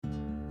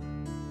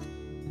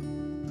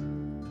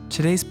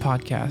Today's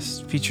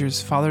podcast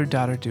features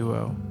father-daughter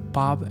duo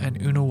Bob and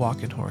Una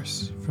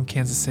Walkenhorst from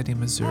Kansas City,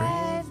 Missouri.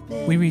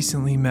 We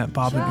recently met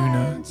Bob and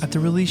Una at the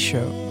release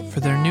show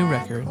for their new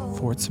record,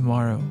 For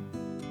Tomorrow.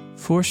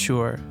 For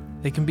sure,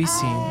 they can be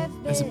seen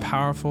as a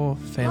powerful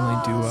family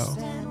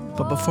duo.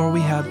 But before we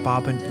had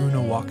Bob and Una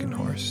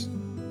Walkenhorst,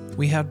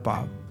 we had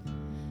Bob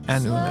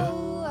and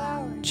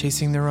Una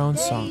chasing their own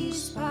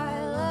songs,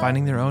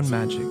 finding their own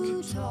magic.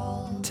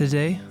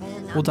 Today,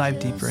 we'll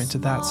dive deeper into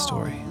that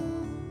story.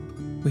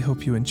 We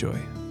hope you enjoy.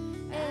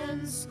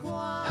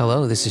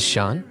 Hello, this is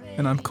Sean.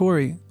 And I'm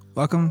Corey.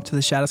 Welcome to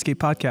the Shadowscape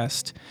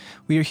Podcast.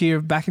 We are here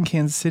back in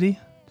Kansas City,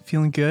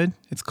 feeling good.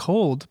 It's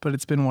cold, but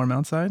it's been warm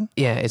outside.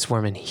 Yeah, it's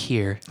warm in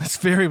here. It's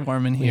very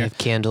warm in We here. have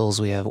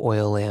candles, we have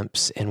oil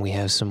lamps, and we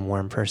have some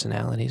warm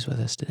personalities with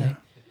us today.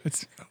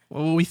 It's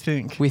what we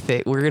think. We're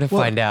going to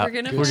find out.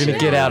 we're gonna We're find going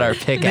to get out our They,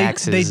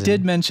 pickaxes. they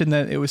did mention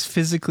that it was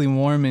physically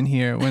warm in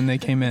here when they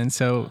came in,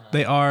 so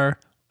they are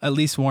at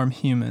least warm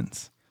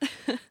humans.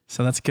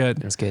 So that's good.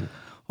 That's good.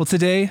 Well,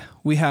 today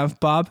we have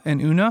Bob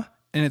and Una,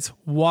 and it's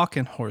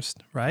Walkenhorst,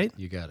 right?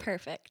 You got it.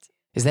 Perfect.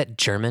 Is that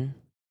German?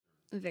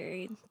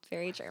 Very,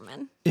 very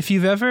German. If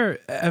you've ever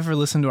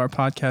listened to our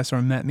podcast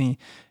or met me,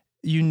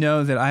 you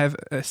know that I have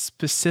a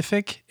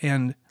specific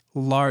and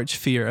large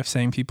fear of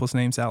saying people's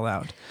names out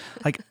loud.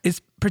 Like,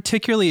 it's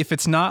particularly if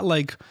it's not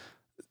like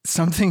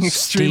something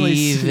extremely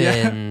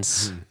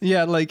Stevens.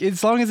 Yeah, like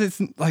as long as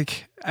it's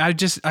like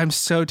I'm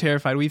so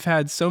terrified. We've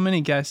had so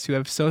many guests who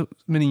have so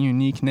many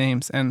unique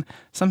names, and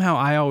somehow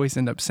I always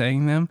end up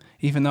saying them,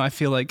 even though I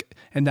feel like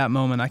in that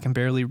moment I can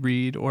barely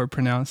read or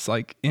pronounce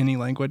like any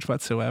language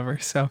whatsoever.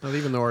 So Well,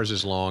 even though ours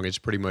is long, it's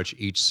pretty much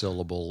each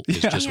syllable is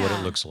just what it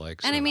Yeah. looks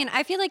like. And so. I mean,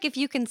 I feel like if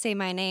you can say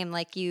my name,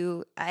 like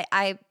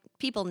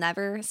people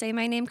never say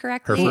my name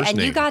correctly. first And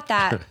you name. got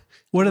that.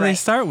 what do they Right.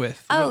 start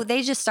with? Oh,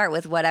 they just start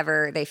with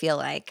whatever they feel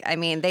like. I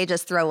mean, they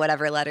just throw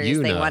whatever letters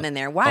they Una, want in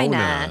there. Why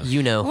not? Ona.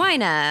 You know.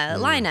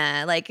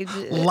 Lina, like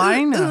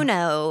Lina.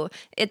 Uno.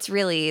 It's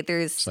really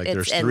there's like it's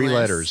there's three endless.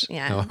 letters.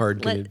 Yeah. How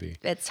hard can it be?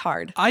 It's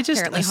hard. I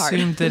just Apparently hard.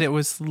 assumed that it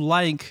was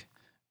like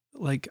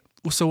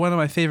so one of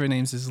my favorite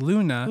names is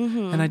Luna,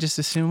 and I just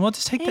assumed, well,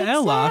 just take the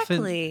L off.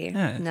 Exactly.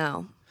 Yeah.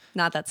 No,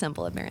 not that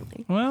simple.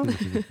 Apparently. Well,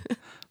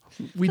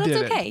 we That's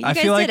did okay. it. You I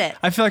guys feel like did it.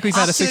 I feel like we've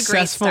had a Off to a great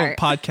successful start.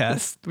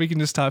 podcast. We can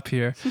just stop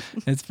here.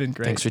 It's been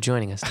great. Thanks for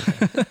joining us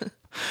today.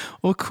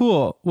 Well,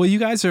 cool. Well, you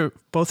guys are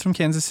both from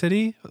Kansas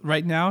City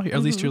right now.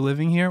 At least you're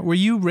living here. Were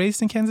you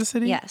raised in Kansas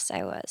City? Yes,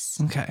 I was.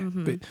 Okay,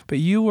 but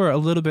you were a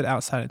little bit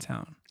outside of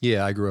town.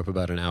 Yeah, I grew up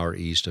about an hour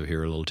east of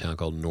here, a little town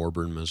called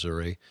Norburn,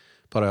 Missouri.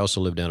 But I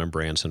also lived down in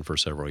Branson for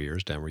several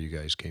years, down where you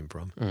guys came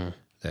from,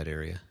 that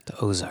area, The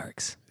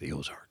Ozarks. the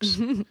Ozarks.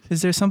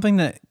 Is there something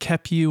that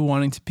kept you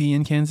wanting to be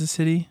in Kansas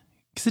City?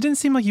 Because it didn't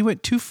seem like you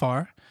went too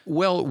far.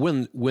 Well,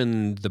 when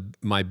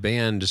my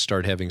band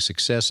started having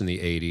success in the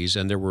 '80s,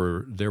 and there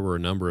were a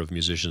number of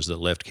musicians that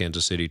left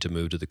Kansas City to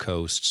move to the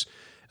coasts.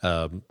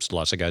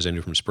 Lots of guys I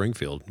knew from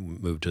Springfield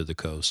moved to the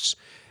coasts,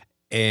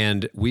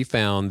 and we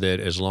found that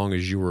as long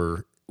as you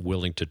were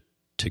willing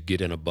to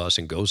get in a bus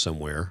and go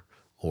somewhere,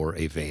 or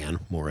a van,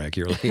 more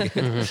accurately,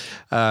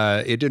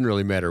 it didn't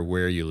really matter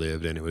where you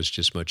lived, and it was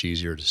just much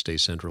easier to stay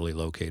centrally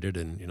located.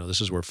 And this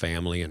is where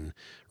family and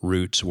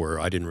roots were.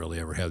 I didn't really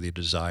ever have the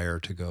desire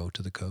to go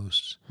to the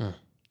coasts.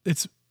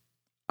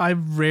 I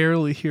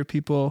rarely hear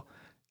people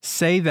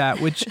say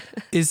that, which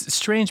is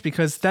strange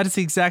because that is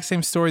the exact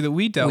same story that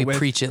we dealt We with.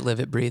 preach it,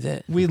 live it, breathe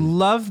it. We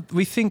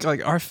think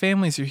like our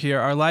families are here,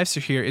 our lives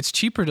are here. It's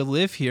cheaper to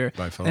live here.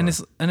 By far. And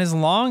as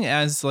long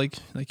as like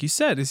you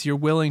said, is you're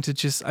willing to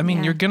just, I mean,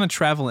 Yeah. you're going to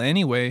travel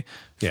anyway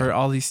for Yeah.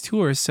 all these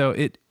tours. So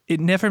it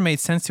never made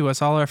sense to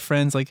us. All our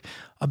friends like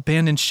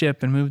abandoned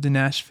ship and moved to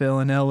Nashville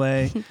and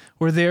LA.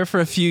 Were there for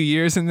a few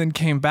years and then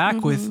came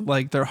back with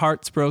like their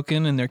hearts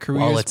broken and their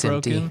careers Wallets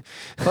broken. empty.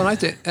 Well, I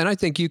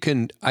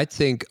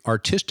think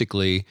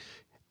artistically,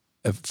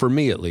 for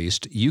me at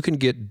least, you can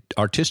get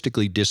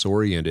artistically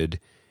disoriented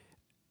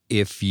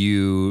if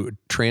you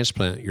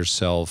transplant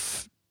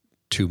yourself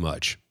too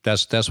much.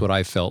 That's what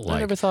I felt like.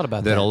 never thought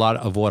about that. A lot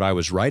of what I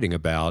was writing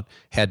about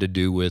had to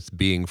do with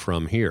being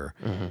from here,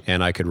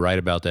 and I could write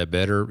about that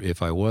better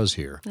if I was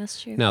here.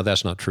 That's true. Now,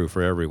 that's not true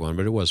for everyone,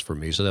 but it was for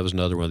me. So that was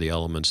another one of the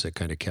elements that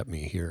kind of kept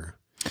me here.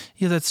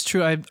 Yeah, that's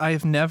true.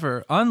 I've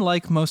never,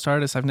 unlike most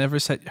artists, I've never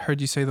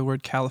heard you say the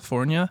word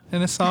California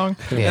in a song.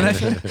 Yeah. And I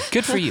feel,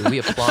 Good for you. We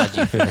applaud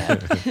you for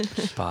that,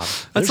 Bob.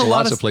 That's There's a lot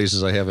lots of of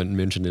places I haven't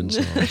mentioned in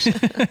songs.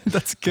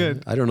 that's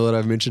good. I don't know that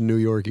I've mentioned New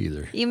York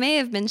either. You may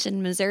have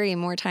mentioned Missouri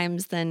more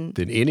times than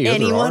Any other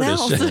anyone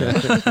artist.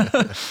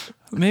 else.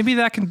 Maybe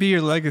that can be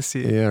your legacy.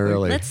 Yeah,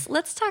 really.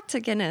 Let's talk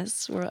to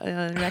Guinness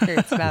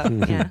records about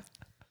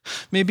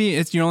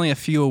Maybe you're only a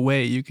few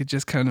away. You could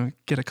just kind of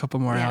get a couple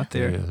more Yeah. out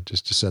there. Yeah,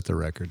 just to set the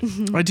record.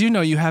 I do know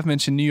you have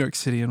mentioned New York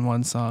City in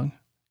one song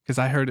because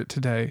I heard it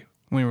today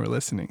when we were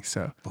listening.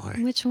 So Boy,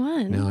 Which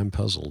one? now I'm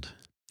puzzled.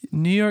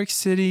 New York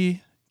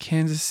City,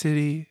 Kansas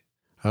City.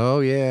 Oh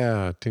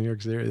yeah, New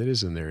York's there. It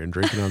is in there. And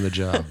drinking on the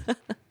job.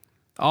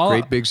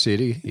 Great big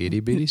city, itty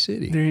bitty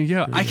city. There you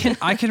go.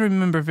 I can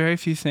remember very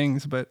few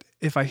things, but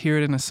if I hear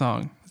it in a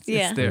song,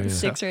 it's there.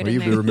 Sticks right Well,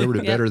 in you there. remembered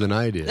it better than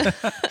I did.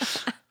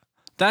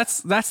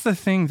 That's the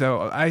thing,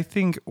 though. I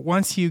think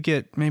once you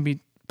get maybe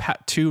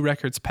 2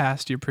 records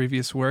past your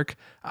previous work,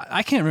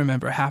 I can't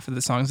remember half of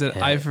the songs that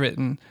I've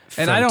written,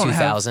 and I don't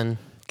 2000,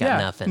 got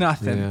nothing.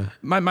 Nothing. Yeah.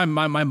 My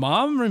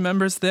mom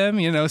remembers them.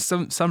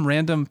 Some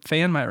random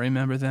fan might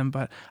remember them,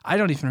 but I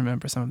don't even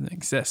remember some of them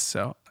exist.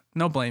 So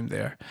no blame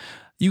there.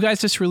 You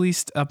guys just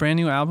released a brand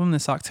new album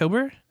this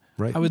October.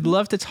 Right. I would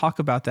love to talk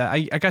about that.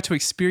 I got to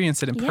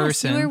experience it in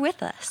person. Yes, you were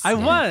with us. I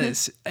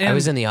was. I And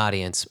was in the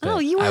audience, but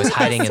you were I was with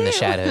hiding us in the too.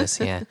 shadows.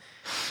 Yeah,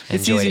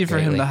 it's Enjoyed easy it for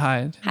him greatly. to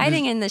hide.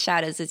 Hiding in the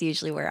shadows is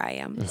usually where I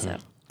am. So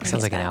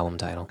Sounds like an album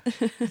title.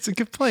 It's a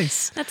good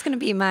place. that's going to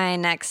be my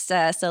next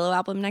solo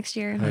album next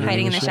year.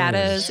 Hiding in the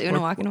shadows, Una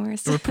Walking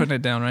Horse. We're putting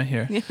it down right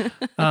here.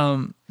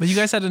 But you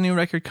guys had a new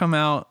record come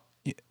out.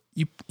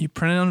 You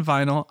printed on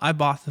vinyl. I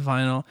bought the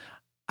vinyl.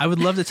 I would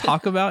love to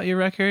talk about your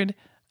record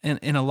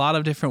in a lot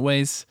of different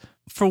ways.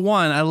 For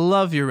one, I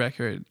love your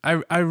record.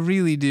 I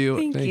really do.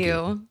 Thank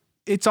you.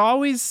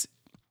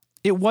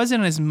 It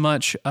wasn't as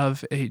much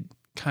of a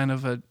kind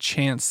of a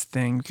chance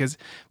thing because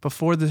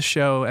before the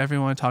show,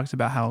 everyone talked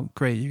about how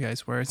great you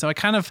guys were. So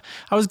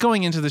I was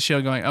going into the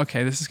show going,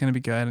 okay, this is going to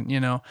be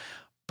good,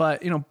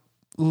 but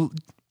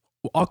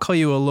I'll call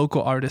you a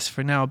local artist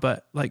for now,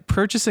 but like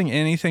purchasing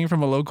anything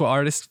from a local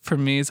artist for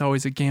me is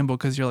always a gamble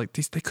because you're like,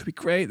 they could be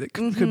great, they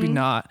could be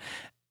not.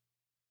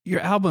 Your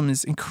album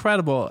is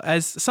incredible.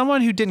 As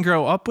someone who didn't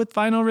grow up with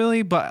vinyl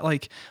really, but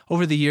like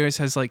over the years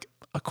has like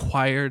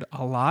acquired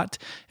a lot,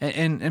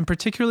 and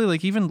particularly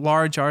like even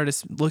large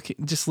artists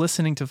just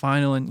listening to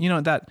vinyl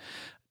and that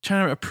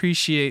trying to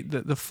appreciate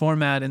the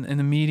format and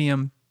the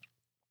medium.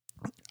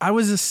 I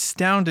was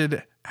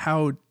astounded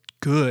how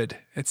good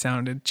it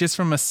sounded just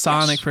from a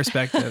sonic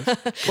perspective.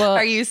 Well,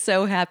 Are you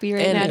so happy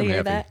right and now to I'm hear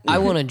happy. that? I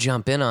want to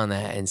jump in on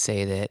that and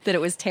say That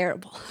it was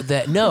terrible.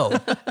 that no,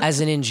 as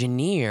an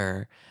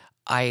engineer,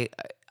 I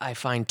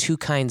find 2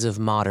 kinds of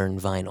modern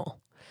vinyl.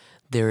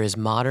 There is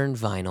modern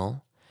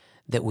vinyl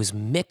that was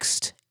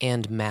mixed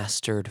and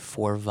mastered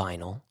for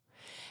vinyl.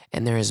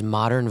 And there is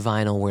modern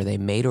vinyl where they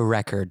made a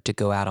record to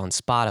go out on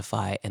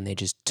Spotify and they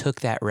just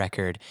took that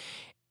record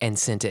and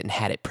sent it and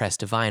had it pressed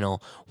to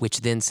vinyl,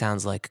 which then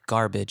sounds like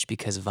garbage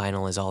because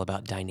vinyl is all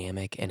about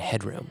dynamic and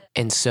headroom.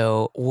 And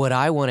so what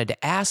I wanted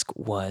to ask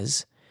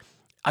was,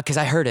 because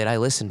I heard it, I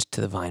listened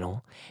to the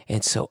vinyl, and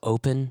it's so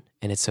open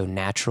and it's so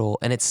natural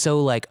and it's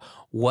so like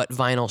what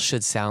vinyl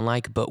should sound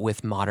like, but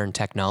with modern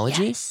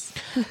technology. Yes.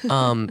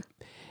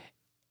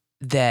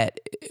 That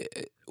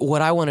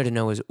what I wanted to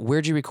know is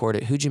where'd you record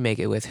it? Who'd you make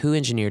it with? Who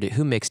engineered it?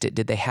 Who mixed it?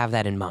 Did they have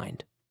that in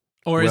mind?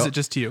 Or is Well- it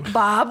just you?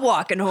 Bob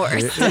Walking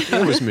Horse.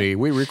 It was me.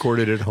 We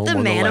recorded it home The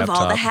on man the of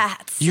laptop. all the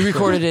hats. You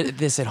recorded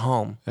this at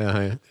home.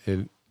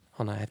 It-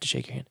 Hold on, I have to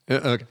shake your hand.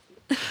 okay.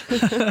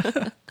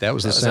 That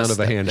was the sound of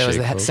a handshake. That was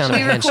the folks. sound of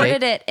We a handshake.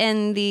 recorded it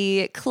in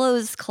the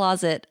clothes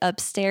closet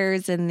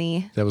upstairs in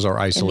the That was our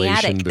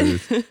isolation attic.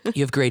 booth.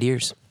 You have great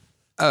ears.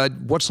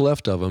 What's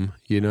left of them,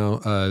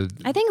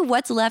 I think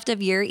what's left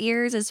of your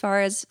ears as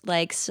far as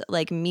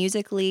like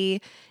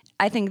musically,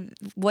 I think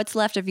what's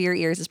left of your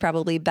ears is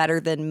probably better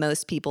than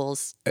most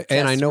people's.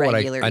 and I just know what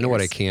regular I know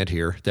what I ears. can't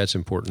hear. That's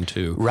important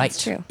too. Right.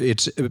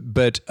 That's true.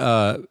 But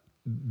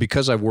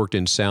because I've worked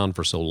in sound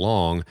for so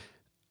long,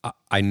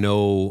 I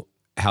know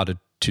how to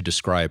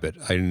describe it.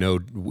 I know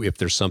if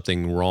there's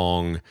something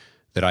wrong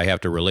that I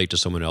have to relate to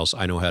someone else,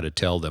 I know how to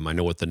tell them. I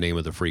know what the name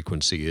of the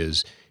frequency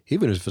is.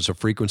 Even if it's a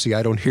frequency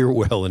I don't hear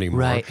well anymore,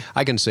 Right.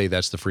 I can say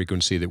that's the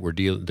frequency that's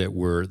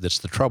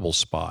the trouble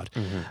spot.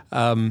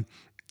 I'm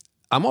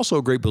also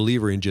a great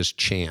believer in just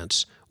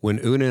chance. When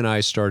Una and I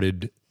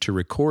started to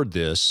record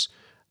this,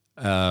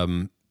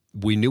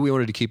 we knew we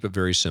wanted to keep it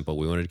very simple.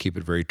 We wanted to keep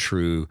it very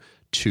true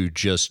to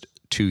just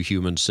 2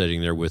 humans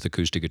sitting there with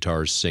acoustic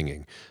guitars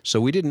singing. So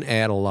we didn't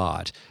add a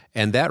lot.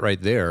 And that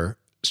right there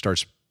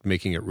starts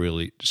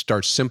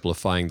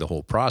simplifying the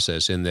whole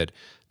process in that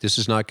this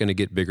is not going to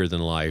get bigger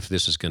than life.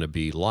 This is going to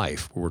be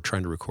life. We're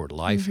trying to record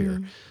life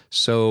here.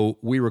 So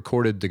we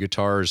recorded the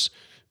guitars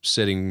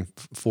sitting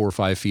 4 or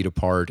 5 feet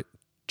apart,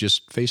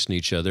 just facing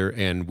each other.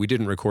 And we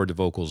didn't record the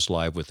vocals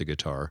live with the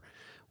guitar.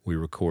 We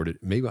recorded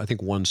I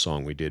think one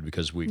song we did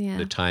because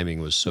the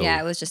timing was so. Yeah,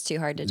 it was just too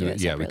hard to do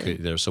it. Yeah, we separately.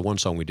 could. There's one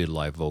song we did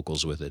live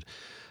vocals with it,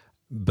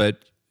 but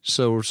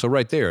so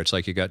right there, it's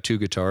like you got 2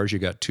 guitars, you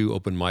got 2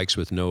 open mics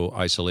with no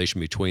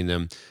isolation between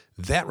them.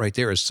 That right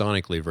there is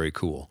sonically very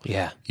cool.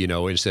 Yeah.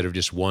 Instead of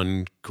just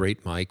one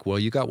great mic, well,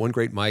 you got one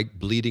great mic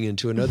bleeding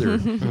into another.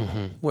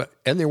 Well,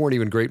 and they weren't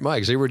even great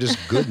mics; they were just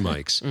good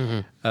mics.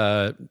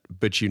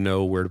 But you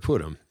know where to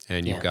put them,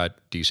 and you've got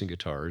decent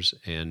guitars,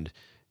 and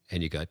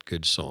you got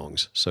good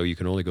songs. So you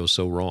can only go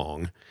so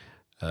wrong.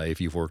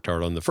 If you've worked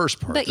hard on the first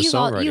part, But the you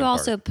songwriting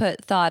also part.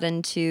 put thought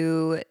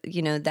into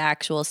the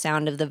actual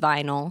sound of the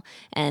vinyl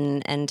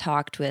and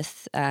talked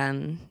with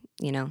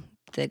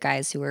the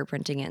guys who were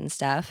printing it and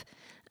stuff.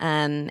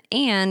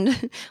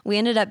 And we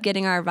ended up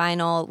getting our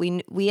vinyl.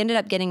 We ended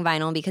up getting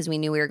vinyl because we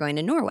knew we were going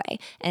to Norway.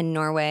 And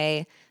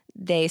Norway,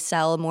 they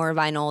sell more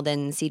vinyl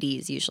than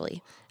CDs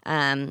usually.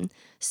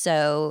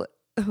 So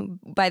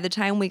by the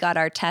time we got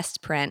our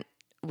test print,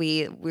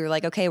 we were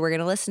like, okay, we're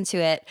gonna listen to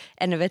it,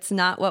 and if it's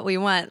not what we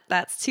want,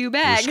 that's too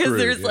bad,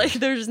 because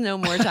there's no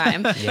more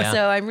time. Yeah.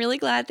 So I'm really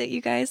glad that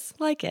you guys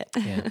like it.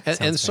 Yeah,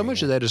 And so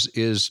much of that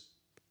is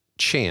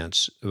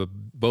chance,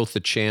 both the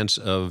chance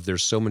of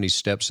there's so many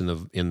steps in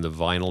the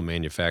vinyl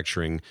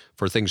manufacturing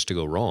for things to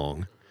go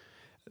wrong,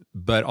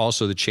 but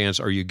also the chance,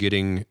 are you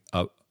getting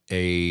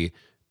a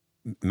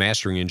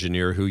mastering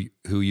engineer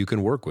who you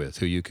can work with,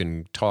 who you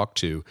can talk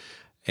to.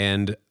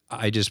 And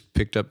I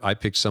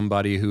picked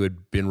somebody who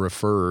had been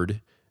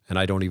referred, and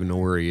I don't even know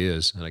where he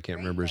is, and I can't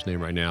remember his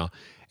name right now.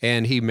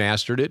 And he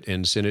mastered it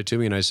and sent it to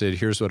me, and I said,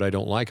 here's what I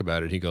don't like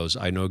about it. He goes,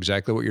 I know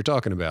exactly what you're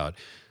talking about.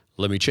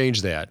 Let me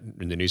change that.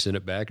 And then he sent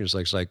it back, and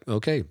it's like,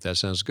 okay, that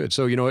sounds good.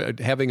 So,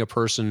 having a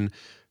person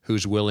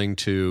who's willing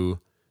to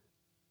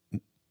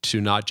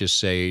not just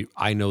say,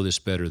 I know this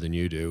better than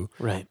you do.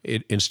 Right.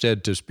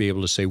 Instead, to be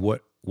able to say,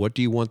 what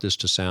do you want this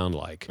to sound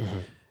like?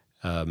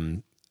 Mm-hmm.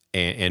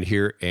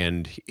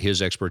 And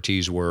his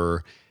expertise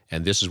were,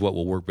 and this is what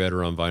will work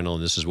better on vinyl,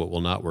 and this is what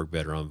will not work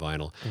better on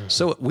vinyl. Mm-hmm.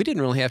 So we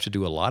didn't really have to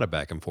do a lot of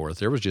back and forth.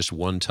 There was just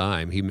one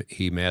time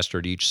he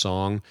mastered each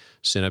song,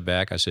 sent it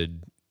back. I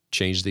said,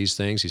 change these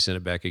things. He sent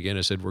it back again.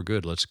 I said, we're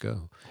good. Let's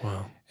go.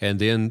 Wow. And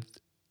then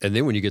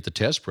when you get the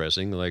test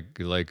pressing, like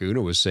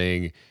Una was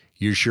saying,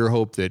 you sure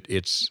hope that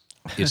it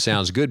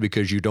sounds good,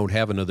 because you don't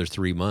have another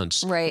 3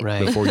 months Right.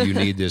 before you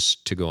need this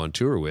to go on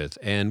tour with.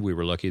 And we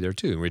were lucky there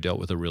too. And we dealt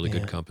with a really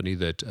good company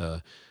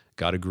that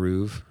Got a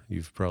Groove.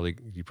 You probably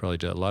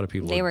dealt, a lot of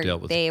people have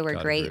dealt with. They were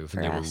Got a great Groove, for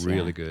and us. they were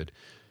really good.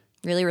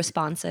 Really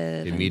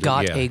responsive.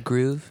 Got a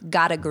groove.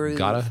 Got a Groove.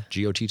 Gotta,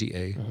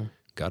 Gotta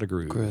Got a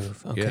Groove.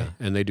 Groove, okay. Yeah,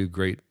 and they do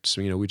great.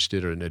 So, we just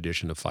did an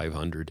edition of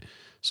 500,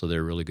 so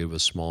they're really good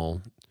with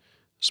small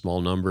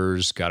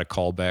numbers. Got a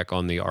call back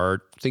on the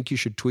art. Think you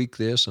should tweak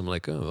this? I'm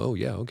like, oh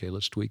yeah, okay,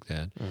 let's tweak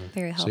that.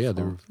 Very helpful. So yeah,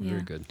 they're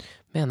very good.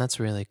 Man, that's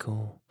really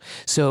cool.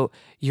 So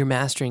your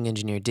mastering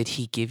engineer, did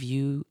he give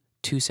you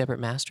 2 separate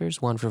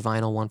masters, one for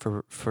vinyl, one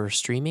for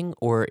streaming,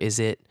 or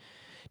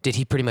did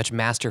he pretty much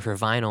master for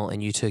vinyl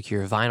and you took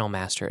your vinyl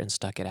master and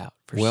stuck it out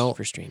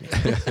for streaming?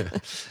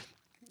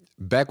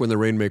 Back when the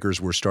Rainmakers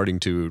were starting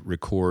to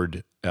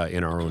record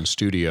in our own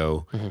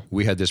studio,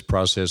 we had this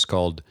process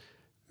called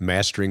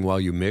mastering while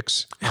you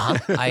mix.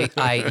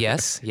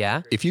 Yes,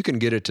 yeah. If you can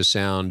get it to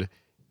sound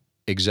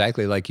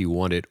exactly like you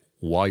want it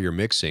while you're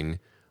mixing,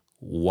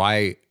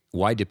 why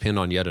depend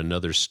on yet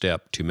another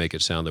step to make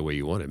it sound the way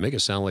you want it? Make it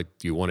sound like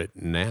you want it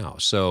now.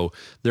 So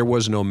there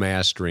was no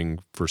mastering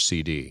for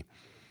CD.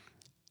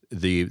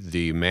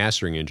 The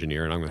mastering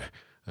engineer, and I'm going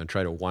to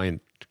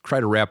try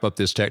to wrap up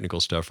this technical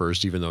stuff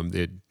first, even though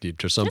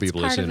to some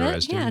people it's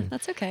interesting. Yeah,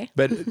 that's okay.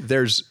 But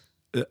there's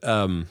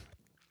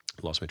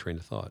lost my train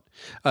of thought.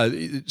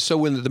 So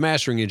when the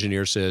mastering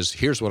engineer says,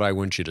 here's what I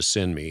want you to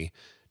send me,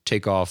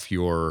 take off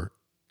your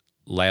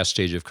last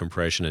stage of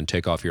compression and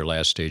take off your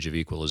last stage of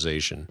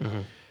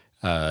equalization,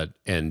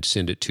 and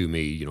send it to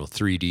me,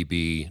 3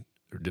 dB,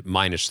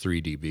 minus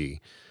 3 dB.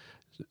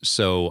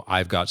 So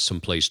I've got some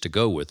place to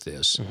go with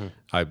this.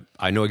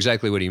 I know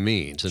exactly what he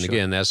means. And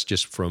again, that's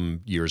just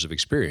from years of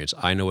experience.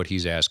 I know what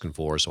he's asking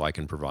for, so I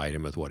can provide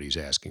him with what he's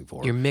asking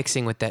for. You're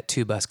mixing with that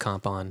 2-bus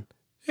comp on.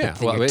 Yeah,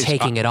 Then you're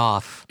taking it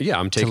off. Yeah,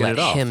 I'm taking it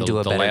off. To let him do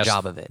a better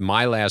job of it.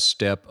 My last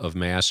step of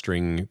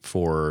mastering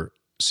for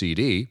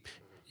CD,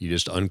 you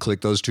just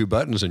unclick those 2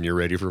 buttons and you're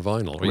ready for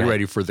vinyl. You're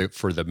ready for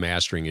the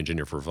mastering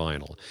engineer for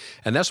vinyl.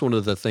 And that's one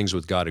of the things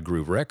with Gotta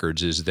Groove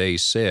Records is they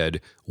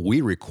said,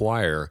 we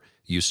require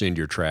you send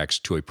your tracks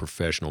to a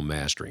professional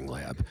mastering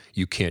lab.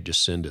 You can't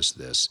just send us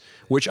this,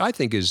 which I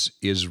think is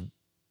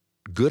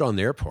good on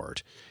their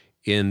part,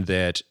 in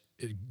that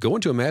going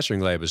to a mastering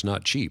lab is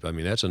not cheap. I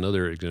mean, that's going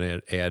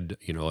to add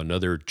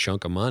another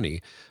chunk of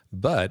money,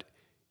 but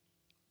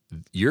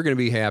you're going to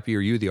be happier.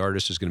 You, the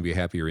artist, is going to be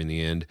happier in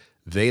the end.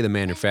 They, the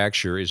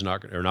manufacturer, are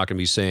not going to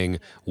be saying,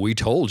 "We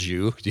told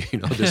you,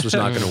 this was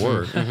not going to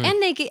work."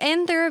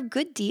 And they're a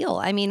good deal.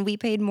 I mean, we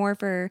paid more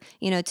for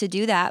to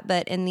do that,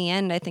 but in the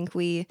end, I think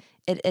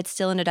it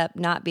still ended up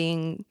not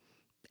being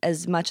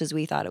as much as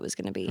we thought it was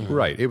going to be.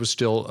 Right. It was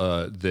still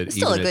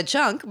still a good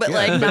chunk, but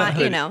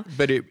not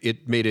But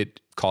it made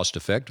it cost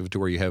effective to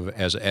where you have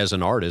as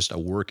an artist, a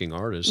working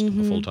artist, a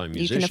full-time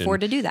musician. You can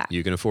afford to do that.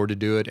 You can afford to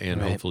do it,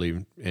 and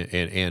hopefully,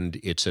 and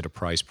it's at a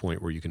price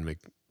point where you can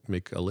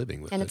make a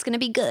living with it. And it's going to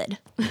be good.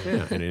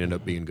 Yeah, and it ended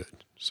up being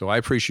good. So I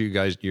appreciate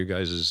your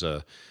guys'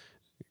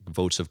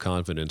 votes of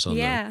confidence on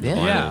the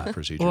vinyl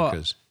procedure.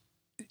 Well,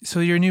 so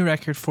your new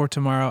record For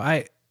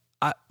Tomorrow,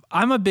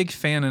 I'm a big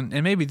fan,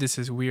 and maybe this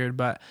is weird,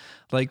 but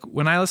like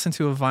when I listen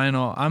to a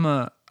vinyl,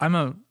 I'm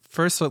a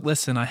first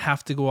listen, I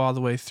have to go all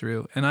the way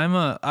through, and I'm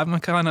a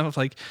kind of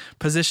like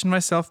position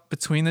myself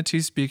between the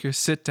 2 speakers,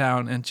 sit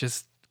down, and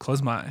just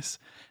close my eyes.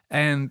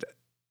 And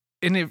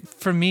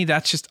for me,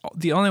 that's just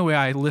the only way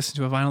I listen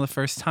to a vinyl the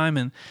first time.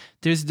 And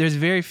there's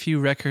very few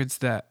records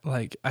that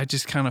like I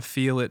just kind of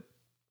feel it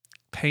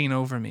pain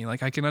over me.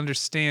 Like I can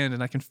understand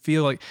and I can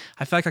feel like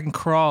I can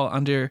crawl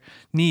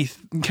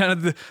underneath kind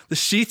of the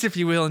sheets, if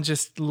you will, and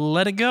just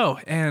let it go.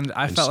 And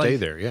I felt stay like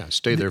there. Yeah,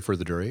 stay there for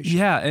the duration.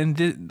 yeah,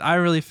 and I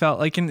really felt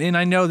like, and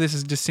I know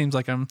this just seems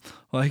like I'm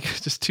like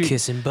just too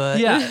Kissing butt.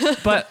 yeah,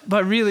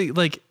 but really,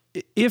 like,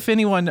 if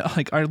anyone,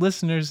 like our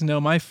listeners know,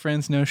 my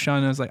friends know,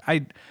 Sean knows, like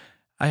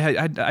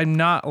I'm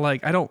not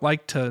like, I don't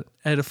like to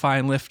edify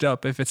and lift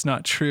up if it's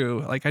not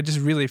true. Like I just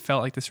really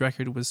felt like this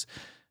record was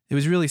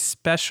really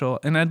special,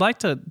 and I'd like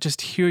to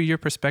just hear your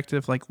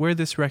perspective, like where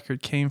this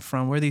record came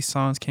from, where these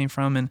songs came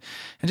from, and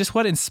just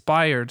what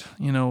inspired,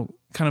 kind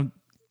of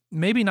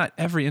maybe not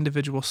every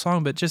individual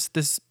song, but just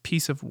this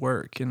piece of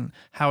work and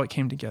how it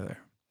came together.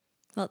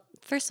 Well,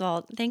 first of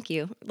all, thank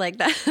you. Like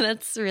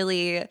that's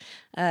really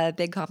a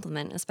big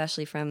compliment,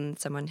 especially from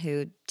someone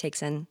who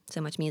takes in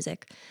so much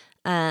music.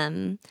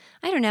 I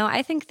don't know.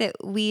 I think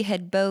that we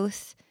had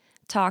both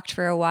talked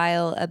for a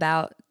while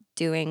about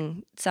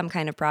doing some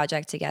kind of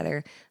project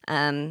together.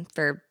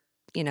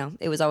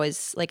 It was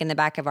always like in the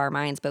back of our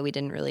minds, but we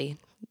didn't really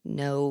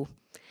know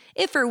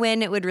if or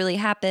when it would really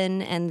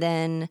happen. And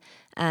then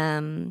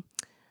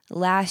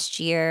last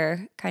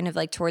year, kind of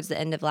like towards the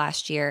end of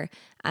last year,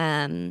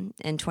 in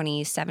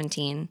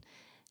 2017,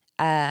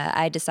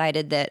 I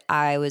decided that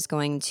I was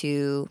going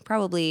to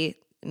probably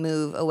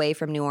move away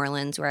from New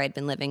Orleans, where I'd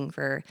been living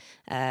for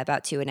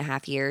about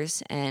 2.5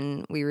 years.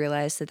 And we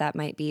realized that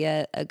might be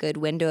a good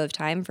window of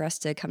time for us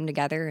to come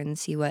together and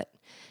see what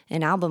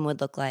an album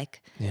would look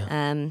like. Yeah.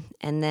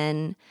 And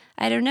then,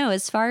 I don't know,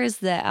 as far as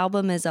the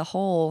album as a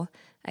whole,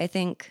 I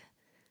don't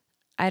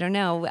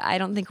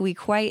think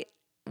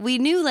we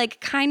knew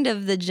like kind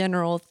of the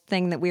general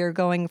thing that we were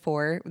going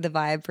for, the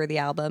vibe for the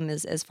album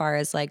as far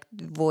as like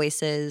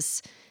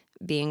voices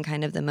being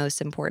kind of the most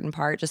important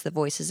part, just the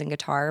voices and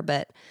guitar.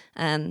 But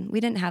we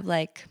didn't have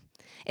like,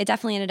 it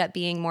definitely ended up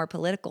being more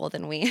political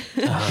than we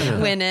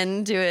went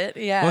into it.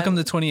 Yeah. Welcome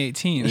to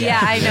 2018. Yeah,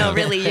 I know,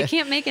 really. You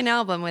can't make an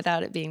album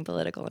without it being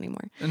political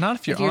anymore. Not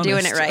if you're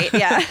doing it right.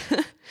 Yeah.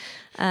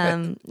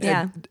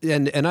 Yeah.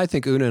 And I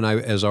think Una and I,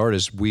 as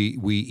artists, we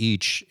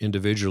each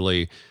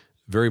individually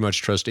very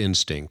much trust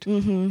instinct.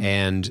 Mm-hmm.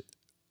 And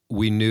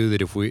we knew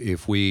that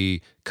if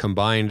we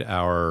combined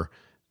our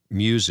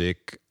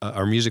music,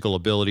 our musical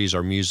abilities,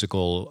 our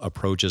musical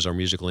approaches, our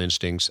musical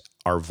instincts,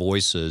 our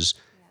voices,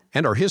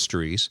 and our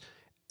histories,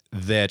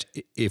 that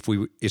it's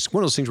one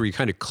of those things where you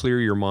kind of clear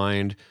your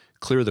mind,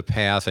 clear the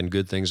path, and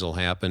good things will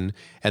happen.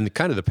 And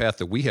the path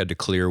that we had to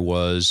clear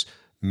was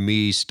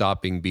me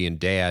stopping being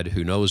dad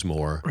who knows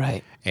more,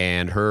 Right.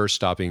 and her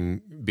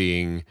stopping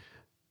being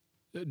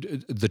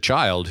the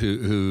child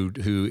who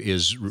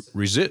is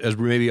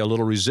maybe a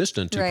little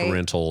resistant to Right.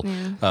 parental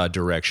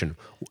direction,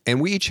 and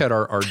we each had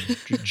our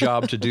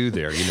job to do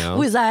there.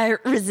 Was I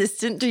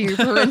resistant to your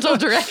parental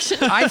direction?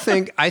 I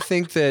think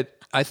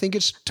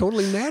it's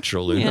totally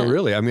natural. Yeah.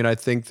 Really. I mean, I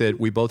think that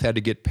we both had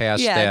to get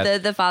past Yeah,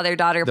 that. the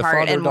father-daughter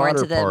part and more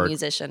into the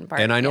musician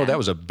part. And I know yeah, that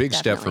was a big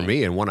step for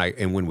definitely.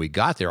 me. And when we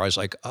got there, I was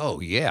like,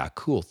 oh yeah,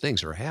 cool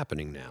things are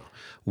happening now.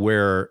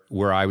 Where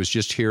I was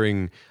just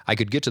hearing, I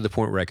could get to the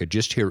point where I could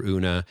just hear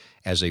Una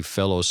as a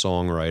fellow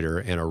songwriter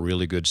and a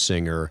really good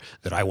singer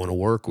that I want to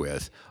work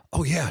with.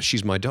 Oh yeah,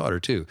 she's my daughter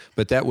too.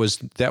 But that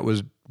was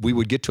we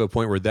would get to a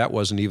point where that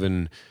wasn't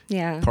even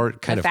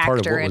part of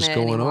what was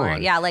going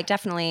on. Yeah, like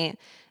definitely.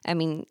 I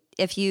mean,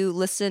 if you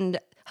listened,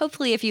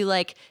 hopefully if you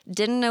like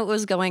didn't know what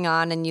was going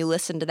on and you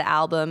listened to the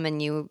album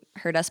and you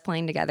heard us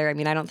playing together, I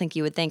mean, I don't think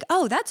you would think,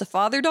 oh, that's a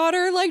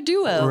father-daughter like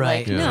duo.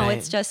 Right. Like, no, Right.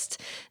 it's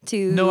just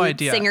two No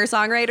idea.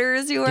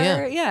 singer-songwriters who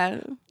are,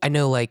 yeah. I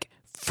know, like,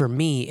 for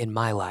me in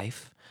my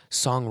life,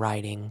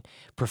 songwriting,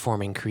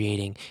 performing,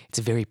 creating, it's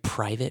a very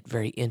private,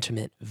 very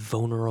intimate,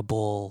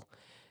 vulnerable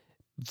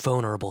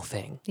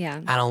thing. Yeah.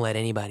 I don't let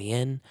anybody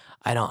in.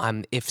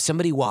 If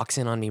somebody walks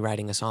in on me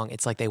writing a song,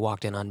 it's like they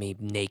walked in on me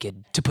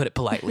naked, to put it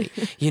politely.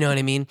 You know what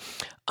I mean?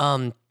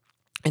 And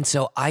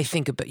so I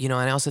think about, and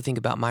I also think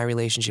about my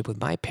relationship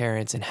with my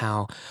parents and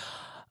how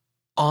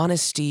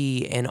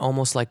honesty and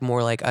almost like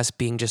more like us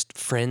being just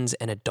friends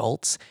and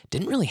adults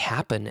didn't really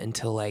happen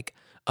until like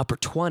upper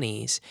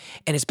 20s.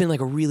 And it's been like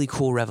a really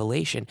cool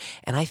revelation.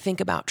 And I think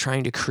about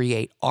trying to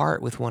create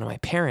art with one of my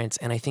parents.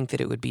 And I think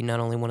that it would be not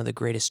only one of the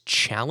greatest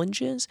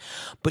challenges,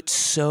 but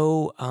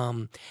so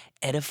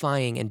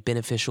edifying and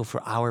beneficial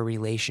for our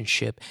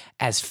relationship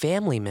as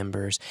family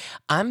members.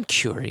 I'm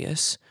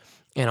curious,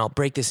 and I'll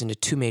break this into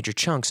two major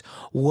chunks.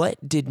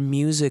 What did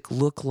music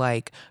look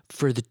like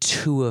for the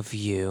two of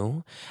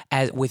you,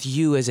 with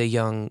you as a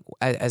young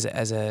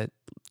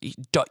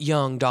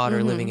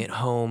daughter living at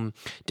home,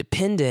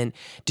 dependent?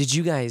 Did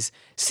you guys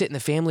sit in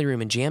the family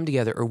room and jam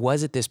together, or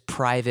was it this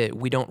private,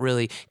 we don't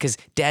really, because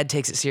dad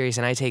takes it serious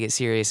and I take it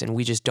serious and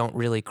we just don't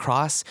really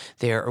cross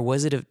there? Or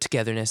was it a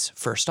togetherness,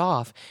 first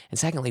off? And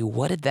secondly,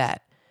 what did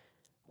that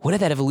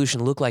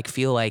evolution look like,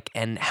 feel like,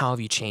 and how have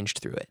you changed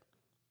through it?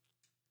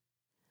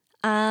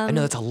 I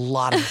know that's a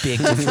lot of big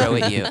to throw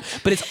at you,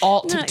 but it's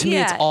all to me.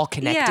 It's all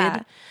connected.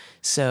 Yeah.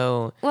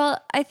 So Well,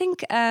 I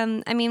think,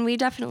 we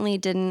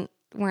definitely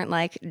weren't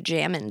like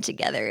jamming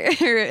together.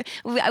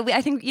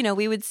 I think,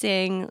 we would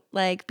sing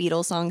like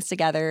Beatles songs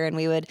together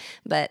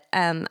but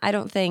I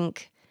don't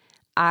think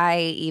I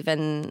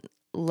even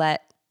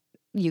let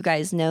you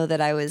guys know that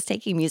I was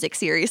taking music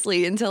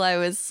seriously until I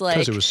was like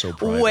 'Cause it was so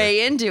private.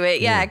 way into it.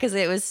 Yeah, because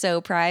it was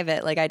so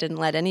private. Like I didn't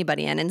let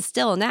anybody in. And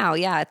still now,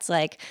 yeah, it's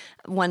like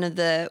one of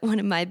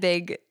my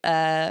big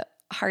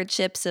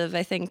hardships of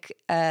I think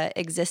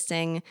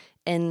existing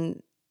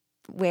in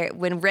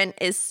when rent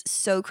is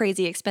so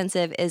crazy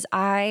expensive is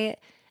I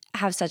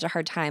have such a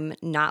hard time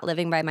not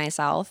living by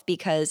myself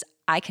because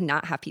I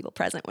cannot have people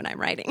present when I'm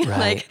writing. Right.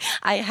 Like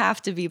I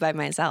have to be by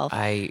myself.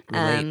 I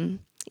relate.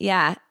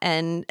 Yeah,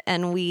 and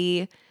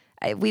we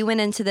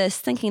went into this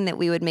thinking that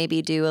we would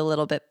maybe do a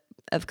little bit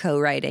of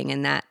co-writing,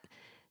 and that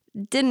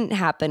didn't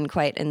happen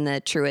quite in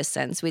the truest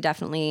sense. We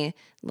definitely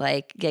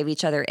like gave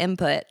each other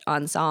input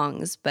on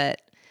songs,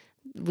 but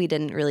we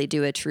didn't really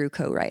do a true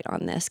co-write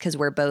on this because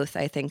we're both,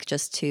 I think,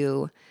 just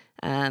too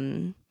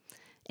in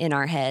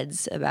our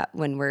heads about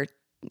when we're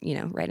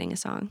writing a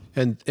song.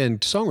 And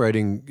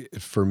songwriting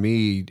for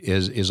me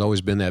has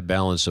always been that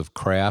balance of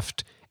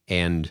craft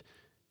and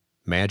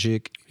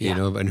magic,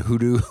 and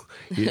hoodoo,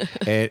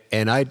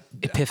 and I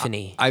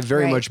Epiphany. I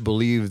very Right. much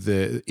believe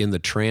in the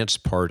trance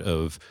part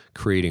of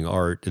creating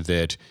art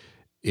that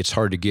it's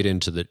hard to get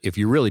into if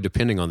you're really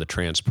depending on the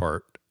trance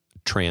part,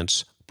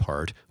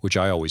 which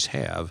I always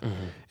have,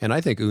 and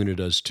I think Una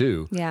does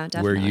too. Yeah,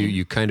 Where definitely.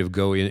 you kind of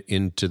go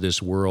into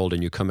this world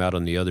and you come out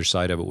on the other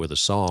side of it with a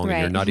song, and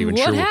you're Right. not even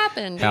What sure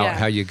happened? Yeah.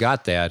 how you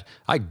got that.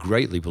 I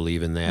greatly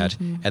believe in that,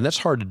 and that's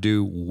hard to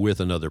do with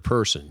another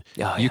person.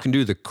 Oh, You can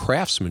do the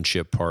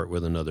craftsmanship part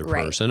with another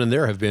Right. person, and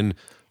there have been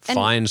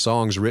fine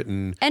songs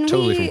written and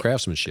totally we- from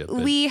craftsmanship.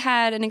 but- We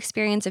had an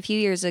experience a few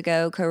years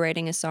ago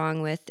co-writing a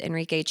song with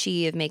Enrique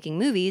Chi of Making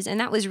Movies, and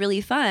that was really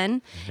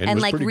fun It and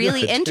was like pretty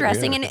really good,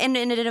 interesting, yeah. and it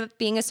ended up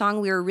being a song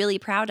we were really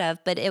proud of.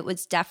 But it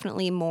was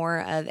definitely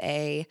more of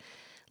a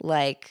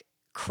like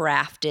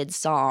crafted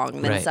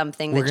song than Right.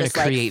 something We're that gonna just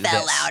like create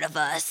fell this. out of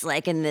us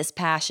like in this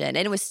passion.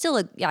 And it was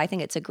still I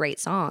think it's a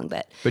great song,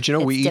 but we it's each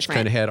kind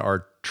different. of had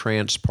our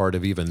trance part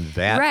of even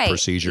that Right,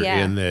 procedure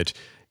yeah. in that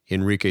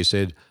Enrique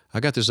said, I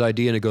got this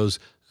idea, and it goes,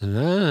 and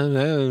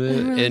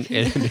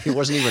it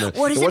wasn't even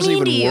What does it it wasn't mean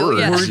even to you? words.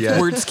 Yeah. Word, yet.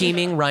 word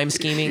scheming, rhyme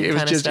scheming, It was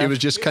kind just of stuff. it was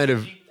just kind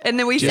of. And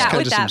then we just sat kind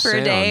with of that some for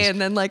a day, sounds.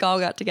 and then like all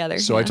got together.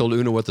 So I told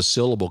Una what the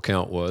syllable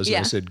count was, and I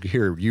Yeah. said,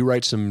 "Here, you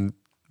write some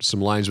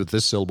lines with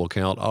this syllable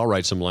count. I'll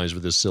write some lines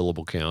with this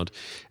syllable count,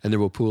 and then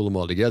we'll pool them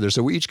all together."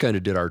 So we each kind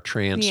of did our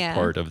trance Yeah.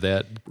 part of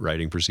that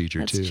writing procedure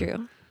That's too.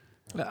 true.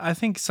 I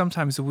think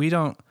sometimes we're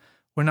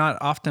not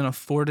often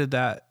afforded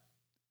that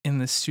in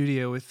the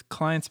studio with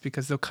clients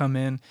because they'll come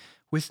in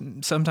with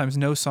sometimes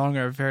no song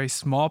or a very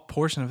small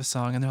portion of a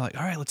song, and they're like,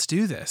 all right, let's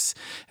do this.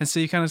 And so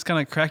you kind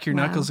of crack your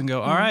knuckles and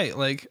go, all right,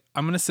 like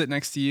I'm going to sit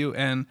next to you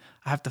and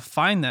I have to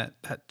find that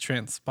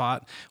trance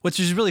spot, which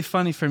is really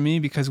funny for me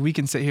because we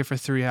can sit here for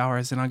 3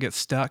 hours and I'll get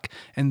stuck.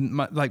 And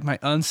my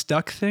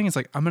unstuck thing is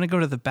like, I'm going to go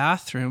to the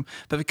bathroom.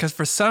 But because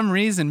for some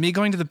reason, me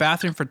going to the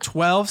bathroom for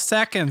 12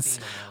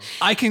 seconds,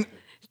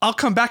 I'll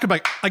come back and be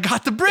like, I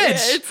got the bridge.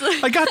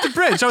 I got the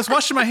bridge. I was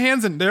washing my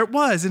hands and there it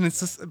was. And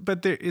it's just,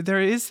 but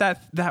there is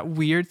that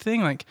weird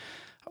thing. Like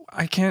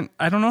I don't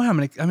know how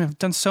many, I've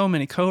done so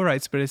many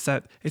co-writes, but it's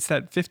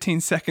that 15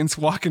 seconds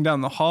walking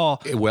down the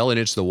hall. Well, and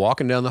it's the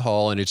walking down the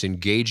hall, and it's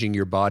engaging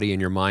your body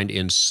and your mind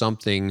in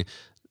something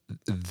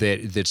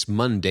that's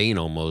mundane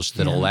almost,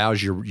 that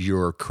allows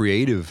your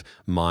creative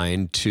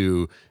mind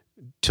to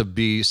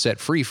be set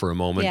free for a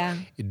moment. Yeah.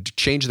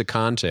 Change the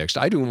context.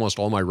 I do almost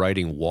all my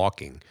writing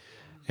walking.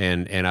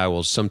 And I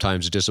will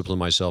sometimes discipline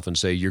myself and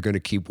say, you're going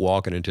to keep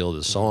walking until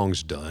the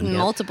song's done.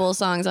 Multiple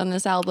songs on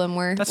this album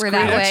were That's that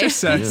great way.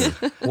 exercise.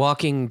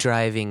 Walking,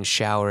 driving,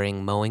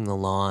 showering, mowing the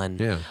lawn.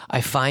 Yeah.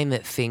 I find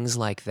that things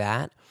like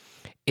that,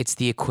 it's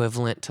the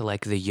equivalent to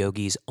like the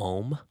yogi's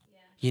Om.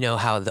 You know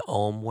how the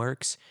Om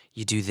works?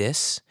 You do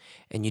this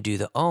and you do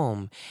the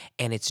Om,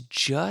 and it's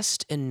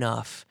just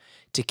enough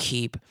to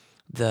keep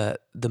the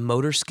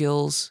motor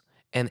skills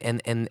and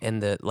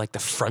the like the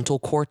frontal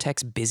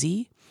cortex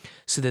busy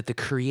so that the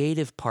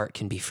creative part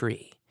can be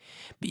free.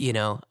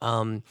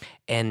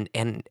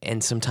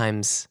 And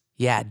sometimes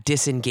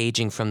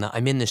disengaging from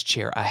I'm in this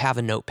chair, I have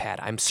a notepad,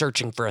 I'm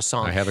searching for a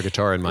song. I have a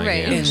guitar in my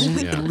Right. hands.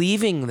 And Yeah.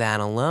 leaving that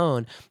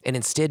alone, and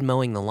instead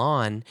mowing the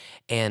lawn,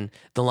 and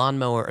the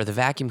lawnmower or the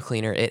vacuum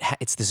cleaner,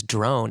 it's this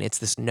drone, it's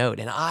this note.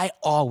 And I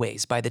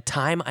always, by the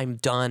time I'm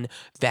done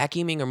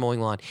vacuuming or mowing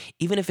lawn,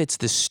 even if it's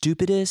the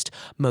stupidest,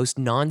 most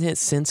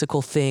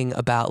nonsensical thing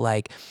about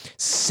like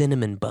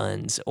cinnamon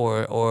buns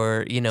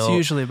or It's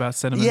usually about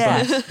cinnamon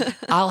yeah, buns.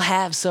 I'll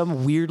have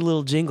some weird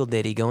little jingle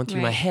ditty going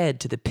through my Right. head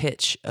to the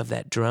pitch of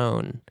that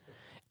drone,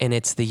 and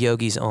it's the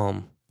yogi's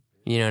Om.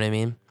 You know what I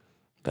mean?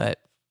 But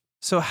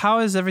So how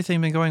has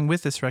everything been going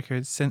with this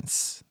record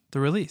since the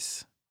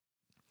release?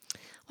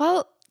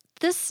 Well,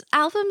 This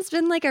album's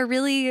been like a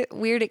really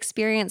weird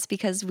experience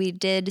because we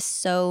did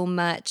so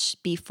much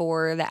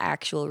before the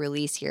actual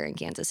release here in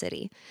Kansas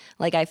City.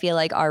 Like, I feel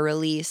like our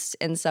release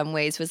in some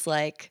ways was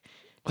like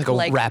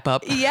a wrap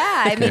up.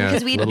 Yeah, I mean,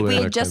 because a little we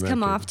bit had just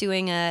come anticlimactic. off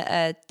doing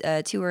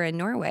a tour in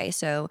Norway,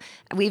 so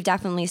we've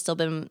definitely still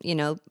been,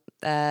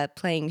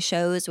 playing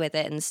shows with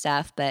it and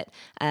stuff. But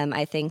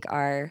I think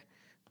our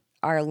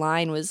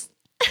line was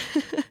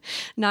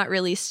not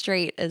really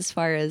straight as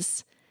far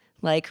as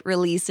like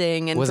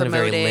releasing and Wasn't a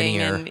promoting very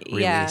linear and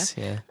release.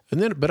 Yeah.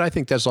 And then, but I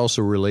think that's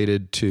also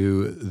related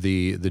to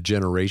the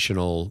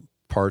generational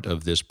part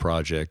of this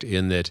project,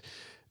 in that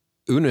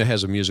Una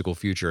has a musical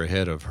future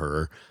ahead of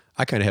her.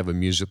 I kind of have a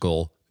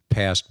musical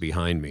past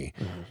behind me,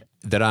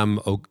 that I'm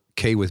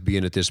okay with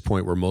being at this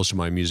point where most of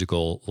my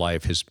musical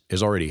life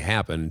has already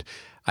happened.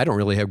 I don't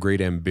really have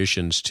great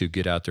ambitions to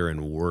get out there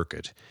and work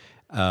it.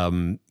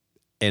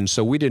 And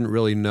so we didn't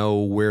really know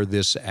where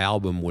this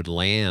album would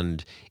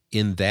land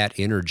in that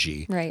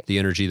energy, Right. The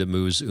energy that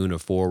moves Una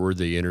forward,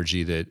 the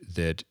energy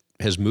that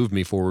has moved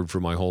me forward for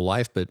my whole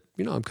life. But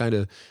I'm kind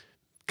of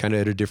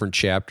at a different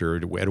chapter,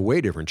 at a way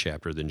different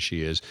chapter than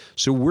she is.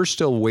 So we're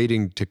still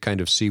waiting to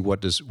kind of see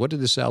what did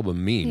this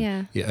album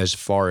mean as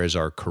far as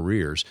our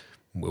careers.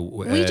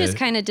 we just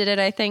kind of did it,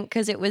 I think,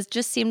 because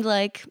just seemed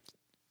like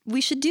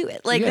we should do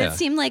it. Like, Yeah. it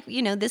seemed like,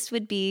 this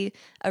would be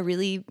a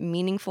really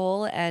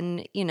meaningful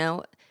and,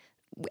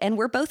 and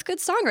we're both good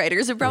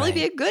songwriters. It'd probably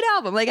be a good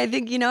album. Like, I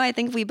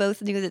think we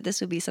both knew that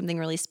this would be something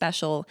really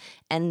special.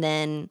 And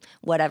then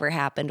whatever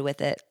happened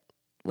with it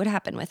would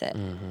happen with it.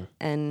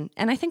 And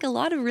I think a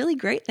lot of really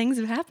great things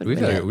have happened We've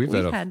with had it. we've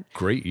had a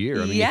great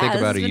year. I mean, Yeah, you think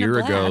this about has a been a year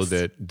ago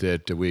blast.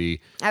 that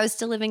we I was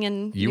still living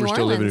in you New were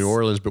still living in New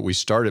Orleans.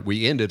 Orleans, but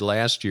we ended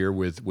last year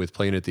with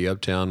playing at the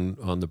Uptown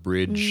on the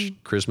Bridge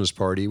Christmas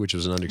party, which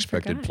was an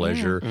unexpected forgot,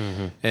 pleasure.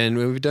 And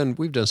we've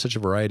done such a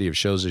variety of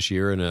shows this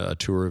year, and a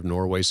tour of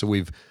Norway. So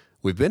we've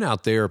been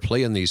out there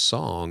playing these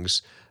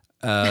songs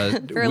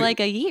For like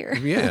a year.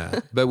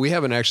 yeah, but we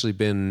haven't actually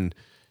been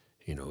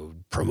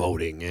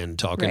promoting and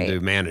talking Right.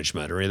 to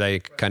management or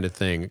that kind of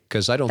thing,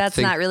 because I don't That's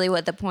think not really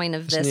what the point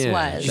of this Yeah,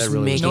 was. that Just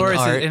really making Nor is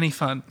art, it any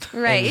fun.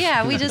 Right.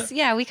 Yeah.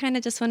 We kind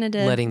of just wanted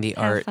to letting the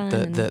have art, fun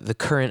the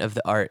current of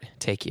the art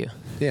take you.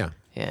 yeah.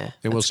 Yeah.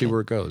 And we'll that's see good.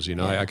 where it goes.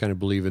 I kind of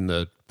believe in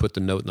put the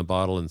note in the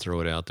bottle and throw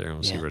it out there, and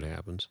we'll see Yeah. what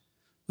happens.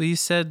 Well, you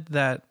said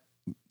that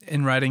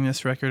in writing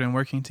this record and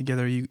working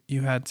together,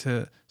 you had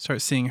to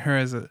start seeing her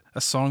as a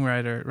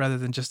songwriter rather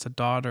than just a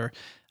daughter.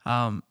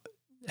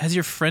 Has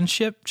your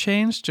friendship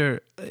changed?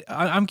 Or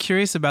I'm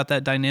curious about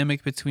that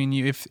dynamic between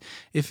you.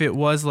 If it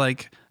was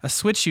like a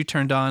switch you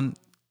turned on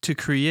to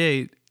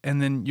create,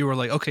 and then you were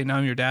like, okay, now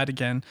I'm your dad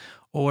again,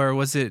 or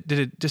did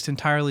it just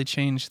entirely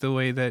change the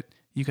way that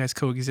you guys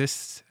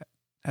coexist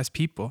as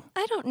people?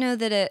 I don't know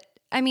that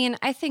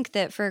I think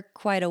that for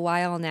quite a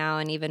while now,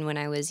 and even when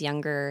I was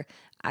younger,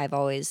 I've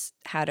always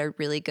had a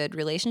really good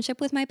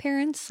relationship with my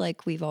parents.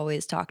 Like, we've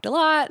always talked a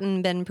lot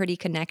and been pretty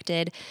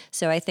connected.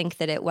 So I think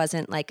that it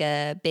wasn't like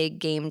a big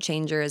game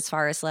changer as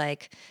far as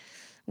like,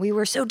 we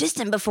were so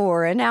distant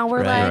before and now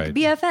we're Right. like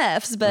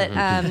BFFs. But,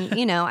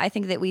 I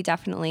think that we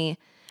definitely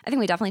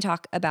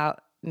talk about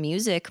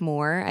music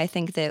more. I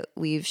think that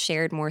we've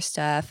shared more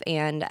stuff,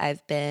 and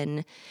I've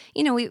been,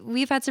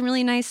 we've had some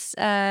really nice,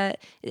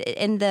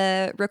 in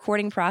the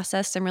recording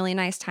process, some really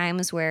nice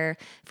times where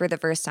for the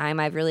first time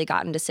I've really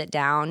gotten to sit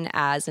down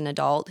as an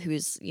adult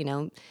who's,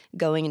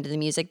 going into the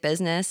music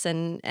business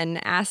and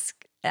ask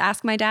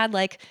my dad,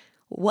 like,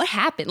 what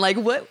happened? Like,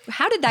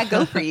 how did that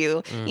go for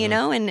you?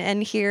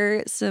 And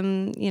hear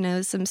some,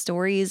 some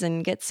stories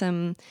and get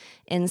some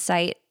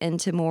insight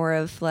into more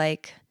of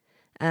like,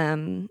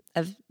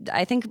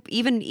 I think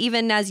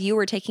even as you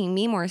were taking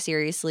me more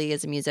seriously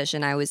as a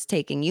musician, I was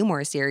taking you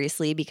more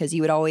seriously because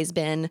you had always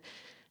been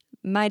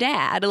my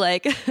dad.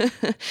 Like,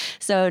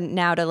 so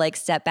now to like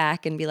step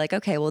back and be like,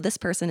 okay, well, this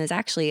person is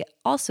actually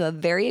also a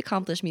very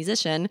accomplished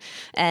musician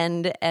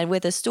and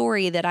with a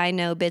story that I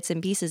know bits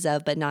and pieces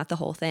of, but not the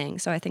whole thing.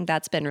 So I think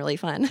that's been really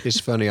fun. It's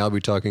funny. I'll be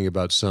talking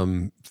about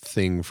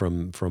something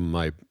from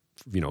my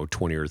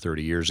 20 or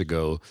 30 years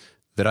ago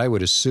that I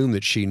would assume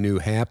that she knew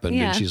happened,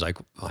 Yeah. and she's like,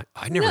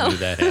 I never knew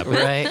that happened.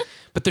 Right.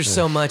 But there's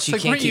so much you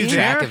like, can't weren't you keep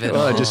track there? of it.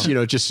 Well,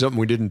 all. just something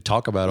we didn't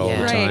talk about all Yeah.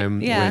 the Right,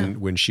 time yeah.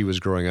 when she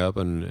was growing up,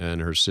 and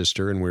her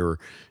sister, and we were,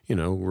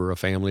 we're a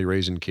family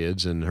raising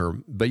kids,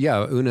 but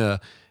yeah, Una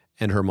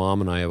and her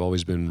mom and I have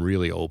always been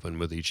really open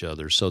with each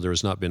other. So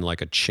there's not been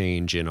like a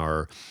change in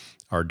our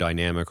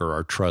dynamic or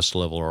our trust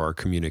level or our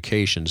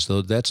communications,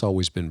 though that's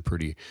always been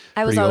pretty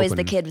I was pretty always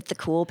open. the kid with the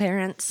cool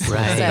parents.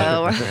 Right.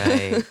 So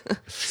Right.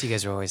 So you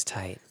guys are always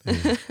tight.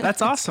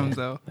 That's awesome,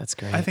 though. That's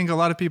great. I think a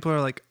lot of people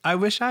are like, I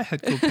wish I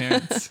had cool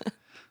parents.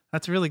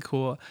 That's really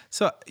cool.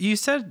 So you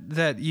said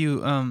that you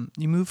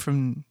moved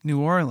from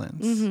New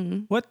Orleans. Mm-hmm.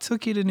 What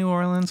took you to New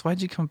Orleans?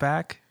 Why'd you come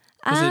back?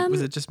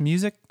 Was it just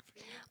music?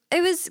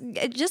 it was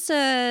just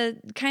a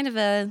kind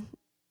of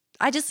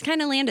I just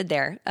kind of landed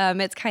there.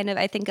 It's kind of,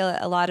 I think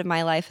a lot of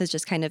my life has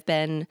just kind of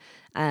been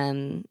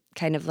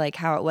kind of like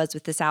how it was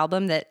with this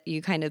album, that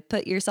you kind of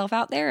put yourself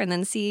out there and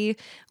then see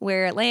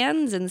where it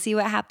lands and see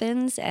what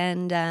happens.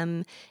 And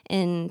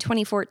in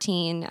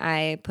 2014,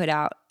 I put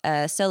out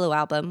a solo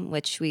album,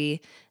 which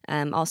we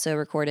also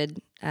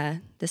recorded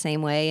the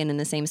same way and in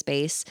the same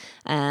space.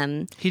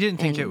 He didn't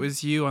think it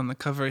was you on the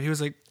cover. He was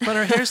like, but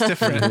our hair's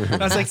different. I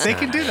was like, they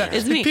can do that.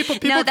 It's me. People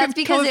No, that's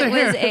can because color it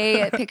their was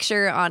hair. a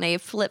picture on a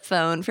flip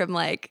phone from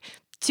like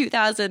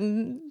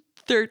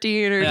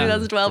 2013 or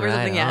 2012 or Right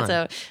something. on.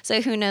 Yeah.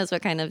 So who knows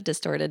what kind of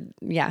distorted.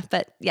 Yeah.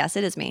 But yes,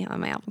 it is me on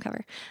my album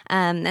cover.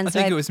 And I so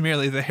think it was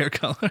merely the hair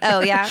color.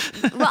 Oh yeah.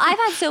 Well, I've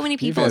had so many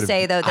people had a-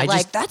 say though that I like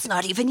just- that's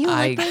not even you.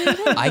 Like,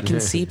 I can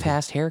see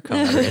past hair color,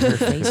 and her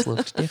face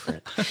looks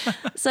different.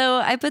 so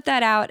I put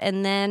that out,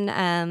 and then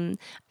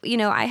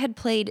I had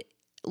played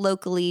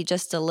locally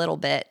just a little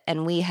bit,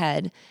 and we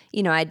had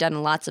I'd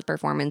done lots of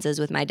performances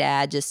with my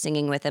dad, just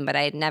singing with him, but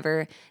I had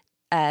never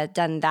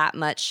done that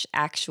much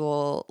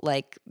actual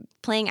like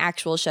playing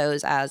actual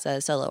shows as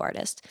a solo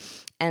artist.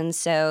 And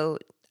so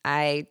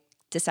I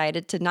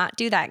decided to not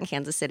do that in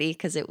Kansas City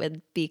because it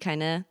would be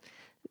kind of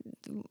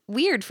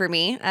weird for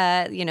me.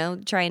 I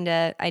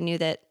knew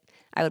that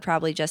I would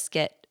probably just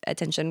get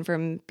attention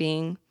from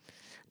being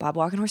Bob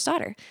Walkenhorst's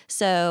daughter.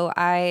 So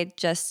I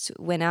just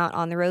went out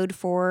on the road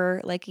for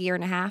like a year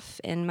and a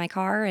half in my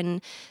car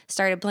and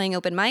started playing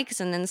open mics,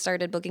 and then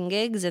started booking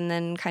gigs, and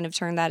then kind of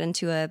turned that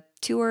into a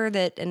tour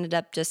that ended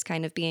up just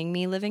kind of being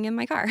me living in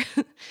my car,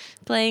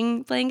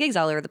 playing gigs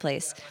all over the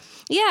place.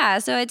 Yeah,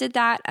 so I did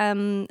that.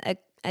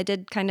 I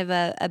did kind of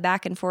a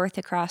back and forth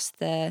across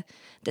the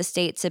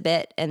states a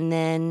bit, and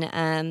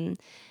then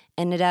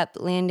ended up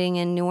landing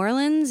in New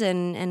Orleans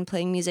and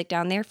playing music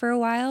down there for a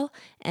while,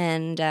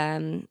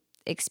 and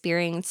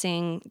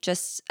experiencing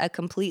just a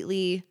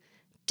completely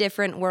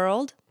different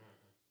world.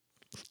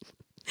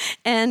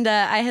 And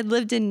I had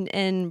lived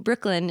in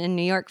Brooklyn in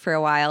New York for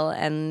a while,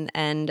 and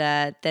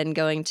then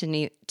going to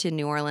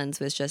New Orleans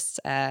was just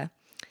it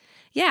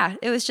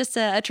was just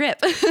a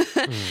trip.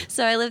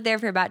 So I lived there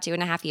for about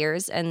 2.5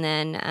 years, and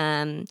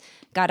then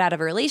got out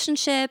of a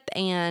relationship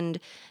and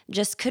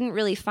just couldn't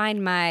really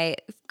find my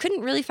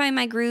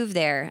groove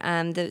there.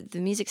 The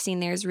music scene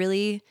there is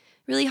really,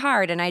 really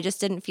hard, and I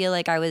just didn't feel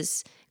like I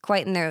was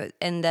quite in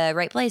the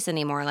right place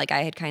anymore. Like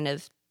I had kind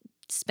of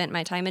spent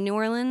my time in New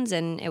Orleans,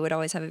 and it would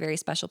always have a very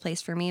special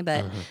place for me.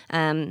 But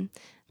then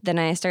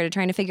I started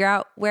trying to figure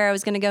out where I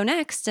was going to go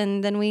next,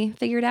 and then we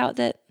figured out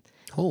that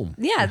Home.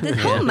 this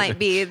home might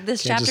be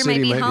this Kansas chapter might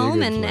City be might be a home,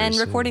 good and place, yeah.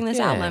 recording this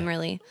Yeah. album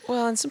really.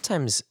 Well, and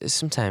sometimes,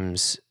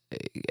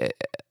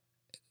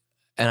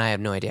 and I have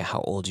no idea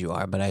how old you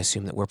are, but I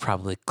assume that we're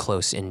probably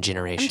close in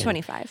generation. I'm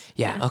 25.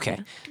 Yeah. Okay.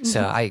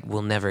 So I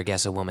will never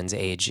guess a woman's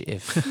age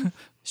if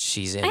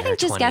she's in I her think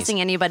just 20s.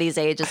 guessing anybody's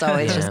age is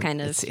always Yeah, just kind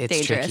of it's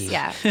dangerous. tricky.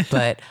 Yeah.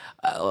 But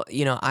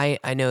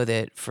I know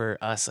that for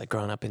us, like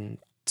growing up in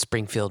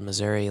Springfield,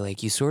 Missouri,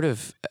 like you sort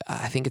of,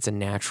 I think it's a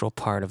natural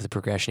part of the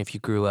progression. If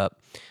you grew up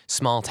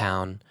small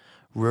town,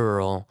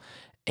 rural,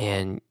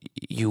 and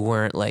you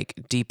weren't like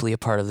deeply a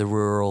part of the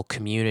rural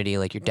community,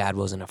 like your dad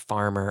wasn't a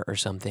farmer or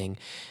something,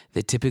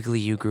 that typically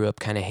you grew up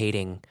kind of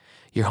hating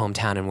your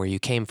hometown and where you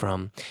came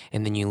from,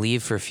 and then you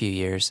leave for a few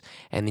years,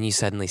 and then you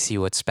suddenly see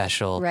what's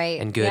special Right,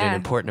 and good yeah. and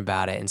important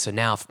about it. And so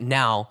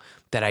now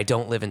that I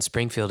don't live in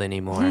Springfield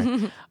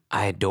anymore,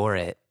 I adore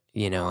it,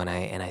 and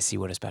I see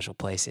what a special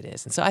place it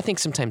is. And so I think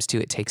sometimes too,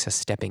 it takes us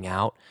stepping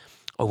out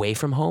away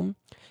from home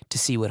to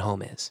see what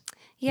home is.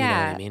 Yeah. You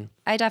know what I mean?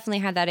 I definitely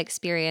had that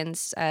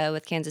experience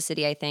with Kansas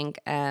City, I think.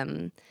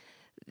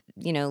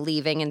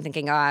 Leaving and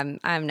thinking, oh,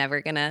 I'm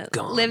never gonna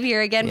live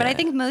here again. But I Yeah.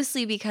 think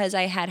mostly because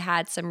I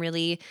had some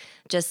really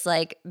just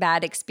like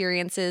bad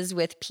experiences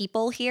with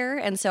people here.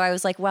 And so I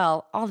was like,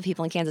 well, all the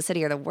people in Kansas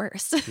City are the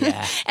worst.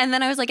 Yeah. And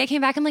then I was like, I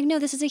came back, I'm like, no,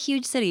 this is a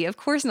huge city. Of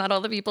course not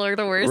all the people are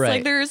the worst. Right.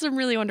 Like there are some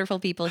really wonderful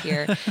people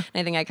here. And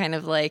I think I kind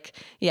of like,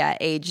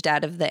 aged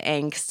out of the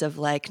angst of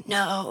like,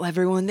 no,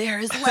 everyone there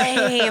is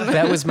lame.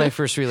 That was my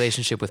first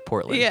relationship with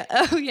Portland. Yeah.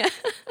 Oh yeah.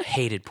 I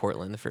hated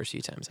Portland the first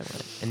few times I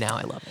went, and now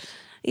I love it.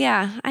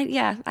 Yeah.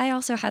 I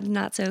also had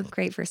not so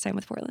great first time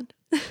with Portland.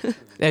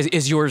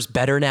 Is yours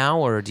better now,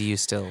 or do you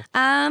still?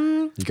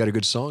 You got a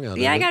good song out of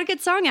it. Yeah, I got a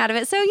good song out of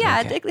it. So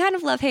yeah, Okay. kind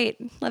of love hate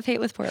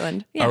with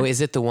Portland. Yeah. Oh,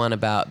 is it the one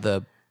about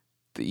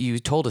you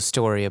told a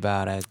story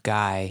about a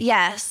guy?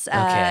 Yes.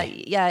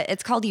 Okay. Yeah,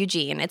 it's called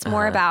Eugene. It's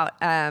more about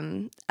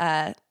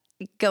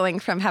going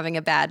from having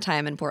a bad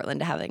time in Portland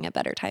to having a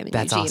better time in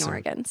That's Eugene, awesome.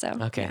 Oregon. So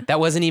Okay, yeah. that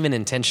wasn't even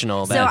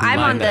intentional. So but I'm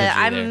on mine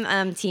had you there.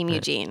 I'm Team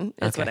Eugene.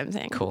 Is what Okay, I'm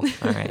saying. Cool.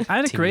 All right. I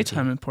had a Team great Eugene.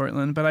 time in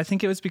Portland, but I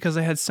think it was because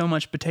I had so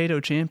much potato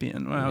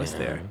champion when I was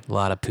there. A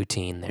lot of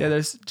poutine there. Yeah,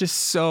 there's just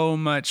so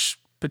much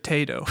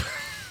potato.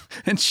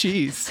 and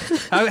cheese.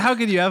 How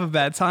could you have a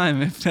bad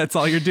time if that's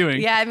all you're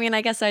doing? Yeah, I mean,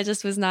 I guess I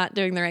just was not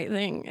doing the right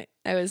thing.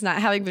 I was not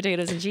having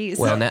potatoes and cheese.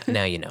 Well,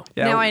 now you know.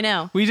 Yeah, now I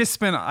know. We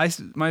just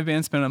my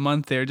band spent a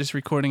month there just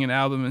recording an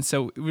album. And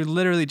so we would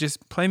literally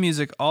just play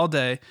music all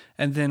day.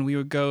 And then we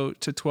would go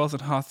to 12th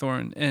and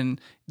Hawthorne,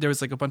 and there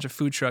was like a bunch of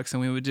food trucks,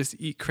 and we would just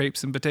eat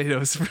crepes and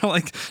potatoes for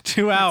like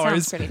 2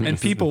 hours pretty and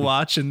people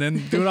watch and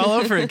then do it all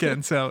over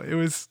again. So it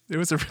was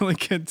a really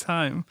good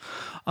time.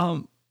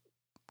 Go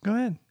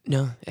ahead.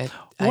 No, I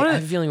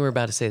have a feeling we're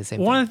about to say the same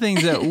One thing.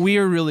 of the things that we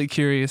are really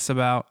curious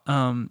about,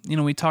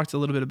 we talked a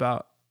little bit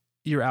about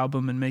your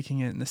album and making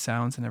it and the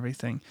sounds and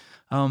everything.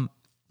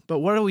 But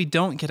what we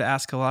don't get to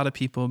ask a lot of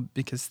people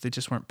because they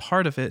just weren't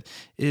part of it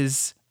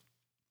is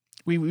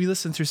we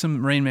listened through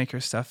some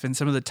Rainmaker stuff and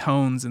some of the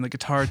tones and the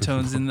guitar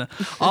tones and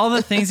all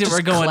the things that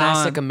were going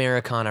classic on.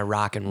 Americana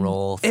rock and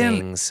roll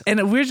things. And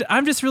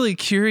I'm just really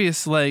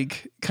curious,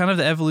 like kind of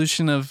the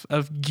evolution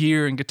of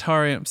gear and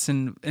guitar amps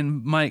and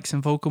mics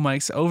and vocal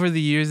mics over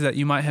the years that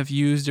you might have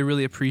used or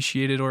really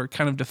appreciated or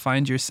kind of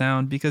defined your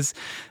sound, because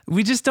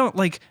we just don't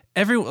like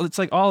it's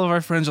like all of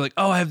our friends are like,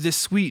 oh, I have this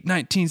sweet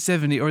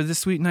 1970 or this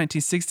sweet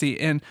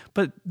 1960,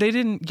 but they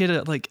didn't get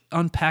to like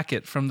unpack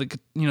it from the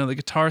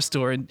guitar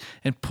store and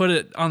put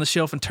it on the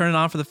shelf and turn it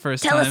on for the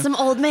first time. Tell us some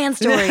old man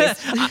stories.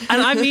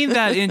 And I mean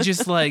that in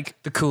just like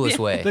The coolest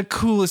way. the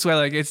coolest way.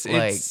 Like it's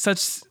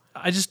such.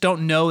 I just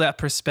don't know that Like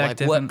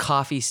perspective. what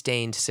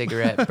coffee-stained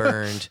cigarette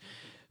burned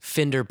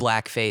Fender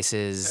black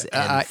faces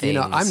and things.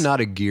 I'm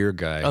not a gear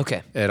guy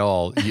at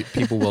all.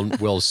 People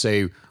will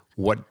say,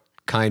 what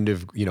kind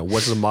of,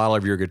 what's the model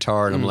of your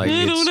guitar? And I'm like,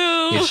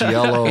 it's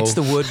yellow. It's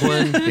the wood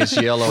one. It's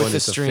yellow with and the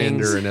it's strings. a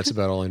Fender, and that's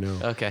about all I know.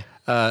 Okay.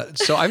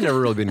 So I've never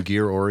really been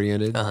gear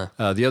oriented.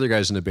 The other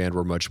guys in the band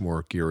were much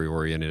more gear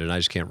oriented, and I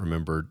just can't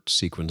remember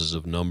sequences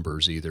of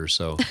numbers either.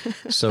 So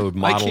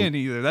model, I can't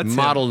either. That's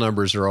model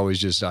numbers are always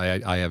just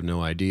I have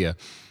no idea.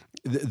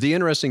 The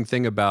interesting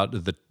thing about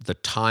the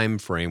time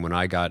frame when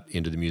I got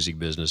into the music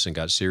business and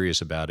got serious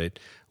about it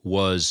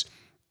was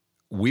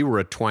we were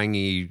a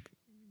twangy,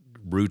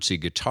 rootsy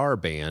guitar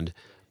band,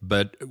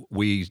 but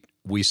we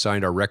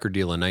signed our record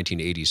deal in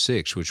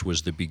 1986, which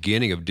was the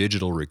beginning of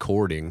digital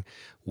recording,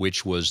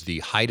 which was the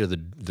height of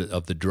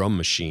the drum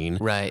machine,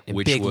 Right. And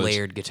which big was,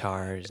 layered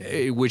guitars.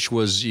 which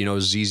was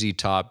ZZ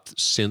Top,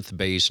 synth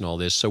bass, and all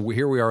this. So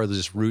here we are,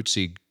 this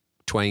rootsy,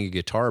 twangy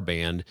guitar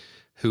band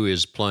who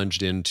is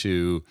plunged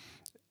into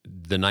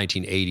the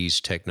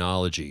 1980s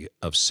technology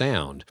of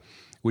sound,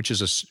 which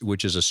is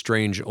a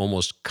strange,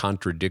 almost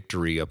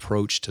contradictory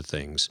approach to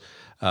things.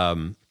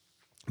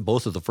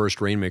 Both of the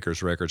first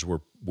Rainmakers records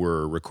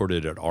were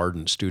recorded at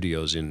Ardent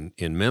Studios in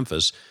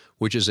Memphis,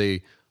 which is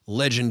a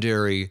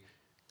legendary,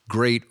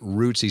 great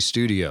rootsy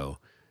studio.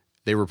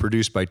 They were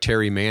produced by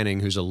Terry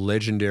Manning, who's a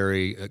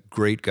legendary,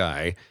 great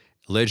guy,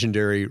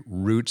 legendary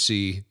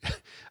rootsy.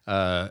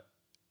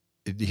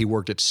 He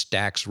worked at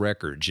Stax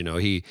Records.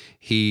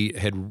 He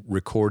had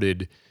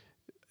recorded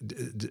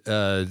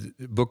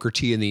Booker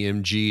T and the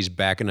MGs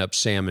backing up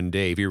Sam and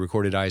Dave. He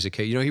recorded Isaac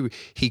Hayes.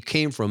 He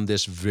came from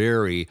this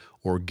very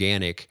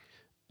organic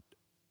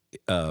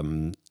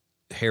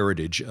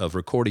heritage of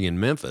recording in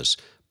Memphis.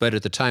 But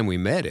at the time we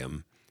met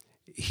him,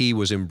 he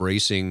was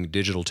embracing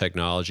digital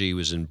technology. He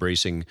was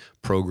embracing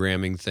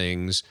programming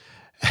things.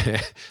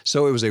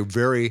 So it was a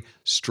very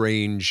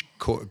strange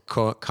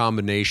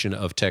combination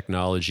of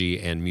technology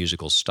and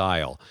musical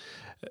style.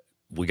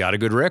 We got a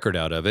good record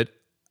out of it.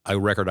 A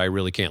record I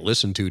really can't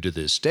listen to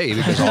this day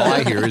because all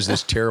I hear is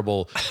this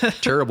terrible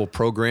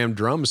programmed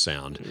drum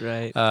sound.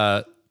 Right.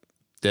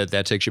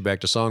 That takes you back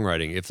to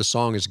songwriting. If the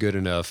song is good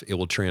enough, it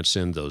will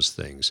transcend those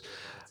things.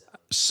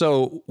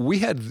 So we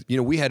had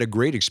a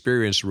great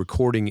experience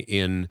recording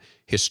in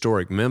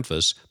historic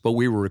Memphis, but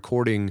we were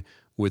recording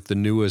with the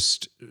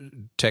newest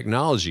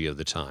technology of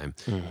the time,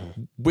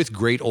 with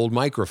great old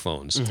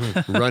microphones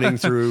running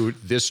through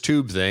this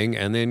tube thing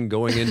and then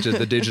going into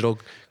the digital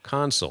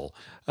console.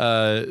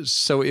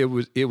 So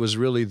it was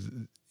really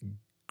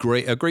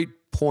a great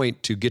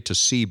point to get to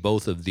see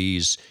both of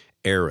these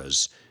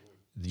eras,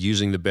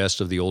 using the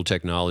best of the old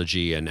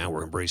technology, and now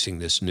we're embracing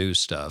this new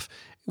stuff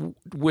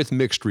with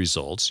mixed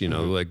results.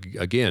 Like,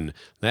 again,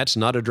 that's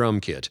not a drum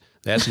kit.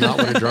 That's not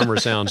what a drummer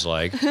sounds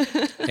like.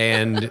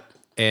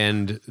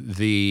 And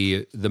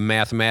the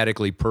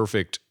mathematically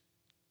perfect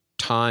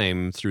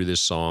time through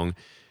this song,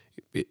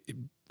 it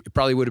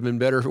probably would have been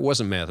better if it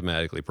wasn't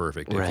mathematically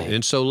perfect. Right.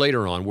 And so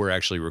later on, we're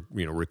actually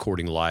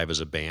recording live as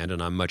a band,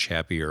 and I'm much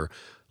happier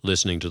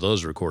listening to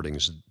those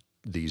recordings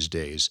these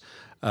days.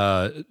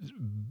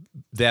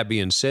 That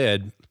being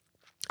said,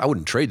 I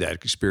wouldn't trade that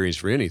experience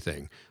for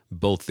anything.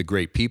 Both the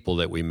great people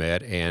that we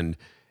met and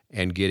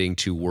getting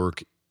to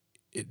work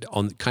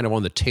on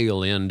the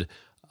tail end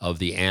of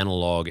the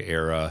analog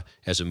era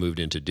as it moved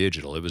into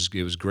digital. It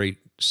was great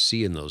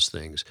seeing those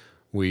things.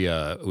 We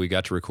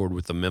got to record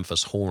with the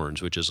Memphis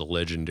Horns, which is a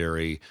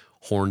legendary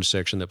horn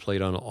section that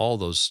played on all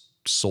those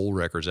soul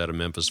records out of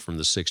Memphis from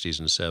the 60s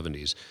and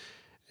 70s.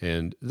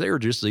 And they were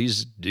just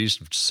these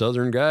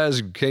Southern guys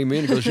who came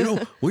in and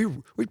goes, we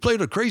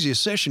played a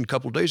craziest session a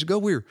couple of days ago.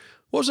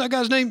 What was that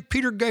guy's name?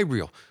 Peter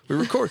Gabriel. We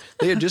recorded.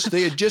 They had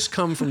just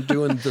come from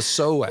doing the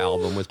So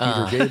album with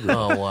Peter Gabriel.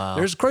 Oh wow!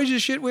 There's the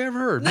craziest shit we ever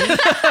heard.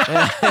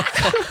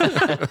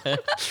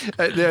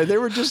 They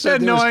were just. I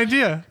had no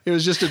idea. It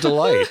was just a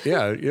delight.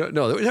 Yeah.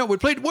 No, we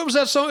played. What was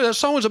that song? That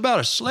song was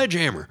about a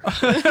sledgehammer.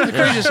 The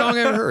craziest song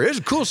I ever heard. It's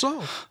a cool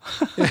song.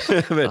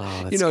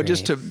 But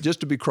just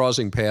to be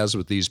crossing paths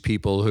with these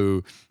people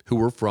who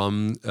were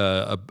from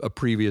a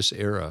previous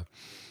era.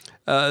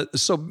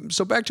 So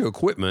back to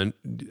equipment.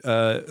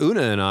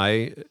 Una and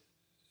I,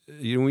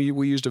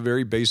 we used a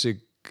very basic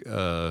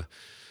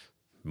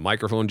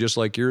microphone just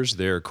like yours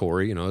there,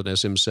 Corey. An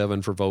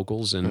SM7 for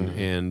vocals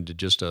and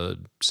just a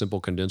simple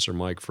condenser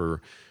mic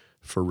for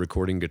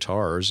recording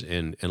guitars.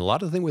 And a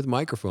lot of the thing with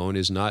microphone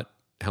is not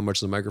how much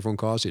the microphone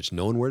costs; it's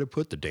knowing where to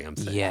put the damn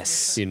thing.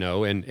 Yes.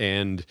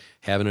 And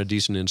having a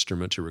decent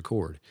instrument to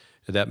record.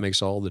 That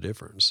makes all the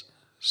difference.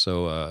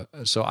 So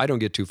I don't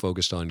get too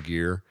focused on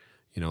gear.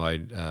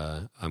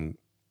 I'm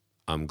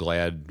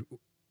glad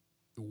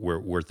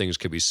where things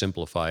could be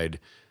simplified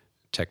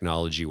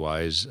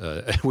technology-wise,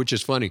 which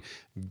is funny.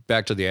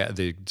 Back to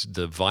the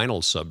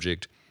vinyl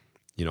subject,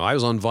 I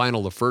was on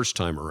vinyl the first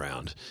time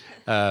around,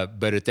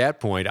 but at that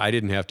point, I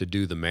didn't have to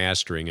do the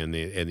mastering and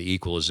the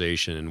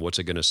equalization and what's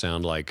it going to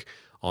sound like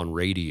on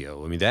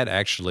radio. I mean, that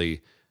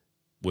actually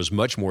was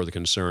much more the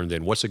concern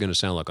than what's it going to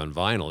sound like on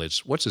vinyl.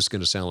 It's what's this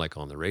going to sound like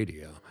on the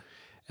radio,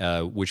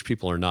 which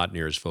people are not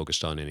near as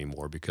focused on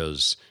anymore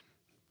because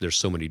there's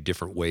so many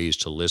different ways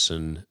to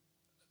listen,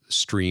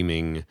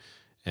 streaming,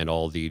 and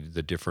all the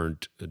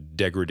different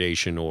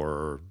degradation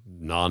or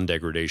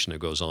non-degradation that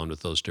goes on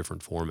with those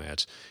different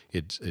formats.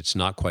 It's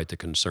not quite the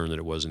concern that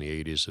it was in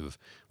the 80s of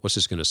what's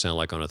this going to sound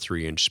like on a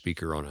 3-inch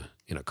speaker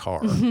in a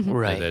car.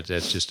 Right.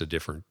 That's just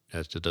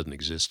that doesn't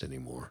exist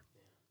anymore.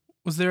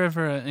 Was there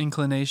ever an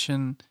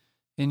inclination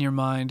in your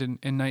mind in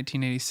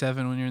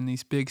 1987 when you're in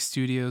these big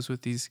studios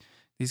with these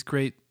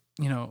great,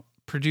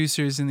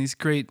 producers and these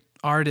great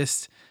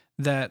artists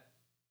that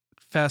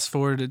fast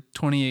forward to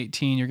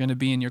 2018, you're going to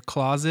be in your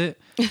closet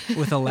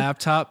with a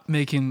laptop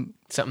making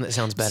something that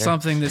sounds better.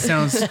 Something that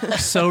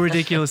sounds so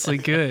ridiculously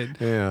good.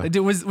 Yeah.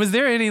 Was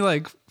there any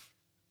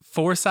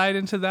foresight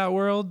into that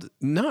world?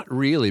 Not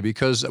really,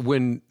 because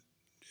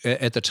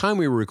at the time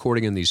we were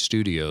recording in these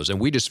studios, and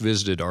we just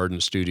visited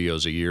Ardent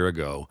Studios a year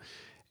ago,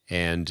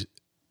 and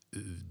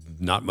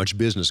not much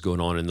business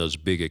going on in those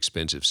big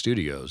expensive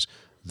studios.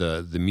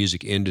 The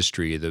music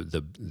industry,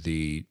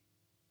 the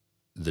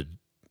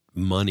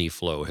money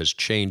flow has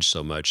changed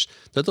so much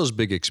that those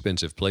big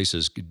expensive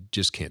places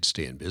just can't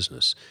stay in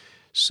business.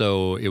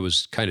 So it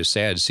was kind of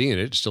sad seeing it.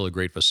 It's still a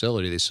great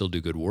facility. They still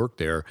do good work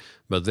there,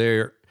 but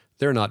they're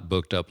not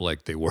booked up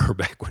like they were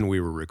back when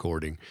we were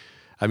recording.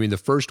 I mean, the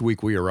first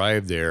week we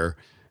arrived there,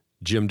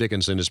 Jim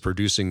Dickinson is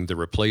producing The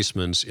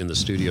Replacements in the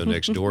studio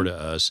next door to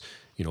us.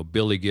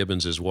 Billy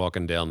Gibbons is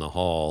walking down the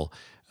hall.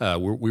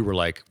 We were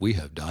like, we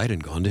have died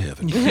and gone to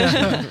heaven.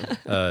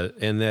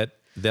 And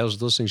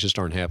those things just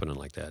aren't happening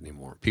like that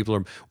anymore.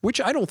 Which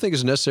I don't think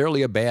is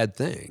necessarily a bad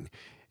thing.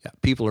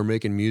 People are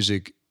making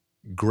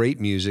great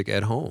music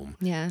at home.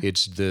 Yeah.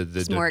 It's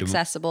it's more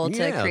accessible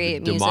to create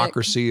the music.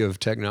 democracy of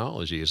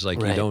technology. It's like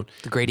the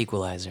great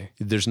equalizer.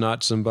 There's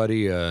not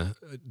somebody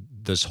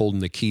that's holding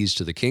the keys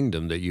to the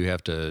kingdom that you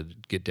have to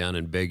get down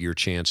and beg your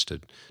chance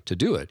to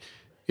do it.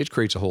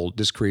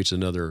 This creates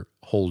another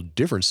whole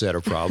different set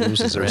of problems.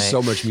 There's Right.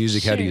 so much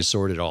music. How do you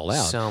sort it all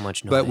out? So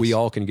much noise. But we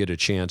all can get a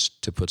chance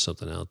to put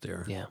something out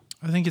there. Yeah.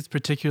 I think it's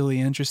particularly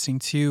interesting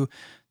too.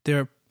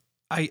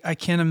 I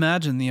can't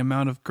imagine the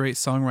amount of great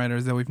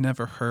songwriters that we've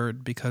never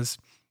heard because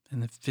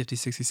in the 50s,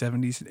 60s,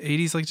 70s,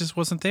 80s, just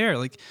wasn't there.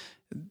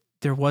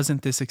 There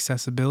wasn't this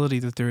accessibility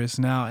that there is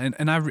now.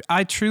 And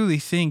I truly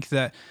think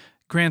that,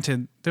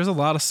 granted, there's a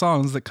lot of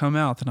songs that come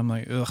out that I'm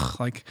like,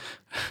 ugh,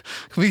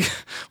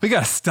 we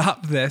got to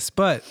stop this.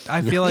 But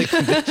I feel like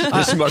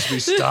This must be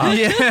stopped.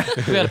 yeah.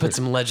 We got to put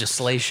some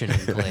legislation in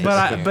place.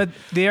 But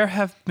there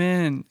have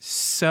been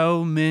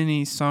so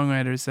many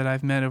songwriters that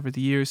I've met over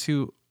the years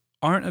who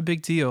aren't a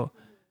big deal.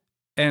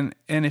 And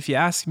if you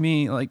ask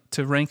me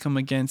to rank them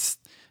against,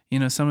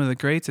 some of the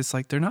greats, it's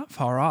they're not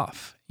far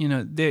off.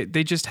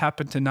 They just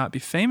happen to not be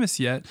famous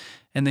yet,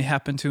 and they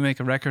happen to make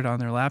a record on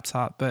their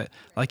laptop. But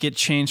it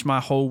changed my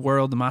whole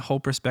world and my whole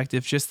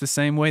perspective just the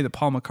same way that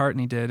Paul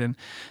McCartney did. And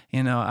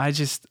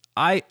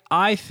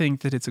I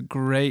think that it's a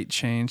great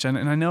change. And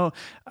I know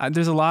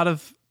there's a lot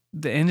of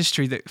the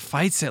industry that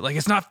fights it.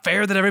 It's not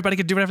fair that everybody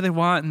could do whatever they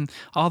want, and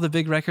all the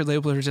big record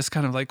labels are just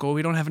kind of well,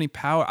 we don't have any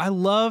power. I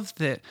love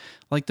that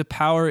the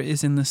power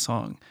is in the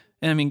song.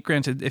 And I mean,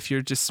 granted, if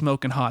you're just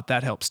smoking hot,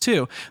 that helps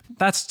too.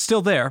 That's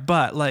still there,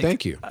 but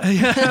Thank you.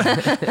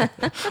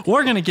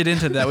 We're gonna get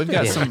into that. We've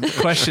got some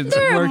questions.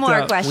 There are worked more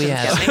out. questions. we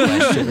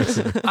have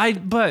some questions.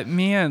 But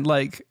man,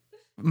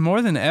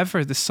 more than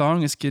ever, the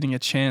song is getting a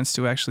chance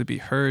to actually be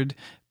heard,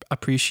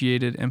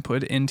 appreciated, and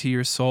put into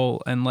your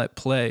soul and let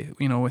play,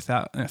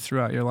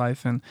 throughout your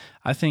life. And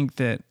I think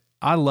that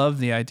I love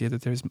the idea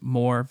that there's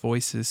more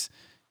voices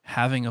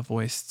having a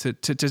voice to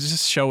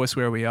just show us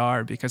where we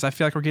are, because I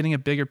feel like we're getting a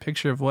bigger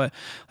picture of what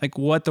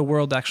the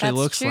world actually That's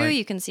looks true. like.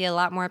 You can see a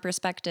lot more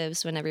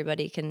perspectives when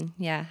everybody can,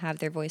 have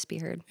their voice be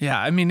heard. Yeah,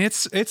 I mean,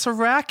 it's a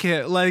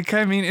racket. Like,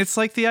 I mean, it's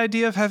like the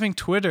idea of having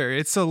Twitter.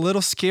 It's a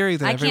little scary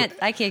that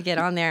I can't get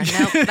on there.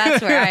 Nope,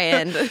 that's where I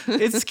end.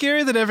 It's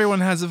scary that everyone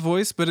has a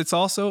voice, but it's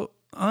also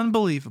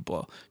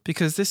unbelievable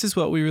because this is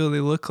what we really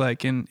look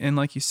like. And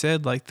like you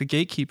said, like the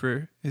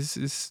gatekeeper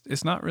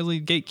is not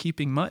really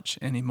gatekeeping much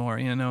anymore,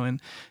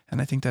 and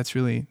I think that's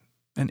really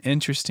an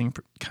interesting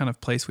kind of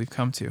place we've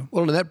come to.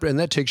 Well, and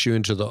that takes you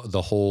into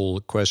the whole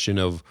question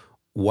of,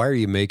 why are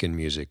you making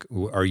music?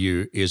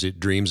 Is it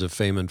dreams of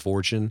fame and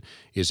fortune?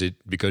 Is it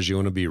because you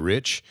want to be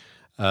rich?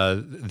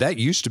 That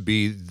used to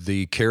be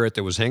the carrot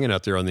that was hanging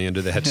out there on the end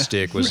of that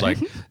stick, was like,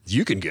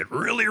 you can get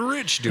really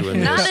rich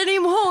doing this. Not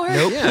anymore.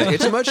 Nope. Yeah,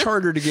 it's much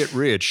harder to get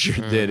rich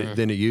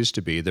than it used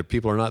to be. That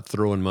people are not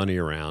throwing money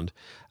around.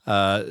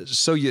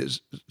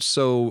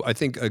 So I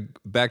think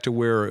back to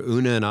where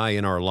Una and I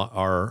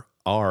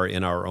are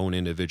in our own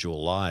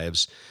individual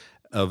lives,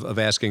 of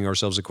asking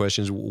ourselves the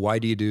questions: why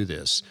do you do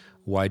this?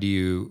 Why do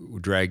you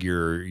drag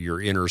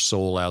your inner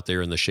soul out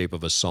there in the shape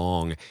of a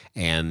song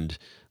and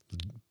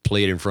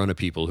play it in front of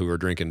people who are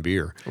drinking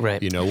beer?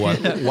 Right. You know what?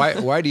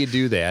 Why do you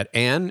do that?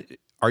 And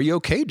are you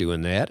okay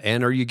doing that?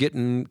 And are you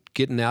getting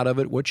out of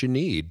it what you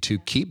need to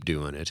keep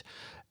doing it?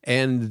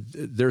 And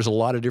there's a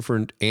lot of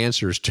different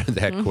answers to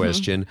that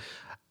question.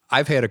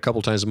 I've had a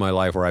couple times in my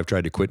life where I've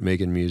tried to quit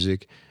making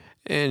music,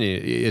 and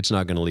it's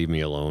not going to leave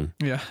me alone.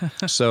 Yeah.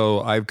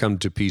 So I've come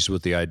to peace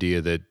with the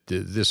idea that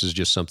this is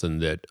just something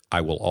that I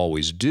will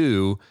always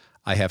do.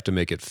 I have to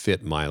make it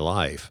fit my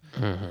life,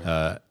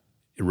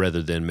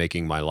 rather than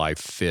making my life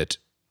fit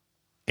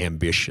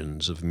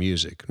ambitions of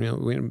music.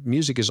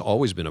 Music has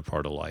always been a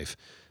part of life.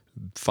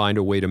 Find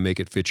a way to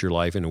make it fit your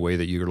life in a way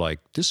that you're like,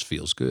 this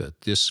feels good.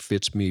 This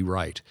fits me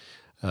right.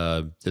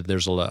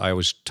 There's a lot. I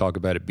always talk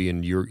about it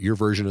being your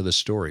version of the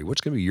story.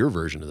 What's going to be your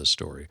version of the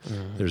story?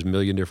 There's a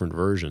million different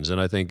versions, and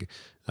I think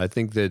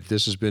that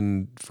this has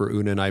been, for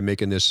Una and I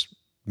making this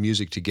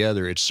music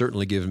together, it's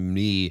certainly given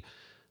me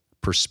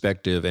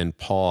perspective and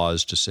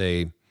pause to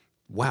say,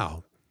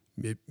 wow,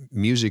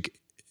 music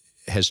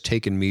has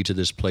taken me to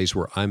this place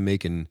where I'm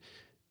making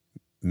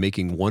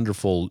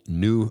wonderful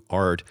new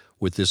art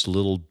with this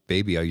little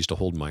baby I used to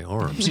hold in my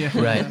arms. Yeah.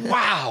 Right.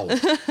 Wow.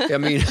 I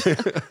mean,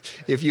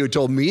 if you had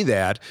told me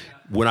that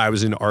when I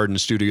was in Arden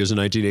Studios in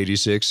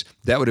 1986,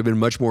 that would have been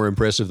much more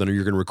impressive than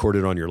you're going to record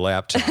it on your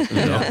laptop. You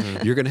know?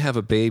 You're going to have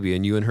a baby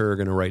and you and her are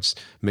going to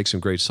make some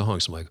great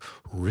songs. I'm like,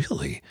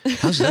 really?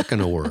 How's that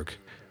going to work?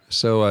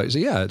 So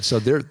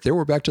there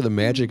we're back to the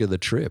magic of the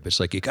trip.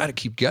 It's like you got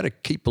to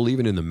keep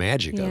believing in the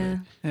magic of it.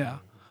 Yeah.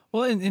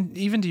 Well, and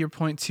even to your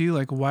point too,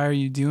 like, why are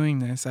you doing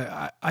this?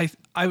 I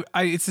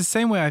it's the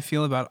same way I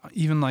feel about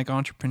even like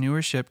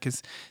entrepreneurship,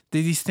 because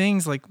these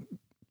things like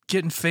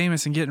getting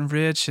famous and getting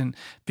rich and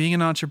being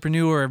an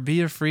entrepreneur,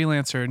 be a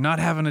freelancer, not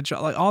having a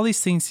job, like all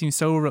these things seem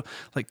so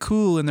like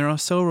cool and they're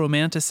so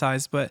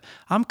romanticized. But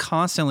I'm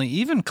constantly,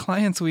 even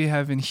clients we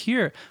have in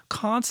here,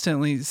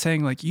 constantly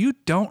saying like, you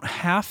don't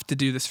have to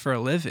do this for a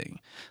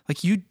living.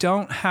 Like, you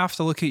don't have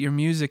to look at your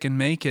music and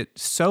make it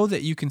so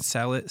that you can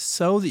sell it,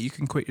 so that you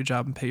can quit your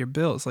job and pay your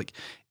bills. Like,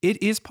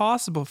 it is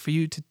possible for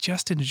you to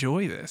just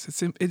enjoy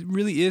this. It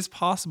really is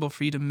possible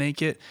for you to make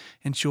it,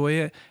 enjoy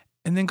it,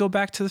 and then go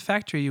back to the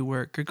factory you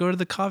work, or go to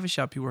the coffee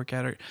shop you work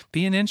at, or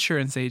be an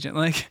insurance agent.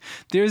 Like,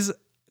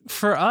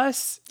 for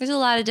us, There's a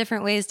lot of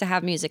different ways to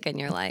have music in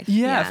your life.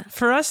 yeah.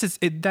 For us,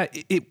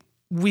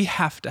 we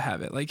have to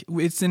have it. Like,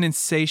 it's an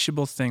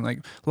insatiable thing. Like,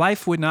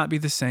 life would not be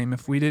the same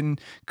if we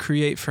didn't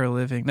create for a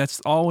living.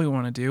 That's all we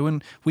want to do.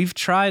 And we've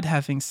tried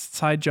having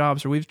side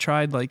jobs, or we've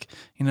tried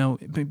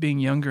being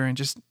younger and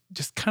just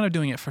kind of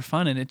doing it for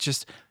fun.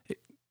 And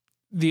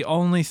the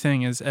only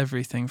thing is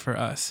everything for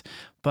us.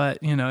 But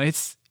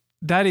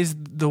that is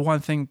the one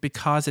thing,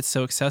 because it's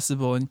so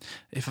accessible. And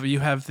if you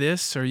have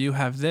this or you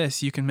have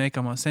this, you can make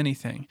almost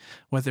anything,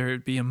 whether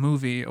it be a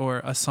movie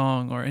or a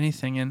song or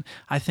anything. And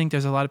I think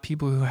there's a lot of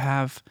people who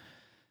have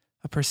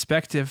a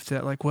perspective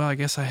that like, well, I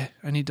guess I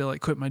need to like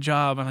quit my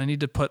job and I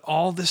need to put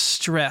all this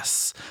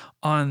stress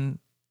on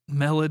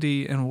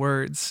melody and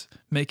words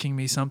making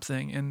me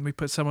something, and we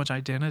put so much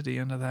identity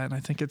into that, and I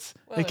think it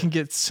can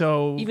get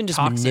so even just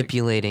toxic.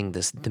 manipulating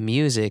the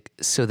music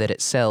so that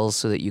it sells,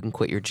 so that you can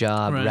quit your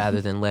job, Right.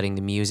 rather than letting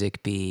the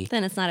music be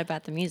Then it's not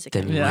about the music. the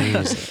anymore.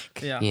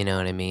 music. Yeah. You know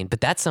what I mean?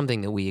 But that's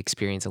something that we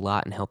experience a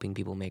lot in helping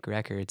people make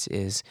records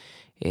is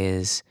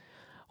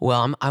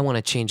well, I want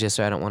to change this,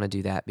 or I don't want to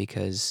do that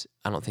because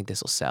I don't think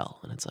this will sell.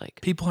 And it's like,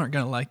 People aren't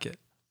gonna like it.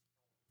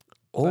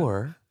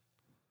 or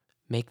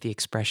make the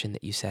expression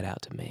that you set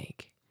out to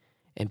make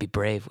and be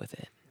brave with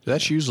it.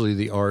 That's usually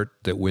the art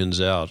that wins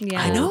out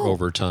Yeah. I know.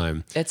 over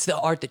time. It's the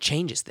art that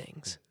changes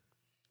things.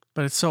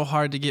 But it's so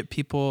hard to get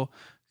people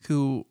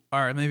who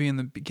are maybe in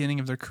the beginning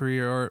of their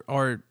career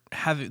or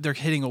they're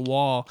hitting a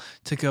wall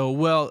to go,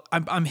 well,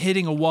 I'm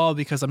hitting a wall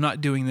because I'm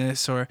not doing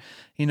this, or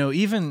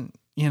even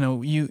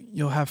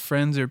you'll have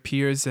friends or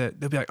peers that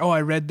they'll be like, oh,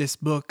 I read this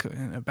book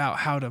about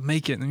how to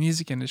make it in the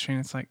music industry.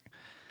 And it's like,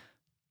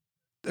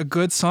 a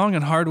good song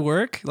and hard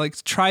work, like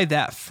try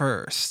that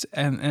first.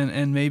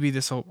 And maybe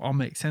this will all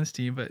make sense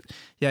to you. But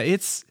yeah,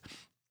 it's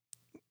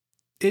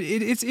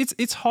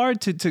hard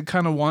to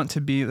kind of want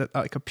to be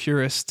like a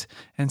purist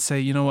and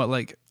say, you know what,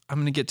 like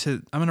I'm going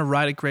to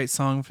write a great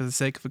song for the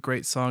sake of a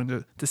great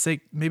song, to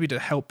sake maybe to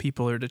help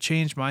people or to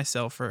change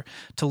myself or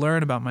to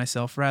learn about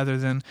myself, rather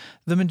than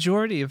the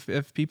majority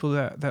of people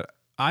that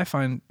I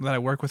find that I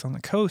work with on the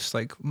coast.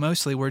 Like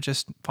mostly we're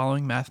just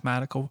following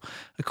mathematical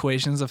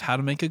equations of how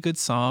to make a good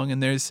song.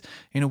 And there's,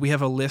 we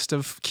have a list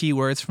of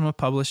keywords from a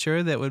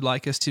publisher that would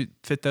like us to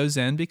fit those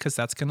in because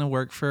that's going to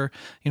work for,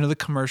 the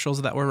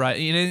commercials that we're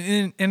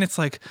writing. And it's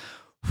like,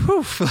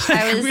 whew,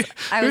 I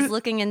was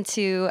looking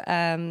into,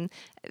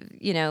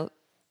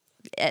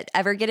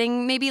 ever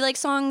getting maybe like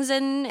songs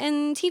in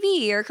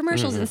TV or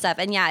commercials and stuff.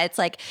 And yeah, it's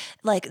like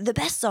the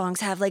best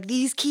songs have like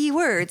these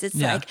keywords. It's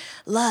like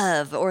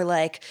love or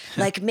like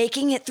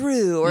making it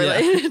through or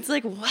like, it's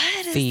like,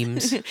 what?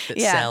 Themes that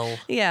sell.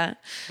 Yeah,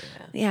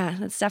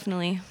 that's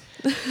definitely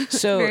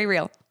so very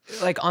real.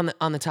 Like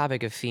on the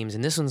topic of themes,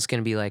 and this one's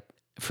going to be like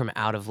from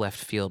out of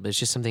left field, but it's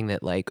just something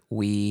that like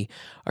we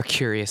are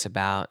curious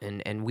about,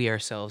 and we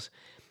ourselves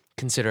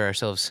consider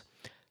ourselves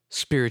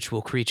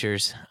spiritual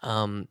creatures.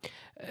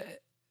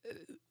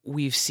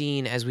 We've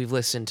seen, as we've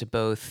listened to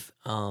both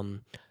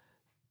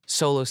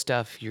solo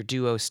stuff, your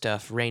duo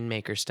stuff,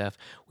 Rainmaker stuff,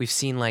 we've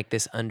seen like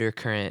this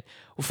undercurrent.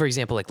 Well, for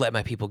example, like Let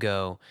My People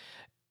Go.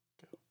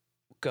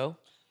 Let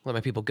My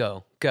People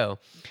Go.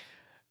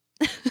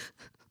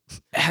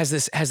 has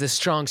this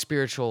strong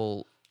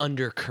spiritual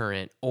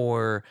undercurrent,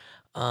 or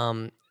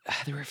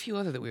there were a few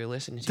other that we were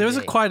listening to. There was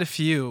quite a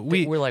few.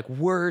 Where like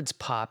words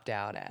popped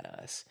out at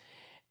us.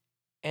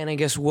 And I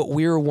guess what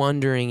we're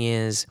wondering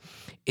is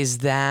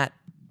that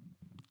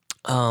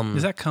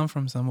does that come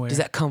from somewhere?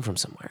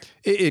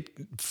 It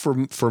for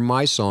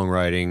my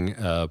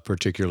songwriting,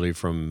 particularly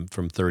from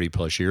 30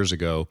 plus years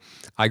ago,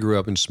 I grew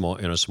up in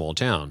a small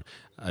town.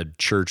 A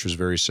church was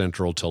very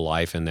central to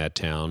life in that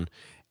town,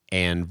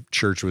 and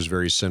church was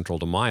very central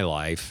to my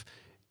life,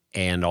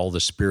 and all the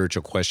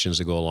spiritual questions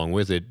that go along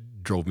with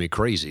it drove me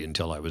crazy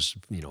until I was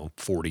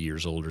 40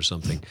 years old or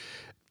something.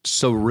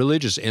 So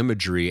religious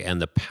imagery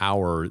and the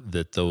power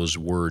that those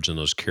words and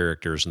those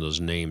characters and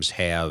those names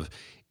have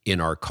in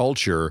our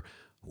culture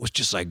was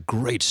just like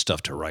great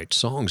stuff to write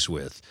songs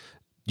with.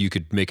 You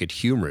could make it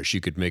humorous. You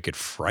could make it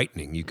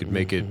frightening. You could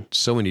make it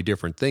so many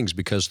different things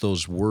because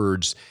those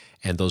words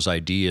and those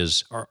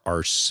ideas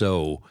are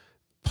so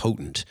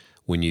potent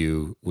when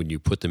you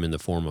put them in the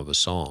form of a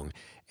song.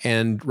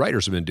 And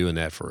writers have been doing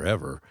that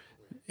forever.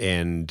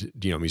 And,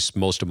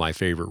 most of my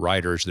favorite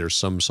writers, there's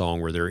some song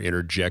where they're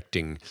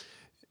interjecting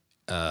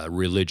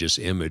religious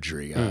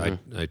imagery.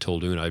 I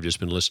told Una, I've just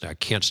been listening. I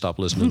can't stop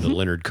listening to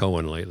Leonard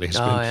Cohen lately. It's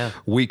been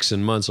weeks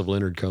and months of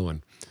Leonard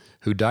Cohen,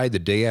 who died the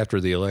day after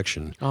the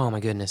election. Oh my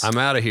goodness! I'm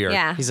out of here.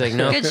 Yeah, he's like,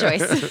 no, good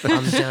choice.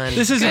 I'm done.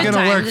 This isn't going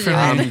to work for me.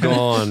 I'm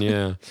gone.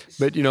 Yeah,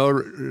 but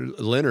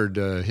Leonard,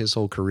 his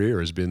whole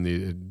career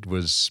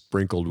was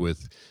sprinkled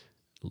with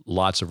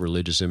lots of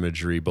religious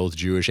imagery, both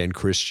Jewish and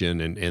Christian,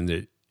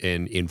 and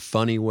in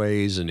funny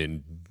ways, and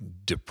in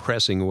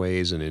depressing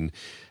ways, and in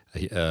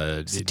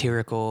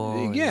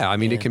satirical. Yeah, I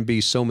mean, it can be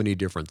so many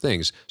different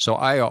things. So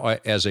I,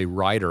 as a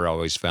writer, I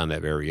always found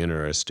that very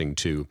interesting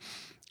to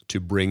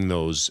bring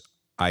those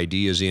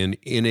ideas in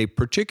a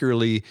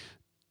particularly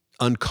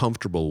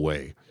uncomfortable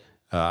way.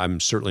 I'm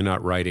certainly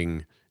not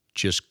writing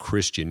just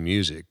Christian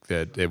music.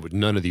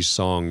 None of these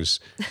songs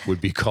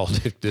would be called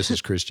 "This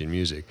is Christian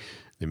music."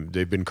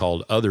 They've been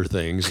called other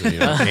things,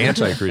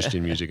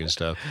 anti-Christian music and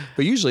stuff.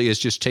 But usually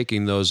it's just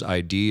taking those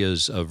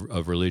ideas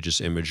of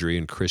religious imagery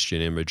and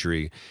Christian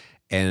imagery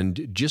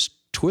and just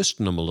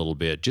twisting them a little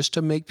bit just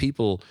to make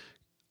people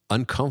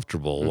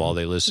uncomfortable while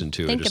they listen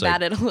to it. Think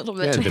about it a little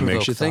bit. Yeah, it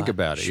makes you think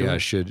about it. Sure. Yeah,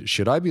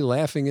 should I be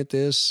laughing at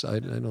this? I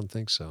don't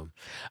think so.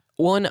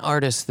 One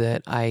artist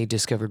that I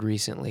discovered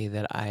recently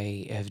that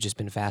I have just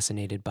been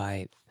fascinated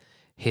by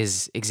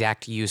his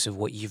exact use of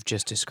what you've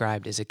just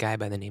described is a guy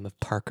by the name of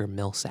Parker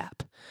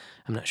Millsap.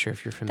 I'm not sure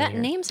if you're familiar. That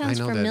name sounds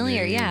I know that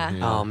familiar, name, yeah.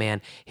 Oh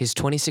man, his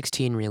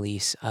 2016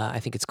 release, I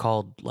think it's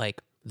called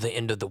like The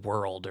End of the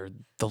World or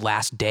The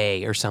Last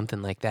Day or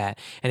something like that.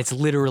 And it's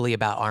literally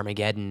about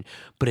Armageddon,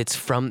 but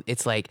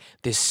it's like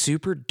this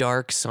super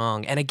dark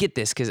song. And I get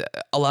this because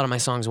a lot of my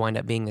songs wind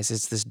up being this.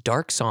 It's this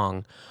dark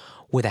song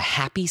with a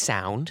happy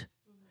sound,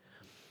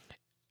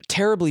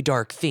 terribly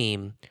dark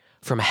theme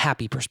from a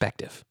happy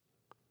perspective.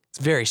 It's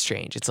very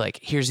strange. It's like,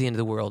 here's the end of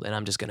the world, and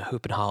I'm just going to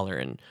hoop and holler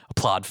and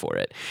applaud for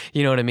it.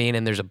 You know what I mean?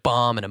 And there's a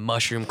bomb and a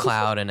mushroom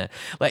cloud and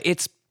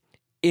it's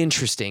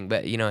interesting,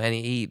 but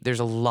there's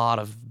a lot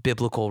of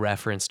biblical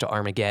reference to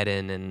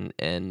Armageddon,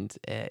 and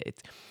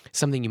it's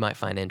something you might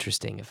find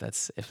interesting if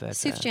that's.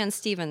 Sufjan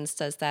Stevens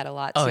does that a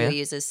lot too. Yeah? He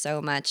uses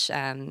so much.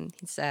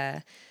 He's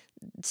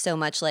so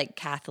much like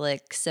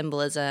Catholic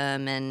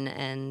symbolism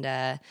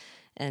and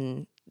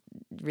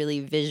really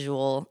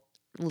visual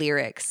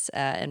lyrics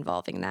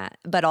involving that,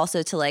 but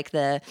also to like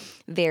the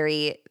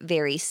very,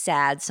 very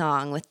sad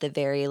song with the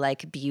very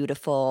like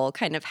beautiful,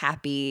 kind of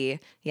happy,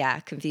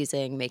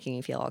 confusing, making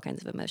you feel all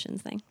kinds of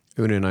emotions thing.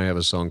 Una and I have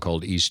a song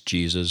called East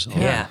Jesus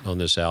on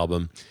this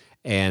album.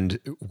 And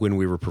when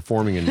we were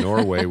performing in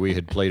Norway, we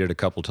had played it a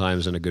couple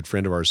times, and a good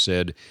friend of ours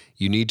said,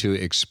 you need to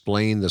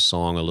explain the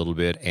song a little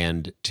bit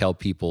and tell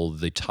people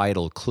the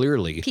title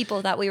clearly.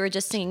 People thought we were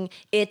just singing,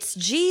 "It's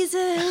Jesus,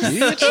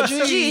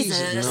 it's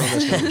Jesus." No, that's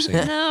not what I'm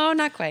saying. No,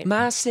 not quite.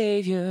 My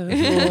Savior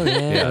forever.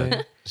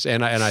 Yeah.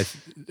 And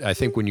I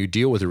think when you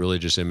deal with the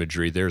religious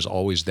imagery, there's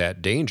always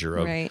that danger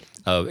of, Right.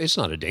 It's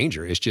not a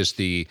danger, it's just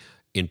the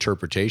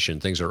interpretation.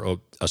 Things are,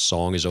 a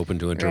song is open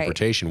to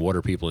interpretation. What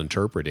are people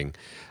interpreting?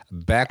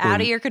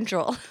 Out of your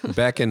control.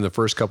 Back in the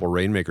first couple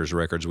Rainmakers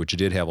records, which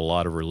did have a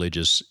lot of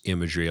religious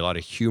imagery, a lot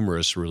of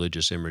humorous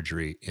religious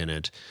imagery in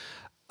it,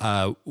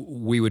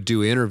 we would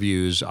do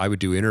interviews. I would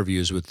do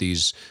interviews with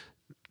these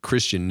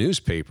Christian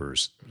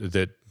newspapers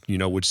that, you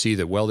know, would see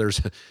that, well,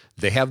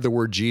 they have the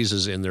word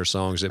Jesus in their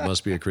songs. It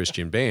must be a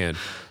Christian band.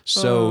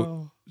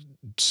 So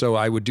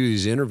I would do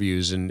these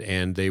interviews,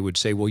 and they would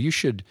say, well, you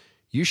should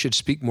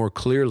speak more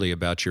clearly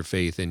about your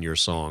faith in your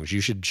songs. You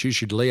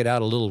should lay it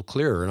out a little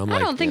clearer. And I'm I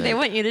like, don't think they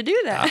want you to do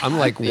that. I'm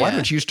like, why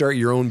don't you start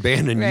your own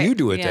band and you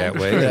do it that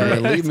way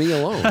and leave me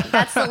alone?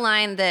 That's the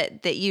line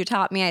that you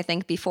taught me, I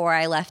think, before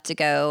I left to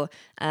go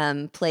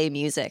play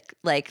music,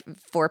 like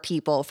for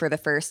people for the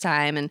first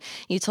time. And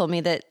you told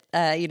me that,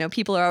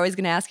 people are always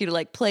going to ask you to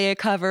like play a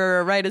cover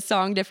or write a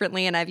song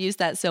differently. And I've used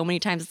that so many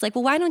times. It's like,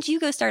 well, why don't you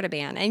go start a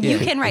band and you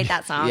can write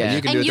that song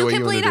Yeah. and you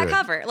can play that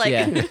cover. Like,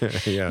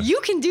 you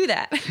can do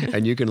that.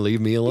 And you can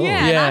leave me alone.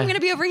 And I'm going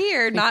to be over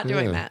here not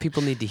doing that.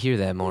 People need to hear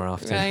that more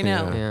often. I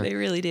know. Yeah. They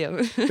really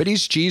do. But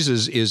East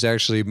Jesus is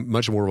actually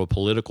much more of a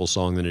political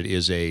song than it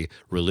is a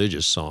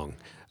religious song.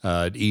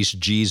 East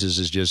Jesus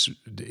is just,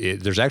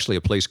 there's actually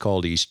a place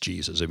called East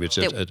Jesus. I mean,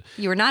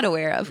 You were not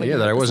aware of. When you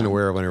that I wrote the wasn't song.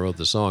 aware of when I wrote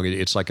the song.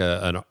 It's like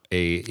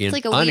It's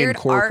like a weird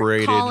art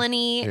unincorporated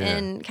colony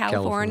in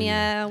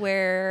California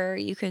where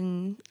you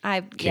can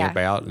camp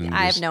out. And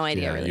I have no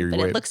idea really, but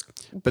it looks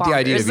bonkers. But the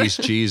idea of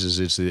East Jesus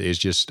is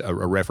just a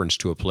reference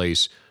to a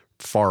place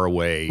far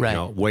away,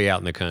 Right. way out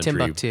in the country.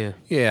 Timbuktu.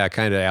 Yeah,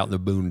 kind of out in the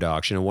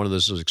boondocks. One of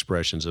those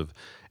expressions of,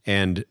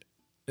 and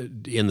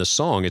in the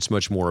song, it's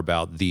much more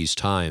about these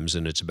times,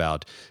 and it's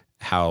about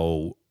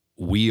how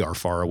we are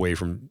far away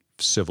from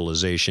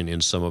civilization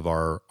in some of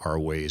our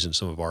ways and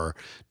some of our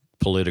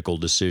political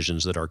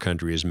decisions that our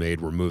country has made.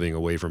 We're moving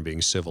away from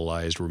being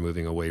civilized. We're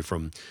moving away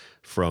from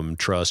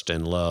trust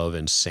and love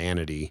and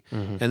sanity.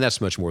 Mm-hmm. And that's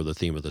much more the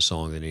theme of the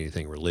song than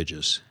anything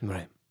religious.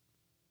 Right.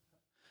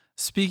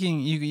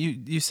 Speaking,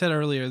 you said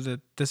earlier that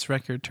this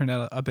record turned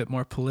out a bit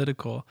more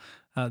political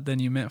than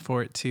you meant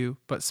for it to,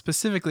 but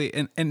specifically,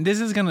 and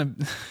this is gonna,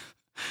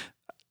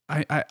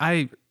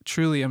 I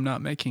truly am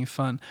not making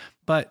fun,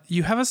 but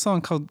you have a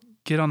song called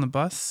 "Get on the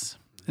Bus."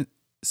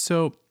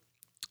 So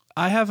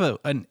I have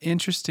an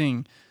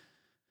interesting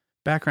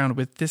background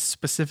with this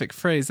specific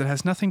phrase that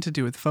has nothing to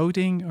do with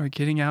voting or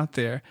getting out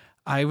there.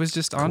 I was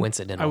just on.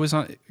 Coincidental.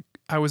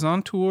 I was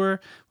on tour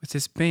with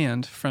this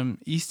band from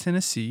East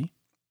Tennessee.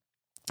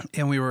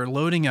 And we were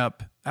loading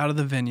up out of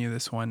the venue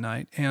this one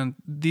night, and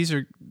these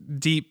are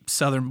deep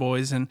Southern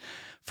boys. And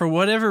for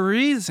whatever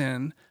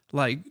reason,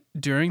 like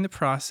during the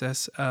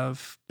process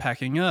of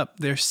packing up,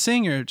 their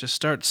singer just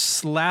starts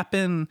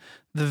slapping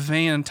the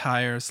van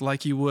tires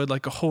like you would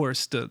like a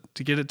horse to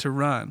get it to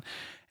run.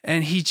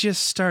 And he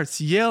just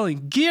starts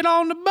yelling, "Get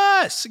on the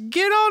bus!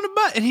 Get on the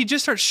bus!" And he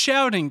just starts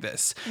shouting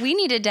this. We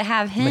needed to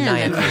have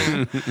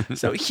him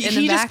So in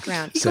the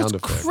background. He Sound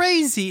goes effects.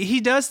 crazy. He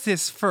does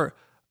this for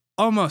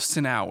almost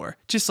an hour,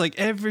 just like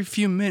every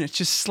few minutes,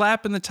 just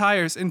slapping the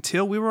tires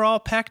until we were all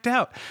packed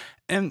out.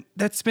 And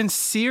that's been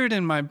seared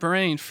in my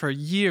brain for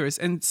years.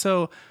 And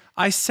so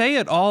I say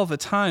it all the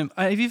time.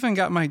 I've even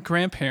got my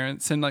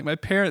grandparents and like my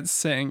parents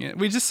saying it.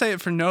 We just say it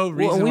for no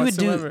reason Well, we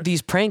whatsoever. would do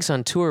these pranks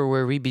on tour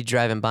where we'd be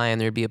driving by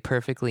and there'd be a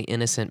perfectly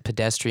innocent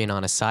pedestrian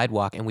on a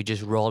sidewalk, and we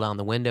just roll down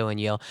the window and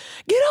yell,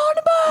 "Get on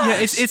the bus!"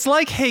 Yeah, it's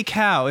like Hey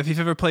Cow, if you've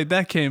ever played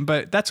that game,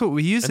 but that's what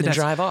we used and it then as.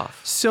 drive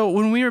off. So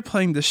when we were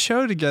playing the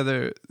show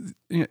together,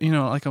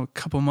 like a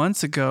couple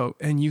months ago,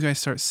 and you guys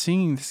start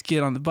singing this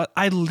 "Get on the Bus,"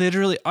 I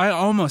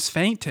almost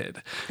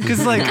fainted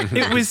because like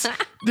it was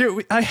there.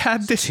 I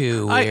had this.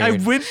 Too I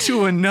weird. went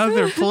to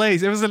another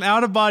place. It was an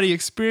out of body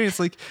experience.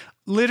 Like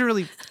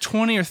literally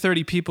 20 or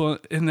 30 people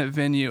in that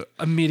venue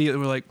immediately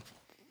were like.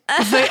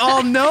 They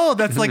all know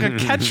that's like a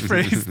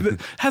catchphrase that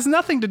has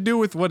nothing to do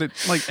with what it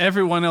like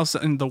everyone else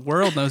in the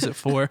world knows it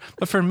for.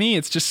 But for me,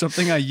 it's just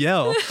something I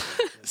yell.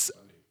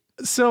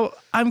 So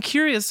I'm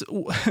curious,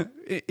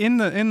 in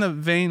the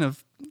vein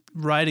of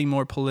writing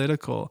more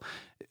political,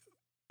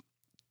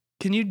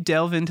 can you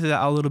delve into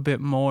that a little bit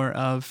more?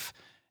 Of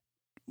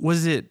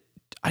was it?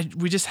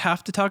 We just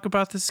have to talk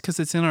about this because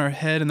it's in our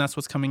head and that's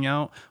what's coming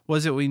out.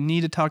 Was it we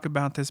need to talk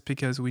about this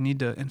because we need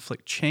to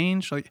inflict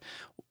change? Like,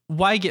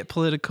 why get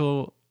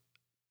political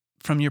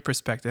from your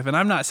perspective? And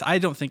I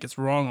don't think it's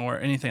wrong or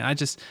anything.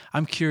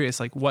 I'm curious,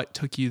 like, what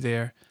took you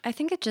there? I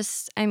think it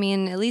just, at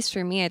least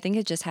for me, I think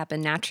it just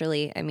happened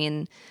naturally.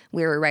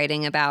 We were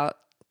writing about,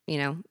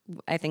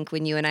 I think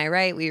when you and I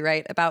write, we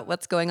write about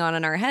what's going on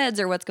in our heads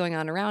or what's going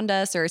on around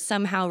us or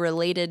somehow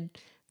related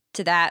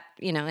to that,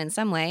 in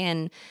some way.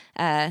 And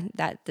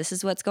that this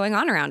is what's going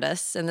on around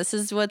us and this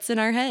is what's in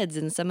our heads.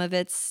 And some of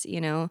it's,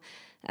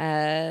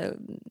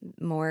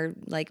 more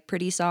like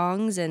pretty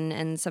songs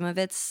and some of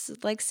it's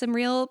like some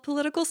real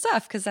political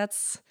stuff because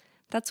that's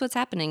what's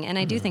happening. And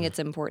I do think it's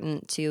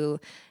important to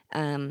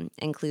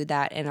include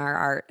that in our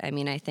art.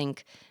 I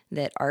think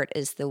that art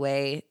is the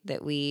way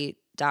that we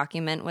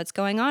document what's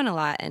going on a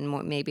lot and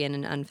maybe in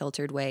an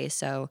unfiltered way.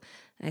 So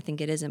I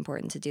think it is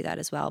important to do that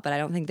as well. But I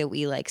don't think that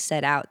we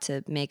set out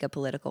to make a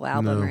political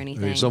album or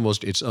anything.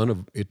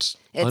 It's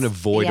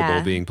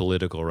unavoidable being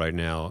political right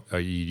now.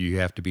 You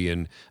have to be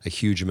in a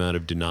huge amount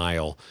of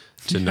denial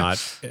to not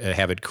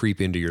have it creep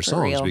into your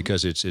songs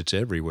because it's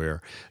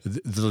everywhere.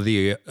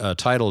 The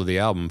title of the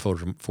album,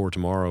 For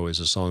Tomorrow, is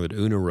a song that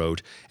Una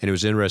wrote, and it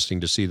was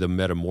interesting to see the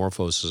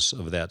metamorphosis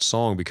of that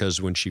song because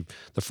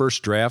the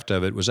first draft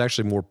of it was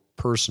actually more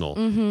personal.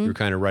 You're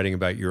kind of writing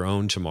about your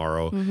own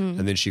tomorrow,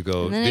 and then she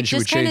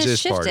would change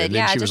this part, and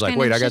then she was like,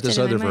 "Wait, I got this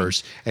other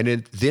verse," and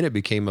then it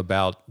became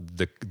about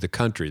the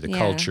country, the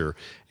culture,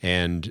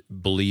 and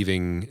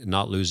believing,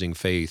 not losing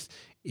faith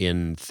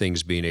in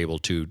things being able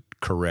to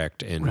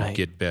correct and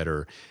get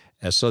better.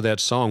 So that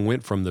song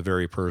went from the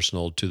very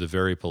personal to the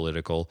very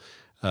political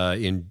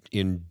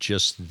in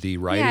just the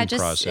writing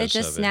process. It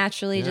just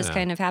naturally just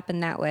kind of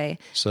happened that way.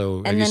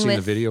 So have you seen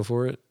the video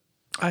for it?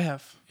 I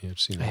have. You've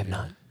seen I have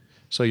not.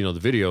 So, the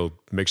video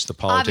makes the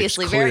politics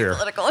obviously clear. Very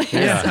political.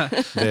 Yeah,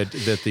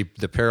 that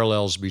the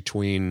parallels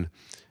between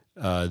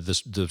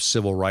the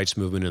civil rights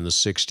movement in the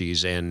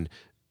 60s and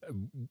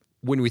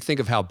when we think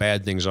of how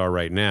bad things are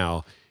right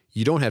now,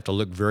 you don't have to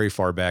look very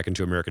far back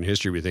into American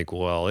history. We think,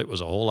 well, it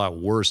was a whole lot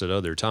worse at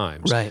other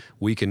times. Right.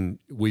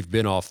 We've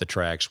been off the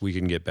tracks. We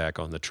can get back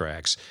on the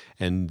tracks.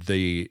 And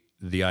the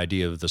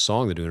idea of the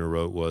song that Una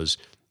wrote was,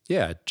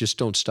 just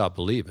don't stop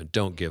believing.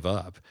 Don't give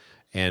up.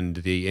 And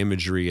the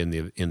imagery in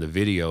the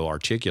video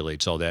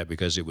articulates all that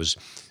because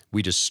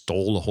we just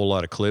stole a whole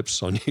lot of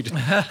clips on YouTube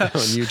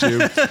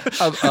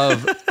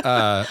of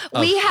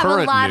we have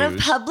a lot news. Of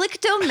public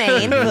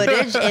domain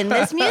footage in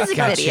this music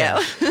video.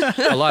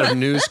 A lot of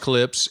news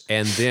clips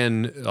and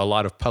then a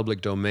lot of public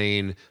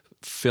domain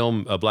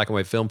film, black and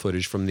white film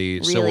footage from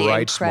the really civil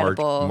rights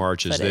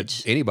marches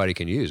footage. that anybody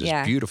can use.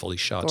 It's beautifully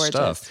shot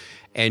stuff.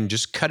 And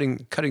just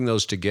cutting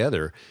those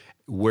together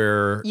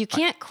where you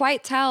can't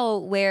quite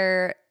tell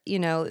where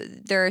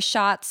there are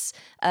shots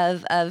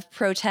of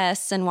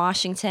protests in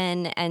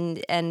Washington,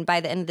 and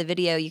by the end of the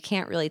video, you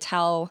can't really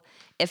tell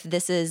if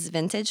this is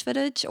vintage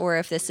footage or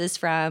if this is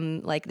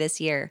from this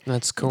year.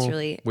 That's cool. It's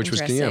really Which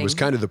interesting. was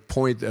kind of the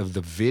point of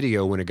the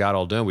video when it got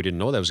all done. We didn't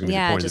know that was going to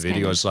be the point of the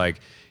video. It's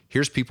like,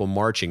 here's people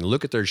marching.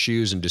 Look at their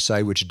shoes and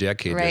decide which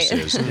decade this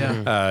is.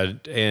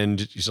 And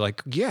he's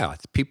like,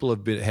 people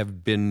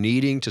have been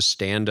needing to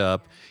stand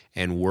up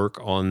and work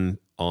on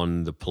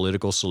the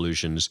political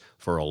solutions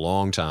for a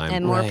long time.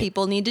 And more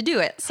people need to do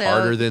it. So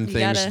harder than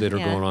things that are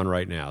going on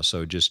right now.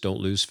 So just don't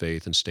lose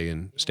faith and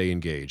stay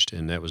engaged.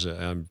 And that was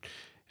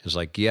it's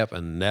like,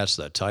 and that's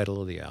the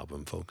title of the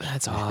album, folks.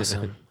 That's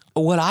awesome.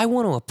 What I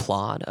want to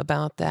applaud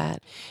about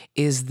that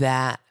is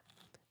that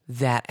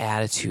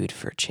attitude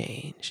for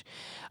change.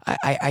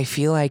 I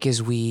feel like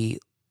as we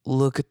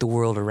look at the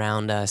world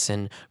around us,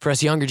 and for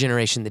us younger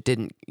generation that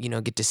didn't,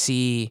 get to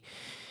see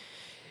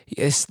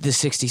the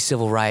 60s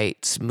civil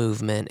rights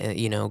movement,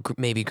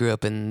 maybe grew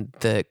up in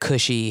the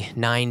cushy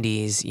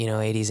 90s,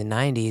 80s and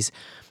 90s,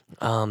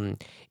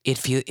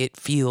 it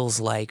feels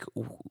like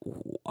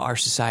our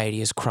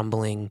society is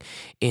crumbling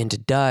into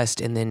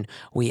dust, and then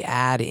we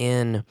add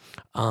in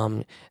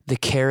the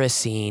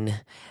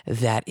kerosene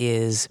that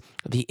is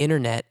the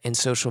internet and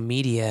social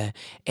media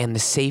and the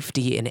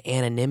safety and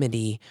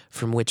anonymity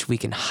from which we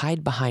can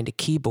hide behind a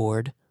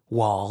keyboard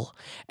wall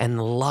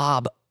and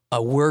lob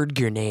a word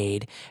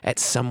grenade at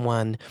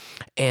someone,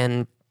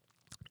 and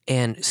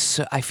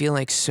so I feel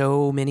like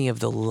so many of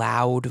the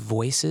loud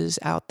voices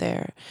out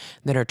there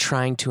that are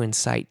trying to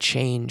incite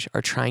change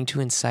are trying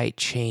to incite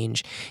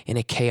change in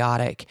a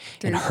chaotic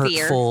and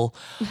hurtful,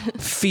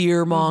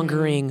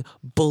 fear-mongering,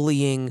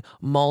 bullying,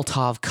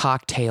 Molotov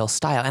cocktail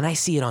style. And I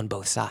see it on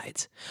both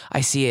sides.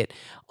 I see it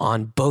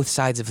on both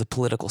sides of the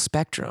political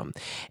spectrum.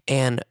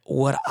 And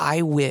what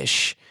I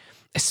wish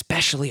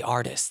especially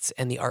artists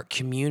and the art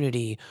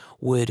community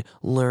would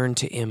learn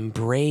to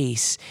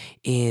embrace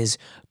is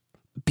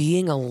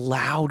being a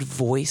loud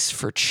voice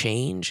for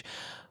change,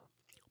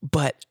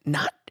 but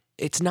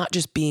it's not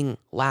just being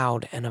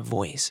loud and a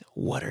voice.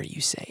 What are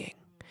you saying?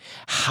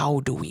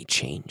 How do we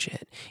change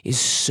it is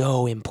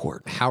so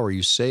important. How are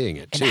you saying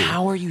it, too? And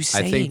how are you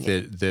saying it? I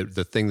think that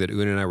the thing that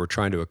Una and I were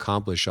trying to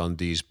accomplish on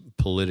these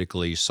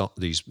political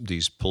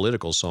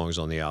songs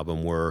on the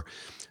album were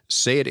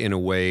say it in a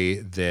way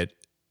that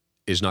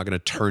is not going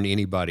to turn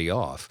anybody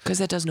off. Because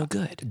that does no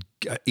good.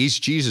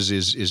 East Jesus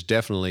is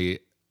definitely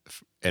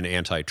an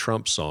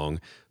anti-Trump song,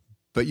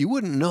 but you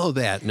wouldn't know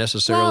that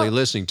necessarily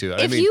listening to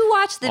it. If you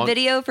watch the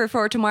video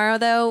for Tomorrow,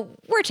 though,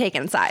 we're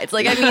taking sides.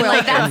 Like, I mean,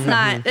 like that's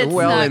not. It's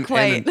not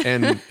quite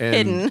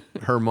hidden.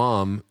 Her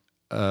mom,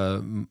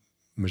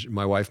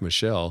 my wife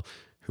Michelle,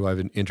 who I've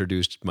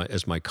introduced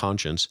as my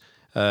conscience,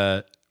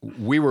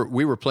 we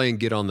were playing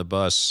 "Get on the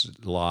Bus"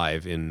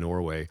 live in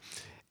Norway,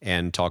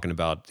 and talking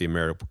about the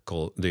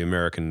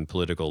American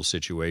political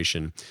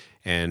situation,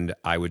 and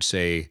I would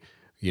say,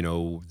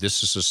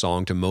 this is a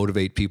song to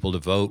motivate people to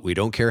vote. We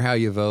don't care how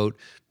you vote,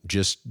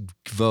 just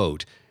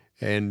vote.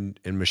 And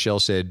Michelle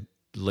said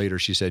later,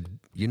 she said,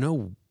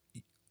 you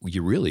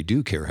really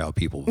do care how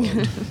people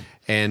vote.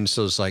 And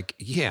so it's like,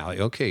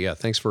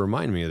 thanks for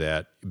reminding me of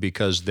that,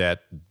 because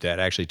that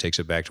actually takes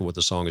it back to what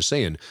the song is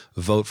saying.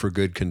 Vote for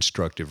good,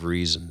 constructive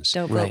reasons.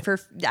 Don't vote for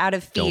out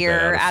of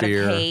fear, out of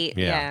hate.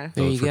 Yeah.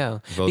 There you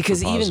go.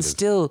 Because even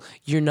still,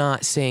 you're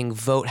not saying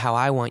vote how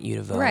I want you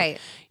to vote. Right.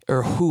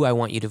 Or who I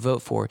want you to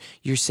vote for.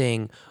 You're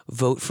saying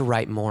vote for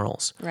right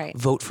morals. Right.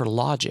 Vote for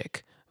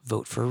logic.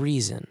 Vote for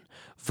reason.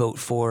 Vote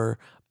for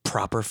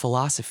proper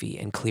philosophy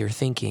and clear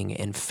thinking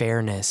and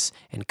fairness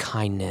and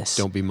kindness.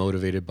 Don't be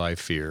motivated by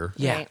fear.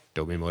 Yeah. Right.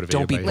 Don't be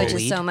motivated by hate. Which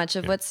is so much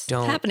of what's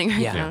happening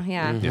right now.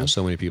 Yeah. Yeah,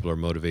 so many people are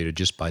motivated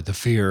just by the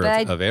fear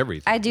of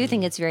everything. I do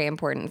think it's very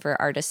important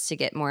for artists to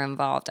get more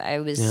involved. I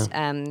was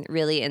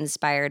really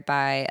inspired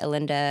by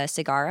Alinda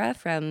Segarra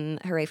from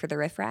Hooray for the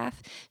Riff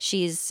Raff.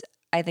 She's,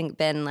 I think,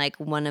 been like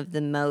one of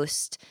the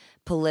most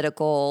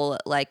political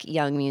like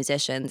young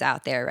musicians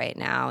out there right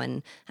now,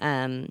 and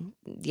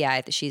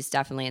she's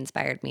definitely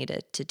inspired me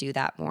to do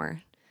that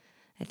more.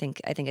 I think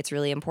it's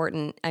really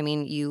important. I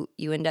mean, you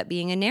end up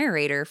being a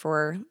narrator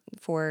for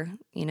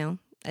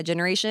a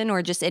generation,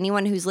 or just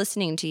anyone who's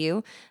listening to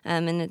you,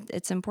 and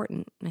it's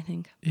important, I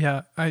think.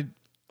 Yeah, I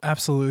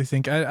absolutely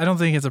think. I don't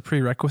think it's a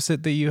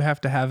prerequisite that you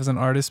have to have as an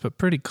artist, but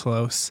pretty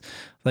close.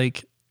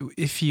 Like,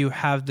 if you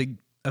have the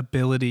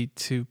ability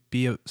to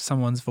be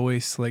someone's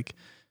voice, like,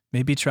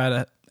 maybe try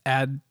to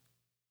add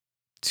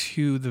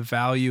to the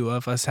value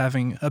of us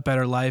having a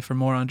better life, or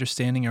more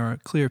understanding, or a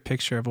clear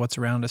picture of what's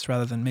around us,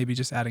 rather than maybe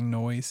just adding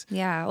noise.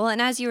 Yeah. Well,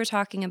 and as you were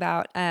talking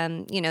about,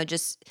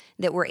 just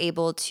that we're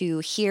able to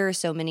hear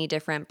so many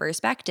different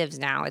perspectives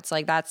now. It's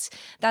like, that's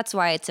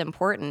why it's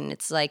important.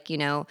 It's like,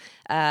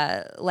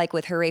 like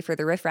with Hooray for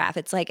the Riff Raff,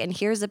 it's like, and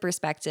here's the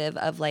perspective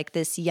of like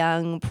this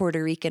young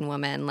Puerto Rican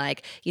woman,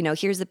 like,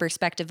 here's the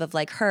perspective of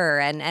like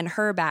her and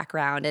her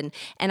background. And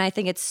I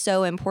think it's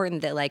so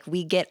important that like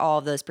we get all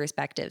of those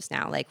perspectives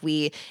now. Like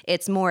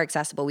it's more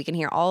accessible. We can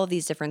hear all of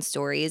these different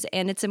stories,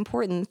 and it's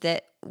important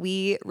that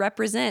we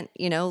represent,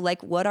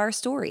 like what our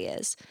story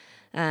is.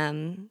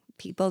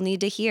 People need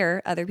to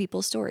hear other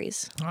people's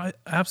stories.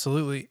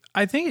 Absolutely.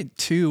 I think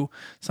too,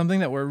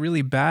 something that we're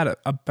really bad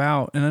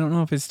about, and I don't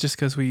know if it's just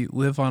because we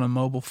live on a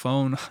mobile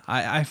phone.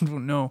 I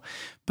don't know,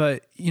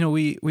 but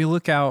we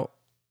look out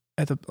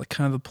at the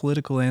kind of the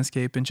political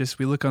landscape, and just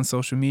we look on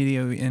social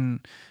media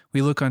and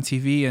we look on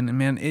TV, and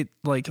man, it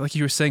like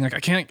you were saying, like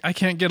I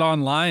can't get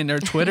online or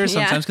Twitter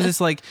sometimes, because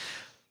it's like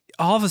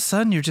all of a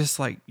sudden you're just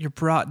like you're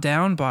brought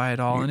down by it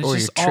all, and it's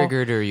just you're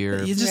triggered, or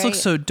it just looks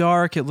so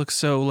dark. It looks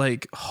so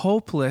like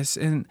hopeless,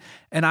 and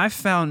I've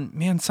found,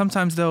 man,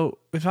 sometimes though,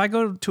 if I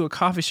go to a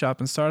coffee shop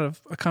and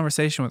start a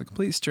conversation with a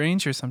complete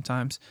stranger,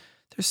 sometimes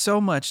there's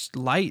so much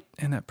light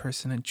in that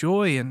person, and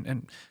joy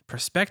and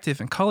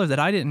perspective and color that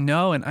I didn't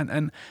know.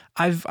 And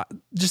I've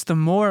just, the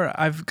more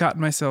I've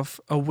gotten myself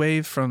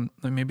away from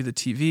like maybe the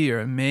TV,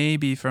 or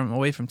maybe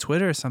away from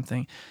Twitter or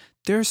something,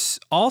 there's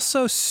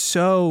also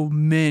so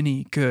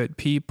many good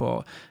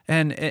people,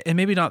 and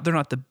maybe they're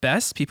not the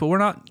best people. We're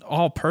not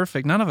all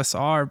perfect. None of us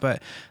are,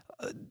 but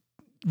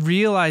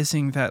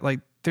realizing that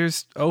like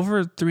there's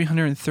over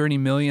 330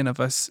 million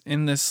of us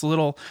in this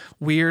little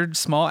weird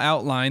small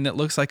outline that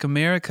looks like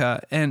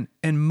America, and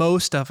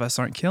most of us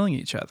aren't killing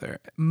each other.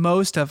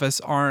 Most of us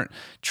aren't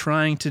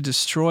trying to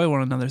destroy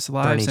one another's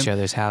lives, burn each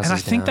other's houses and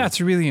I think down. that's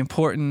really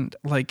important.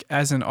 Like,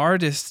 as an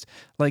artist,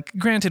 like,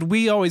 granted,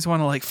 we always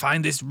want to like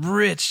find this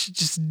rich,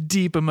 just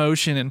deep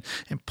emotion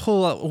and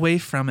pull away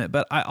from it,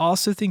 but I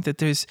also think that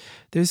there's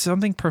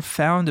something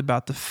profound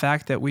about the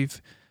fact that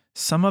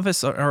some of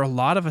us, or a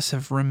lot of us,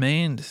 have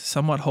remained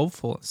somewhat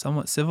hopeful,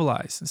 somewhat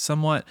civilized, and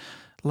somewhat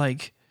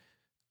like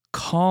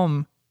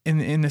calm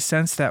in the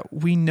sense that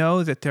we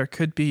know that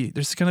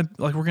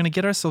we're gonna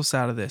get ourselves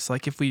out of this.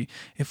 Like, if we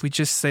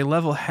just stay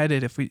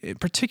level-headed,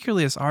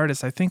 particularly as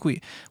artists, I think we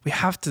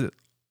have to.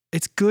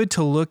 It's good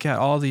to look at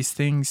all these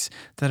things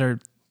that are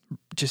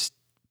just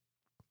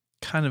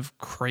kind of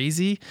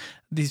crazy,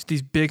 these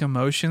big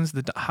emotions,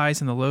 the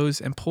highs and the lows,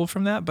 and pull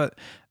from that. But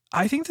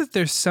I think that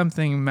there's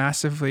something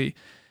massively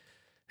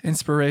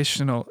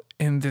inspirational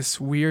in this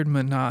weird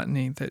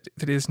monotony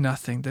that is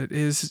nothing, that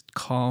is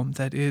calm,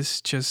 that is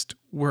just,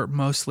 we're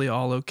mostly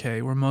all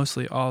okay. We're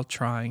mostly all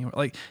trying.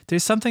 Like,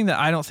 there's something that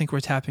I don't think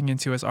we're tapping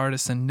into as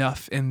artists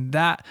enough in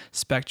that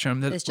spectrum.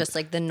 That It's just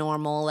like the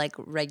normal, like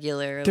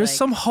regular. there's like,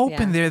 some hope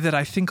in yeah. there that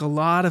I think a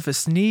lot of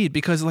us need,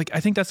 because like I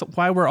think that's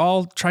why we're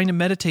all trying to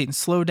meditate and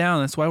slow down.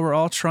 That's why we're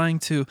all trying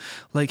to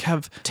like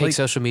have Take like,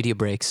 social media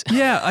breaks.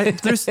 yeah,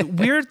 there's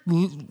weird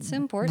It's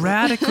important.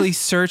 radically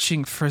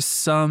searching for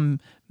some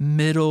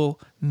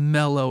middle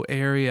mellow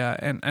area,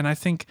 and I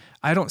think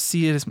I don't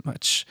see it as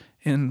much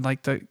in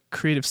like the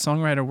creative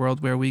songwriter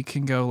world, where we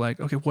can go like,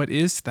 okay, what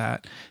is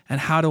that, and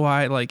how do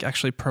I like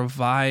actually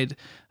provide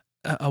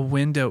a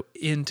window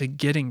into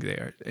getting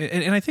there?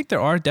 And I think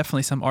there are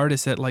definitely some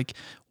artists that like,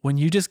 when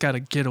you just got to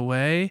get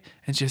away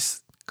and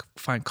just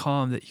find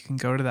calm, that you can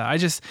go to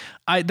that.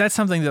 That's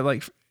something that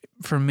like,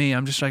 for me,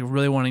 I'm just like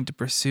really wanting to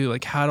pursue,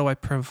 like, how do I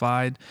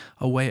provide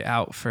a way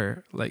out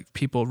for like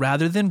people,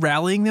 rather than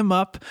rallying them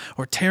up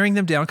or tearing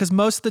them down? Because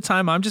most of the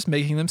time I'm just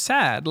making them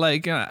sad.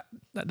 Like,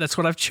 that's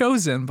what I've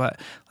chosen. But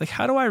like,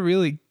 how do I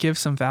really give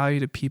some value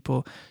to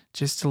people,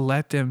 just to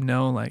let them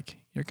know like,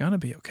 you're gonna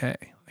be okay.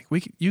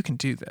 Like you can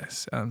do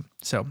this.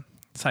 So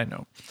side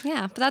note.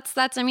 Yeah, but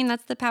that's I mean,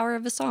 that's the power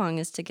of a song,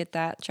 is to get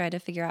that, try to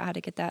figure out how to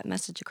get that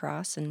message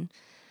across. And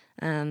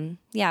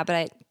yeah.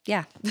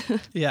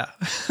 Yeah.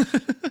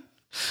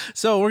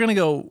 So we're gonna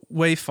go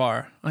way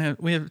far. I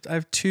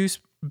have two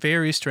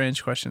very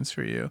strange questions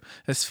for you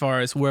as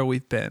far as where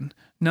we've been.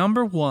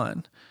 Number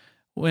one,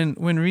 when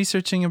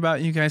researching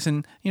about you guys,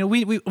 and you know,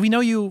 we know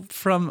you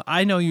from,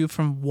 I know you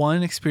from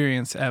one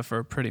experience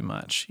ever, pretty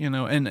much, you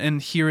know,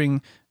 and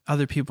hearing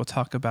other people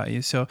talk about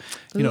you. So,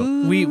 you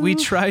know, we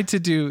tried to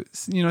do,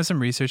 you know, some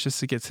research just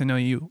to get to know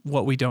you,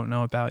 what we don't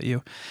know about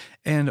you.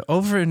 And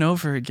over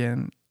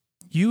again,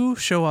 you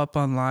show up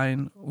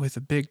online with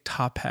a big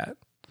top hat.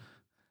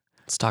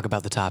 Let's talk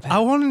about the top hat. I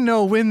want to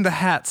know when the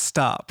hat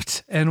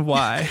stopped and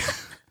why.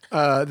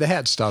 The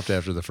hat stopped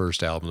after the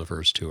first album, the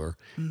first tour.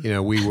 You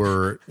know, we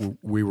were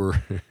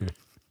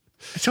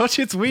I told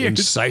you it's weird.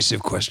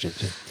 incisive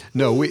questions.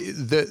 No,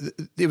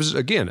 it was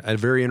again a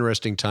very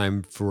interesting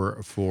time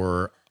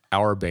for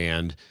our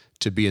band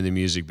to be in the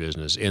music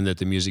business, and that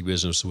the music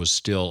business was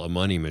still a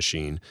money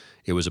machine.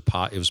 It was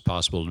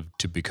possible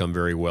to become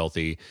very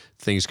wealthy.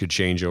 Things could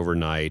change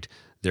overnight.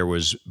 But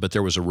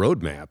there was a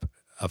roadmap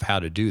of how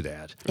to do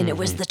that. And it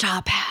was the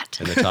top hat.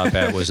 And the top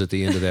hat was at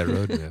the end of that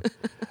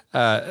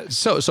roadmap.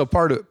 So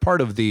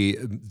part of the,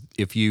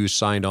 if you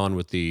signed on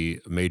with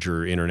the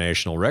major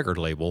international record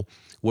label,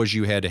 was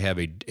you had to have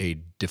a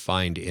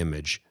defined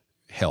image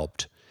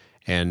helped.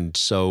 And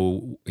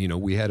so, you know,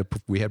 we had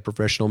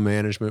professional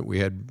management, we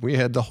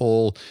had the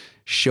whole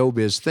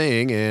showbiz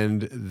thing,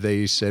 and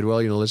they said,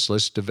 well, you know,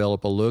 let's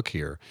develop a look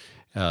here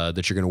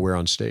that you're going to wear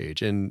on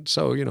stage. And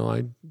so, you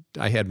know,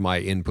 I had my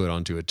input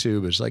onto it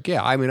too, but it's like,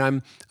 yeah, I mean,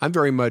 I'm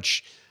very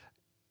much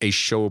a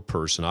show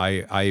person.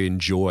 I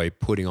enjoy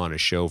putting on a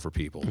show for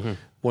people. Mm-hmm.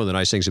 One of the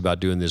nice things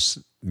about doing this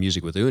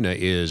music with Una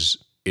is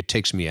it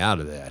takes me out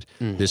of that.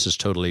 Mm-hmm. This is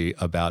totally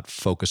about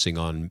focusing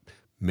on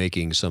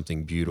making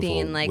something beautiful,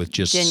 being like with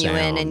just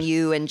genuine sound. And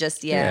you, and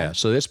just Yeah,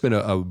 so that's been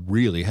a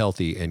really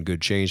healthy and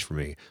good change for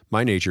me.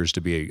 My nature is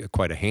to be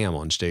quite a ham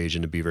on stage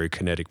and to be a very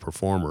kinetic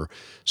performer.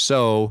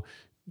 So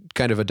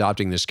kind of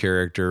adopting this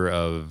character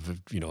of,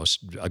 you know,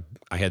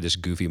 I had this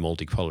goofy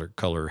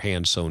multicolor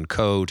hand-sewn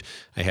coat.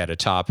 I had a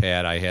top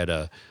hat. I had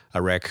a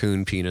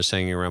raccoon penis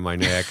hanging around my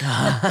neck.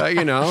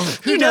 You know.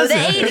 You know the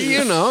 80s.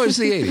 You know, it's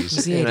the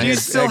 80s. Do Do you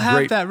still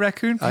have that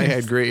raccoon piece? I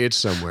had great, it's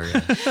somewhere.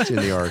 Yeah. It's in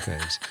the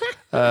archives.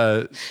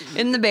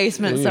 in the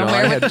basement You know,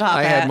 somewhere with the top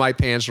I hat. had my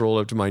pants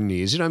rolled up to my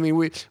knees. You know, I mean,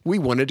 we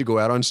wanted to go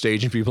out on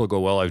stage and people go,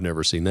 well, I've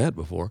never seen that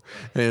before.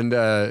 And,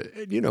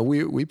 you know,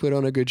 we put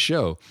on a good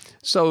show.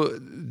 So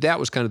that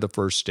was kind of the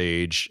first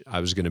stage.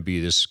 I was going to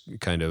be this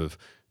kind of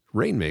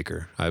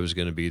rainmaker. I was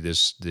going to be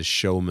this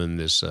showman,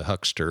 this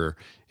huckster,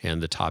 and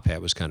the top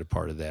hat was kind of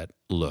part of that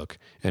look.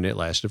 And it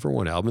lasted for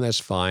one album. That's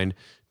fine.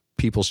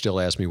 People still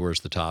ask me, where's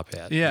the top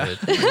hat? Yeah.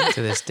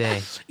 To this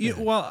day.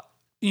 Well,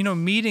 you know,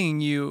 meeting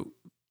you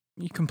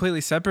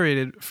completely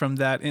separated from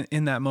that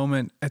in that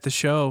moment at the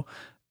show.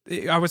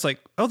 I was like,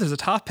 oh, there's a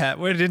top hat.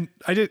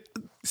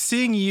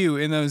 Seeing you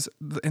in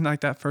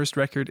like that first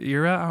record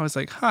era, I was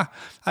like,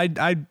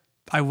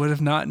 I would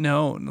have not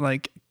known,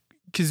 like,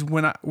 because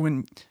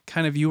when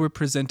kind of you were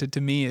presented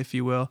to me, if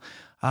you will,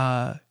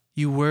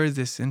 you were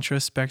this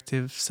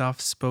introspective,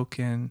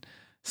 soft-spoken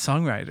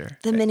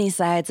songwriter. The many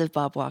sides of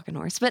Bob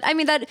Walkenhorst. But I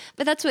mean but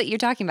that's what you're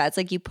talking about. It's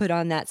like you put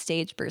on that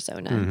stage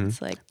persona. Mm-hmm.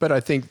 It's like, But I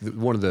think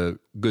one of the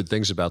good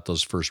things about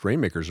those first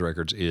Rainmakers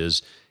records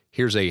is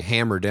here's a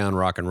hammer down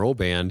rock and roll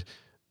band,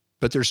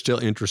 but there's still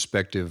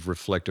introspective,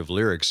 reflective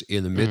lyrics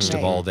in the midst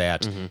of all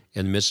that, in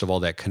the midst of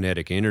all that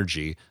kinetic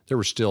energy. There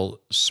were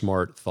still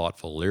smart,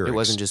 thoughtful lyrics. It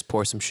wasn't just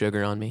pour some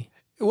sugar on me.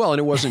 Well, and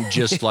it wasn't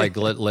just like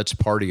let's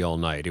party all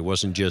night. It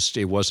wasn't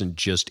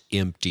just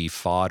empty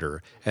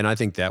fodder. And I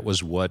think that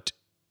was what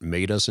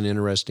made us an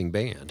interesting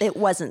band. it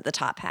wasn't the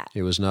top hat.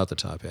 It was not the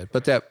top hat,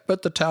 but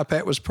the top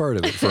hat was part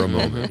of it for a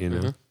moment, you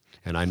know.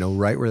 and I know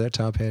right where that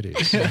top hat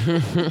is. And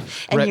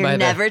Right by you're the-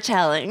 never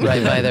telling.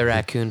 Right by the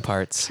raccoon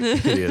parts.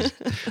 It is.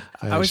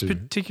 I was Actually,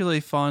 particularly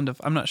fond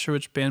of, I'm not sure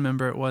which band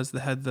member it was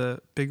that had the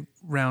big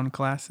round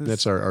glasses.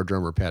 that's our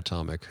drummer Pat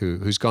Tomic,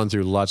 who's gone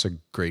through lots of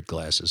great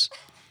glasses,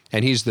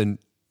 and he's the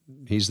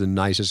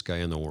nicest guy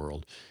in the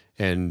world,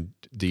 and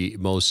the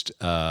most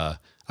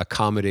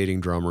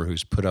accommodating drummer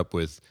who's put up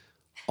with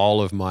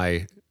all of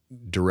my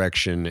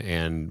direction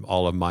and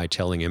all of my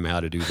telling him how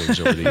to do things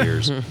over the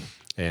years.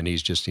 And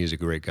he's a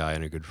great guy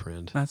and a good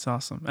friend. That's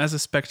awesome. As a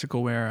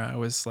spectacle wearer, I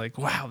was like,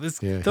 wow,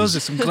 Yeah, those are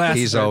some glasses.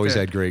 He's right always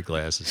there. had great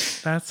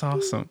glasses. That's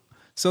awesome.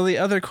 So the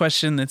other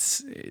question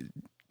that's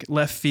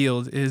left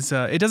field is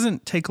it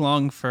doesn't take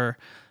long for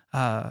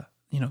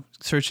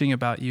searching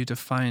about you to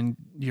find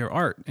your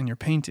art and your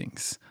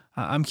paintings.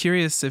 I'm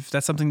curious if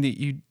that's something that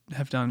you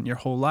have done your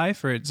whole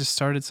life or it just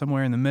started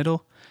somewhere in the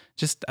middle.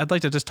 I'd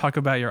like to just talk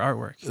about your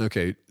artwork.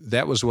 Okay,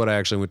 that was what I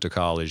actually went to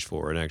college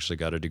for and actually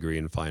got a degree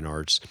in fine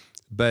arts.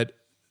 But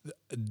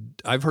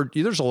I've heard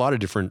there's a lot of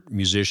different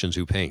musicians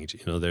who paint.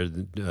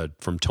 They're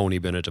from Tony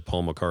Bennett to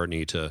Paul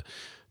McCartney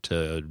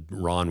to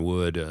Ron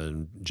Wood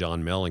and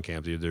John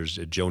Mellencamp. There's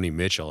Joni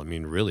Mitchell. I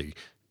mean, really,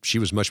 she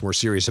was much more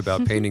serious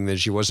about painting than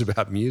she was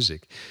about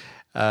music.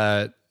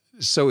 I've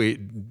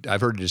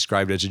heard it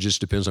described as it just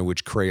depends on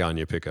which crayon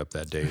you pick up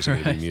that day as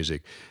making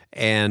music.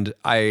 And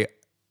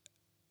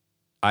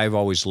I've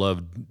always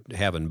loved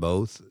having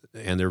both.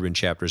 And there have been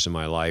chapters in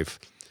my life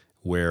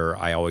where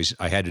I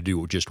had to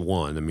do just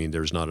one. I mean,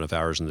 there's not enough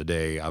hours in the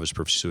day. I was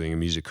pursuing a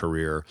music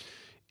career.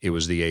 It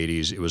was the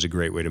 80s. It was a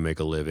great way to make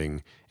a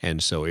living.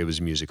 And so it was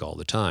music all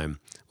the time.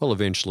 Well,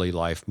 eventually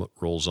life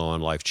rolls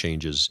on, life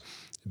changes,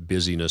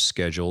 busyness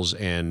schedules,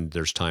 and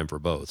there's time for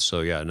both.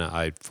 So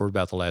yeah, for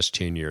about the last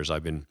 10 years,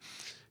 I've been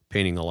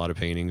painting a lot of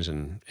paintings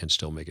and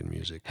still making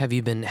music. Have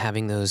you been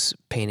having those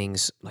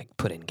paintings like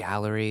put in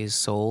galleries,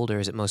 sold, or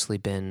has it mostly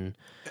been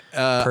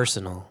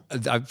personal?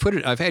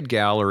 I've had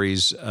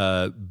galleries,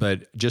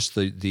 but just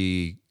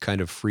the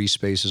kind of free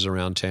spaces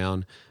around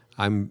town.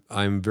 I'm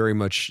very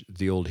much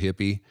the old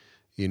hippie.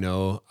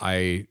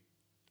 I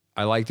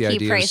like the idea.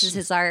 He prices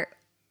his art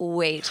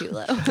way too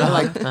low.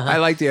 I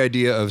like the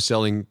idea of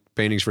selling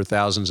paintings for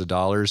thousands of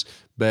dollars,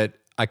 but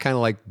I kind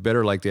of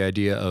like the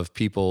idea of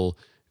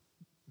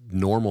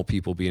normal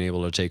people being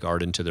able to take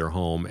art into their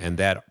home, and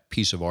that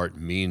piece of art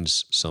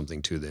means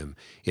something to them.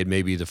 It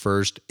may be the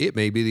first, it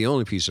may be the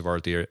only piece of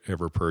art they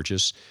ever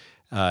purchase,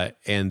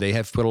 and they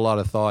have put a lot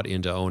of thought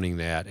into owning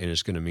that, and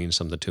it's going to mean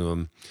something to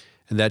them,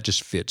 and that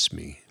just fits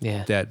me.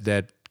 Yeah.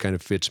 That kind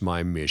of fits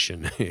my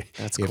mission.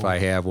 That's If cool. I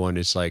have one,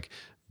 it's like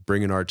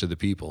bringing art to the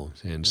people,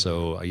 and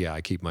so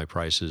I keep my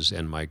prices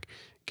and my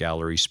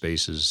gallery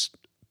spaces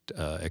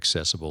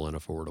accessible and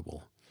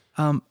affordable.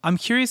 I'm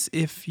curious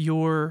if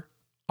your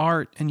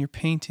art and your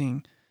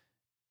painting,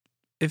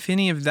 if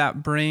any of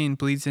that brain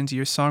bleeds into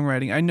your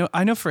songwriting.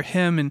 I know for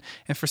him and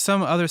for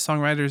some other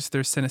songwriters,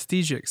 they're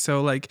synesthetic.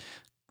 So like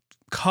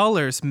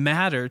colors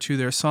matter to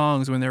their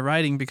songs when they're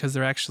writing because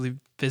they're actually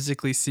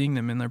physically seeing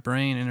them in their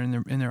brain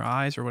and in their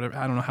eyes or whatever.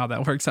 I don't know how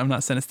that works. I'm not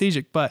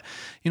synesthetic, but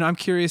I'm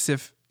curious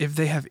if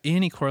they have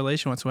any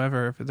correlation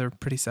whatsoever, if they're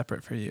pretty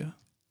separate for you.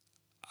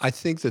 I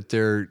think that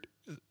they're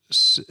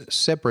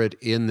separate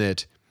in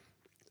that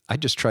I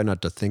just try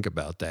not to think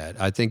about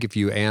that. I think if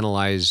you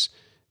analyze,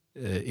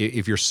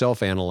 if you're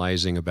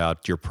self-analyzing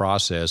about your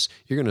process,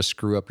 you're going to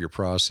screw up your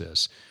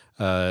process.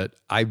 Una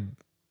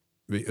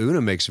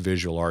makes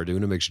visual art.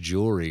 Una makes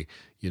jewelry.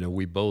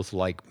 We both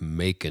like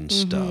making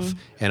stuff.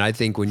 And I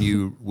think when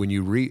you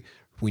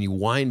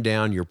wind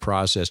down your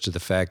process to the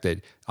fact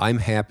that I'm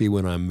happy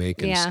when I'm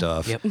making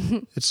stuff,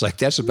 it's like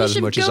that's about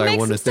as much as I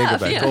want to think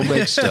about. Go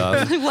make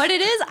stuff. What it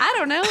is, I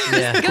don't know.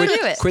 Just go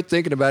do it. Quit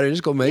thinking about it.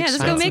 Just go make just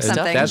stuff. go make And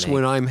something. That's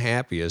when I'm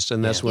happiest,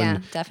 and that's when. Yeah,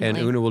 And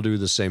definitely. Una will do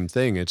the same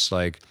thing. It's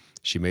like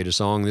she made a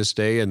song this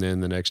day, and then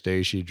the next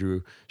day she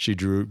drew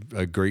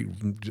a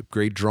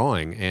great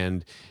drawing,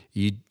 and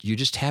you're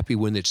just happy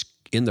when it's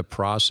in the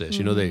process.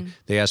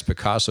 They asked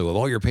Picasso, of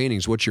all your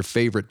paintings, what's your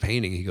favorite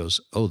painting? He goes,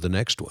 oh, the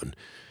next one.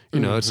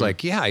 It's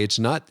like, it's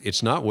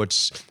not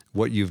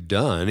what you've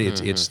done.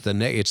 It's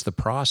the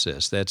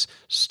process. That's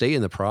stay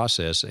in the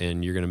process,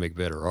 and you're going to make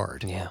better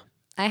art. Yeah.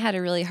 I had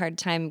a really hard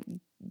time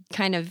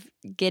kind of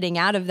getting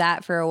out of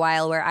that for a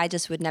while where I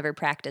just would never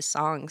practice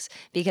songs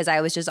because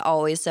I was just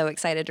always so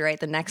excited to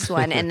write the next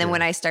one. And then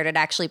when I started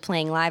actually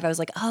playing live, I was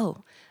like,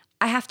 oh,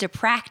 I have to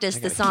practice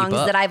the songs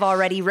up. that I've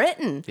already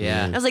written.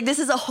 Yeah. I was like, this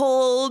is a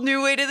whole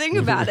new way to think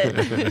about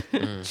it.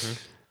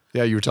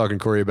 Yeah, you were talking,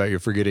 Corey, about you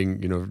forgetting,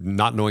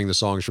 not knowing the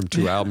songs from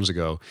 2 albums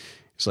ago.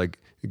 It's like,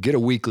 get a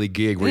weekly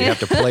gig where you have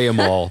to play them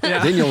all.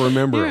 Then you'll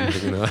remember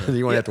them.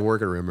 You won't have to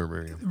work at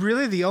remembering them.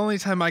 Really, the only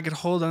time I could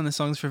hold on the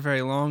songs for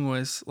very long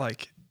was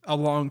like a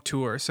long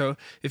tour. So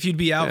if you'd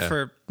be out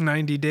for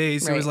 90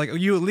 days, it was like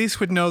you at least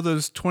would know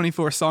those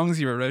 24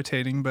 songs you were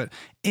rotating. But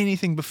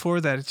anything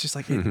before that, it's just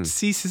like it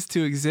ceases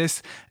to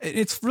exist.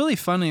 It's really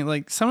funny.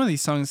 Like some of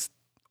these songs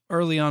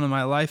early on in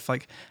my life,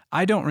 like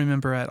I don't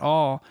remember at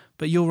all,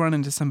 but you'll run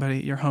into somebody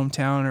at your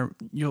hometown,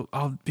 or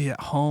I'll be at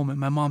home and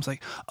my mom's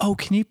like, "Oh,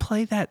 can you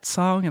play that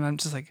song?" And I'm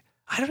just like,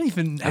 I don't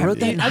wrote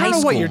that in I high don't know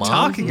what school, you're Mom.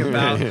 talking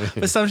about.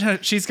 But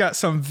sometimes she's got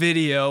some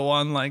video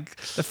on like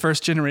the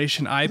first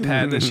generation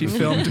iPad that she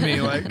filmed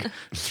me like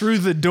through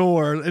the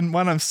door, and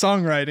when I'm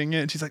songwriting it,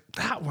 and she's like,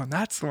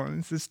 that's the one.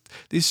 It's just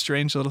these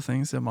strange little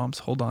things that moms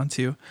hold on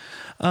to.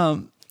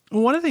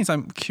 One of the things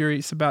I'm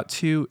curious about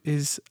too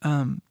is,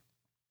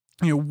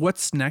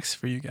 what's next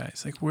for you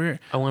guys? Like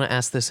I want to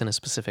ask this in a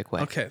specific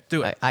way. Okay,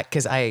 do it.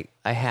 Because I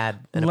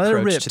had an Let it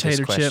approach rip, to this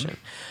Tater question. Chip.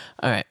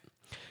 All right.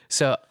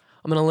 So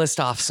I'm going to list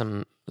off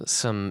some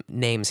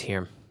names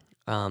here.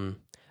 The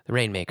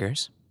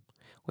Rainmakers.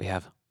 We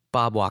have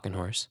Bob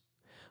Walkenhorse.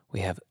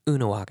 We have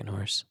Una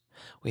Walkenhorse.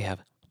 We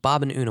have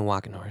Bob and Una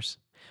Walkenhorse.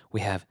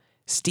 We have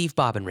Steve,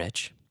 Bob, and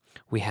Rich.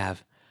 We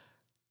have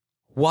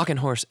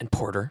Walkenhorse and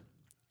Porter.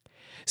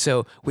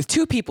 So with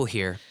two people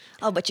here,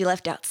 Oh, but you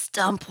left out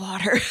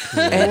Stumpwater.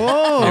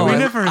 Whoa, we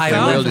never I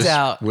thought left of that.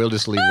 out. We'll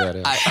just leave that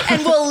out.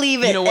 And we'll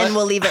leave it. You know what? And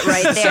we'll leave it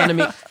right there. Sound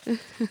to me.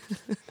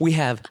 We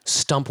have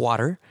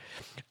Stumpwater.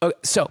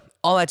 So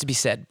all that to be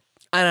said,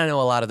 I don't know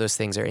a lot of those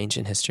things are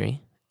ancient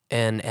history,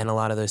 and a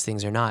lot of those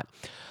things are not.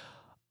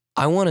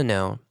 I want to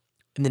know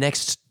in the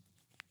next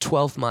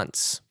 12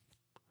 months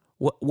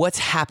what's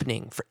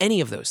happening for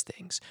any of those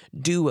things.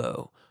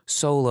 Duo,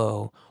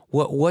 solo.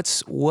 What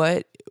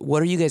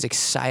are you guys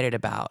excited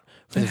about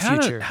for the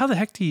future? How the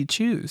heck do you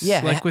choose?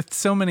 Yeah. Like with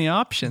so many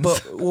options. But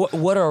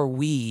what are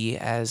we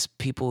as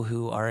people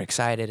who are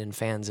excited and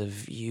fans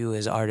of you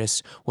as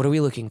artists? What are we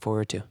looking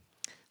forward to?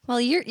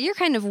 Well, you're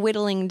kind of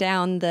whittling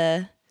down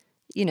the,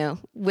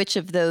 which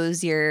of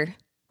those you're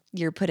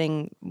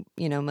putting,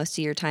 most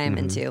of your time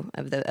into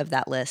of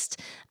that list.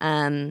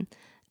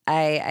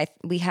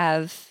 We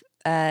have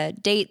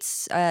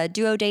dates,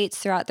 duo dates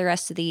throughout the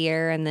rest of the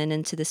year, and then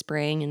into the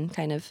spring, and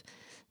kind of,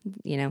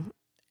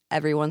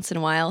 every once in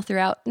a while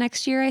throughout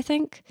next year, I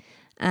think.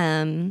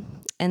 And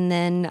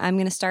then I'm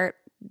gonna start.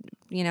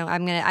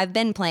 I've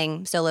been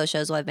playing solo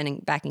shows while I've been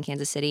back in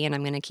Kansas City, and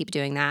I'm going to keep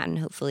doing that and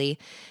hopefully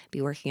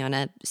be working on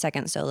a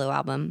second solo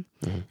album.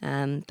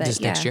 But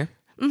Just next year?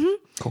 Mm-hmm.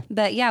 Cool.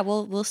 But yeah,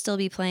 we'll still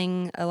be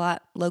playing a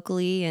lot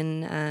locally,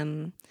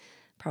 and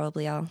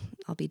probably I'll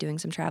be doing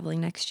some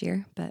traveling next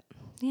year. But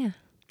yeah.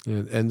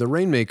 And the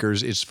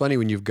Rainmakers, it's funny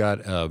when you've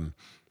got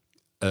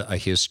a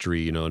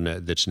history,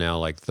 that's now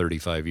like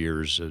 35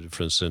 years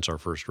since our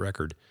first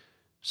record.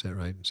 Is that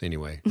right? So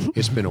anyway,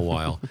 it's been a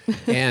while.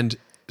 And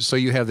so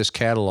you have this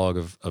catalog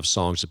of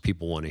songs that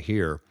people want to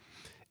hear,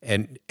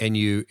 and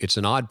it's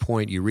an odd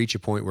point. You reach a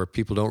point where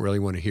people don't really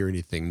want to hear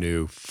anything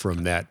new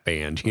from that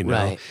band.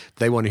 Right.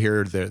 They want to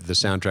hear the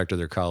soundtrack to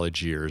their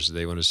college years.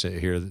 They want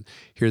to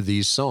hear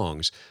these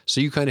songs.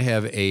 So you kind of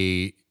have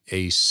a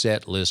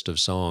set list of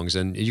songs,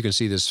 and you can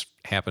see this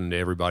happen to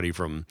everybody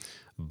from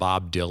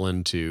Bob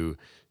Dylan to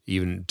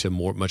even to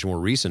much more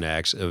recent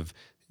acts of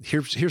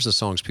here's the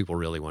songs people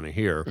really want to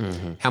hear.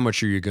 Mm-hmm. How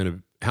much are you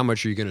going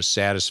to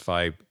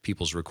satisfy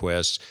people's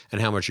requests, and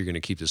how much are you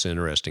going to keep this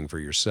interesting for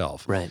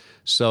yourself? Right.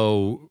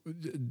 So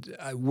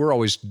we're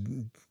always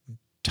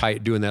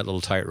doing that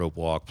little tightrope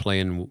walk,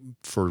 playing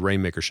for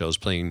Rainmaker shows,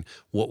 playing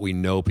what we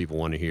know people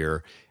want to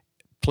hear,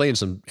 playing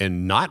some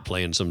and not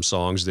playing some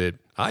songs that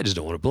I just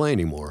don't want to play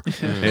anymore.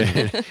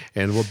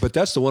 But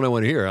that's the one I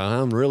want to hear.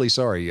 I'm really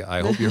sorry.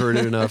 I hope you heard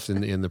it enough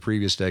in the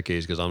previous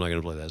decades, because I'm not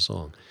going to play that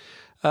song.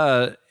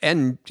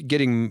 And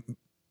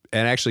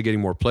actually getting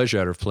more pleasure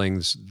out of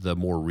playing the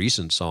more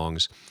recent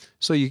songs.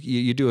 So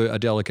you do a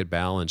delicate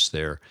balance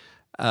there.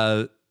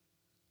 I've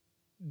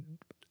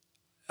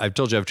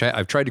told you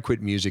I've tried to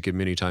quit music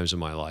many times in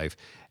my life.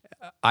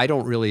 I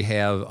don't really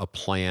have a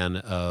plan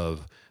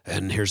of,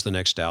 and here's the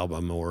next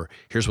album, or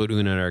here's what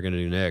Una and I are going to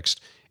do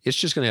next. It's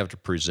just going to have to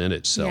present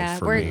itself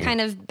for me. We're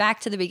kind of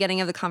back to the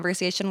beginning of the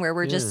conversation where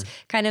we're just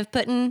kind of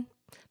putting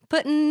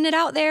it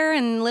out there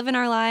and living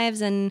our lives,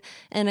 and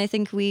I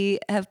think we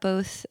have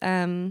both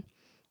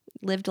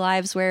lived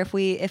lives where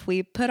if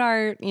we put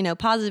our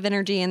positive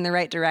energy in the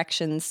right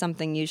direction,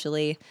 something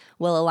usually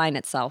will align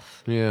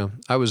itself. Yeah,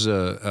 I was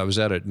at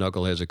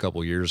Knuckleheads a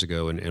couple years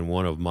ago, and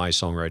one of my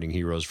songwriting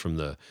heroes from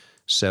the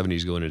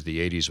 70s going into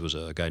the 80s was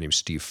a guy named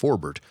Steve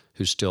Forbert,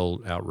 who's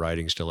still out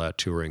writing, still out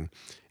touring.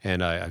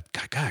 And I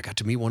got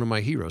to meet one of my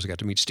heroes. I got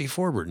to meet Steve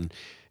Forbert,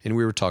 and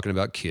we were talking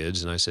about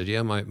kids, and I said,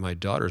 yeah, my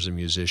daughter's a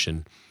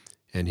musician.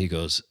 And he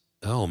goes,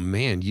 oh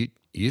man,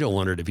 you don't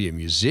want her to be a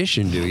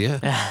musician, do you?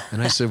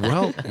 And I said,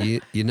 well,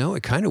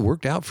 it kind of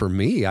worked out for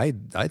me. I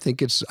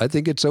think it's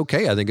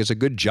okay. I think it's a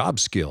good job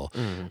skill.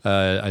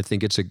 I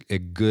think it's a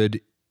good,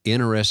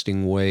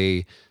 interesting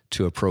way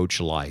to approach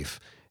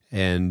life.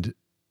 And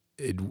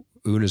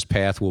Una's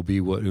path will be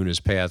what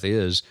Una's path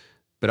is,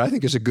 but I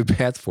think it's a good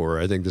path for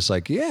her. I think it's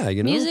like,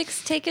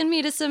 music's taken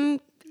me to some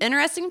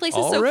interesting places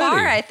already. So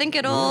far. I think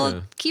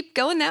it'll keep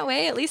going that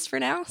way, at least for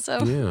now.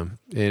 So yeah,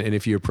 and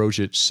if you approach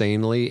it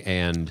sanely,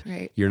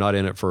 and you're not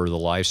in it for the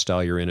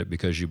lifestyle, you're in it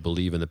because you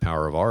believe in the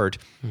power of art,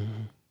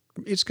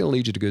 it's going to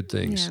lead you to good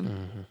things.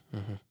 Yeah.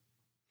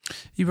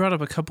 You brought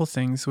up a couple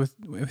things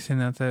within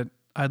that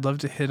I'd love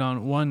to hit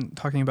on. One,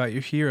 talking about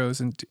your heroes,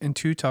 and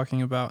two,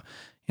 talking about,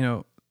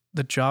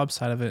 the job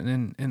side of it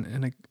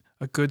and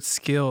a good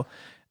skill.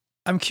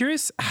 I'm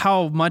curious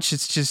how much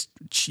it's just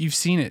you've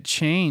seen it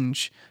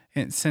change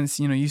since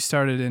you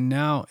started and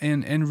now,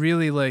 and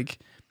really, like,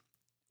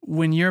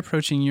 when you're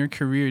approaching your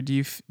career, do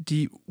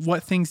you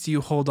what things do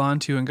you hold on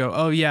to and go,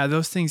 oh yeah,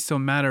 those things still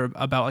matter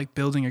about like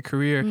building a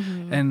career,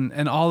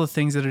 and all the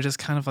things that are just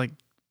kind of like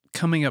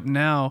coming up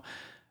now?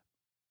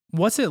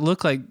 What's it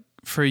look like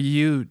for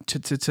you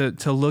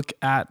to look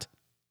at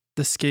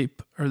the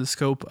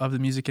scope of the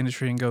music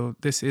industry and go,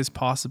 this is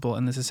possible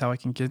and this is how I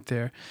can get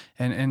there,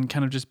 and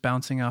kind of just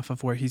bouncing off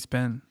of where he's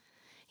been?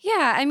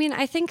 Yeah, I mean,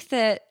 I think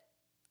that,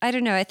 I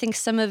don't know, I think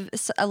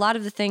a lot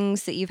of the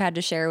things that you've had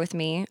to share with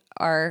me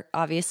are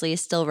obviously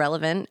still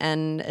relevant,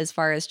 and as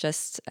far as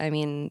just, I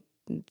mean,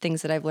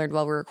 things that I've learned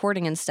while we're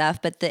recording and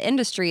stuff, but the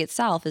industry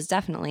itself is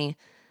definitely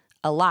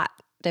a lot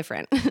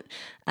different.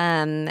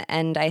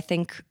 And I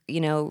think,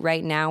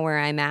 right now where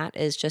I'm at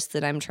is just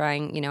that I'm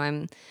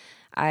trying,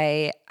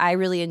 I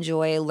really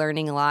enjoy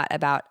learning a lot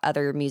about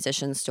other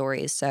musicians'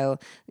 stories. So,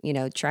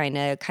 trying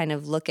to kind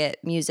of look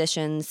at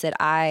musicians that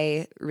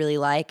I really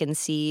like and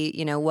see,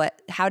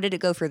 how did it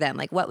go for them?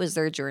 Like, what was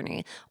their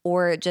journey?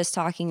 Or just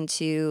talking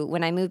to,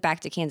 when I moved back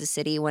to Kansas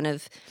City, one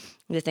of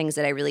the things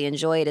that I really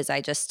enjoyed is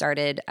I just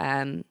started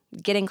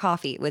getting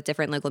coffee with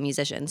different local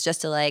musicians, just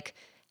to like,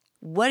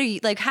 what are you,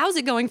 like, how's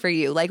it going for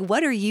you? Like,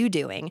 what are you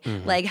doing?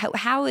 Like,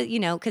 how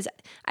because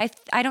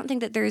I don't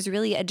think that there's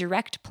really a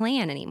direct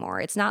plan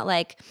anymore. It's not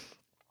like,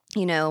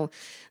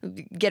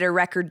 get a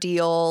record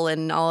deal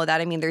and all of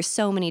that. I mean, there's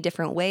so many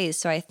different ways.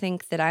 So I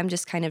think that I'm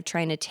just kind of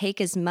trying to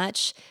take as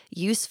much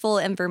useful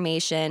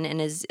information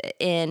and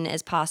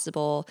as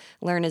possible,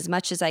 learn as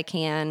much as I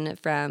can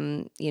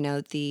from,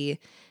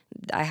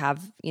 I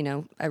have,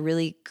 a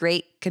really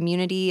great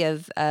community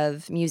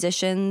of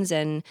musicians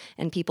and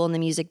people in the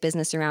music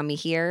business around me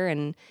here.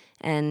 And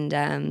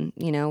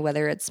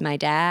whether it's my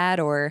dad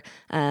or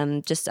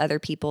just other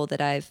people that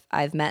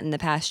I've met in the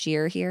past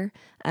year here.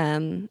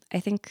 I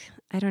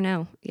don't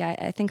know. Yeah,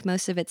 I think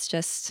most of it's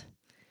just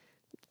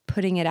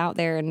putting it out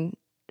there and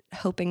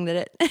hoping that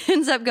it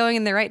ends up going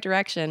in the right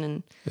direction.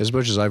 And as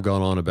much as I've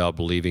gone on about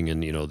believing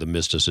in, the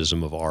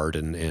mysticism of art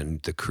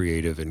and the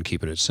creative and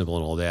keeping it simple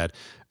and all that,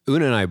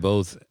 Una and I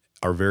both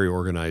are very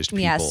organized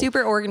people. Yeah,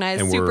 super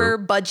organized, super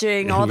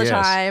budging all the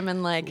time.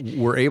 And like,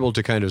 we're able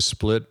to kind of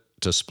split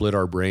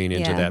our brain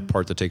into that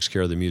part that takes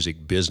care of the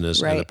music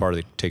business and the part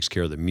that takes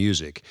care of the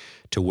music,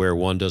 to where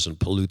one doesn't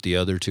pollute the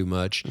other too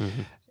much.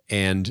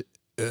 And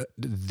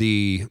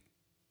the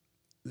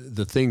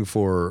thing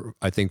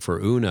I think for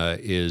Una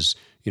is,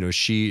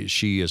 she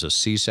is a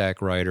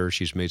CSAC writer.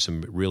 She's made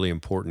some really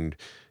important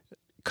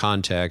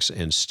contacts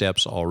and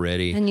steps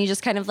already. And you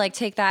just kind of like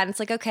take that and it's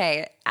like,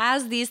 okay,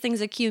 as these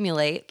things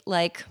accumulate,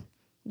 like,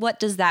 what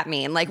does that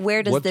mean? Like,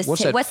 where does this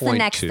take? What's the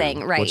next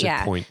thing? Right. What's it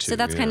point to? So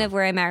that's kind of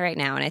where I'm at right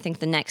now. And I think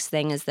the next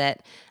thing is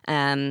that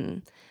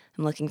I'm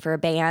looking for a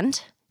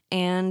band,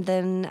 and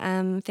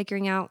then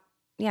figuring out,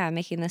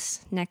 making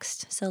this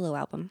next solo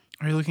album.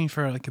 Are you looking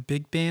for like a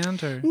big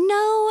band or?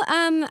 No,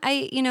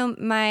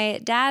 my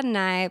dad and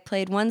I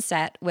played one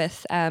set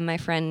with my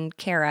friend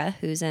Kara,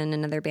 who's in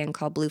another band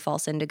called Blue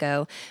False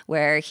Indigo,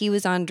 where he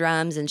was on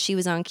drums and she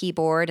was on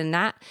keyboard. And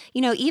that,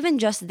 even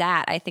just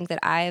that, I think that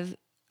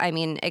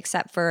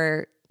except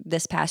for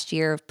this past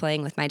year of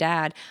playing with my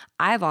dad,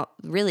 I've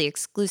really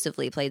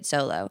exclusively played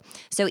solo.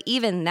 So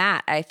even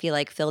that, I feel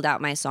like filled out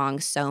my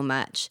songs so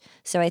much.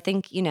 So I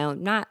think,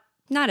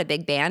 not a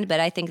big band, but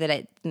I think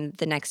that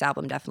the next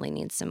album definitely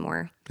needs some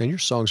more. And your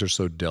songs are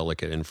so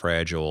delicate and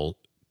fragile.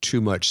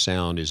 Too much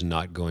sound is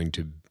not going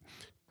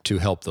to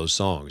help those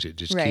songs. It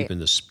just keeping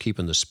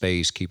the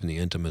space, keeping the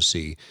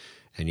intimacy,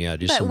 and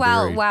just. But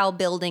while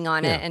building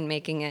on it and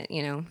making it,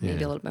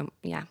 maybe a little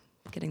bit,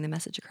 getting the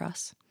message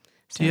across.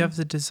 So. Do you have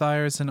the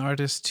desire as an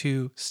artist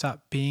to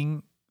stop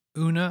being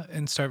Una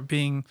and start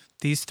being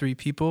these three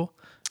people?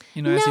 As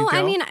you go?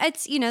 I mean,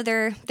 it's,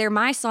 they're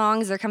my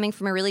songs. They're coming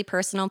from a really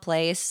personal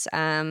place.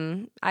 I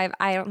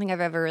don't think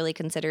I've ever really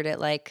considered it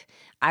like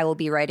I will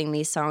be writing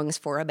these songs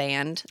for a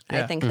band.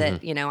 Yeah. I think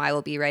that, I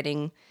will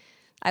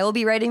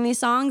be writing these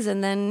songs,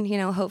 and then,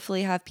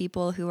 hopefully have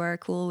people who are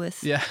cool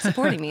with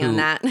supporting me on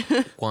that.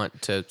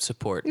 Want to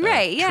support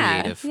right,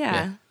 creative.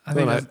 Yeah.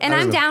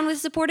 I'm down with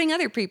supporting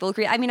other people.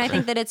 I mean, I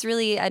think that it's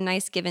really a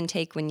nice give and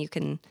take when you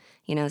can,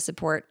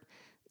 support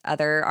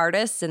other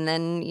artists, and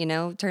then,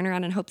 turn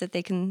around and hope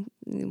that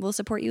will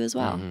support you as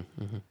well.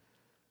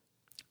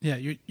 Yeah,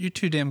 you're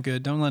too damn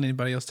good. Don't let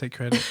anybody else take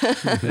credit.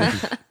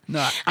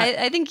 No,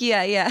 I think,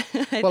 I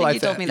think you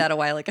told me that a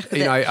while ago.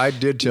 I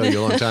did tell you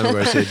a long time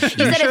ago. I said,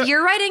 if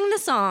you're writing the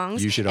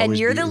songs and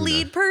you're the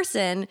lead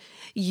person,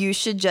 you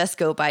should just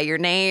go by your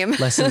name.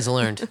 Lessons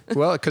learned.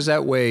 Well, because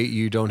that way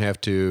you don't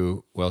have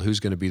to, who's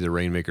going to be the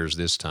Rainmakers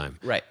this time?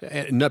 Right.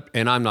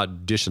 And I'm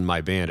not dishing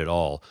my band at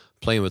all,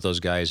 playing with those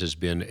guys has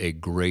been a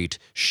great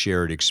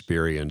shared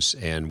experience,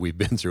 and we've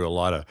been through a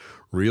lot of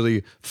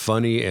really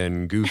funny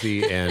and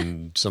goofy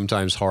and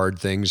sometimes hard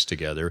things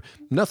together.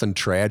 Nothing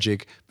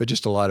tragic, but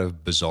just a lot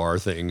of bizarre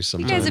things You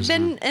sometimes. guys have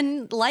been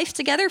in life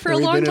together for a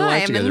We've long been in life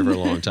time. together for a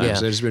long time. Yeah.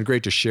 So it's been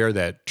great to share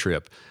that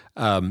trip.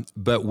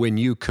 But when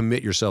you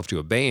commit yourself to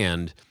a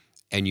band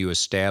and you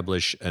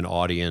establish an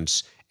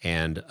audience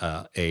and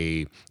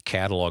a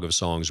catalog of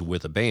songs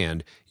with a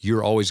band,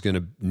 you're always going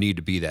to need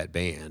to be that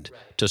band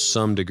to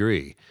some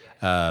degree.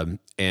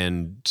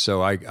 And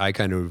so I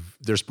kind of,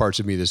 there's parts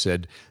of me that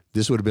said,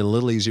 this would have been a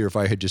little easier if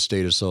I had just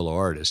stayed a solo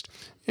artist.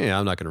 Yeah,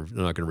 I'm not gonna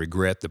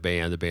regret the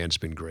band. The band's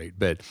been great.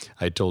 But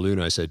I told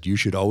Una, I said, you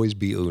should always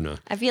be Una.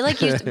 I feel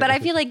like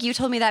you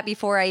told me that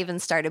before I even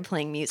started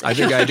playing music. I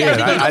think I did.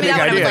 I think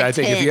I did. I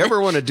think if 10. you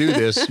ever want to do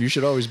this, you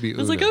should always be Una.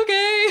 I was like,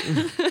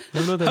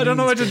 okay. I don't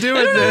know what to do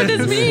with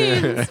this.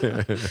 This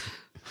means.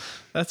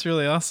 That's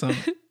really awesome.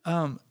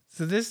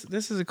 So this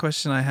is a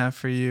question I have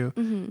for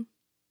you,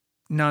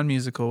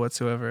 non-musical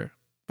whatsoever,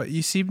 but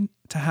you seem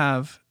to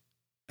have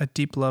a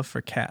deep love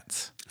for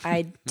cats.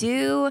 I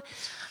do.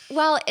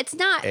 Well, it's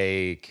not.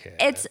 A cat.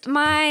 It's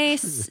my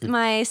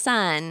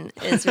son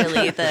is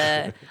really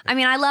the. I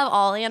mean, I love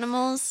all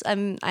animals.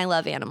 I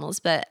love animals,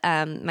 but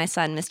my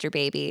son, Mr.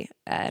 Baby,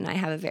 and I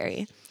have a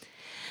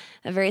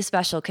very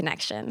special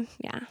connection.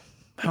 Yeah.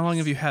 How long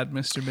have you had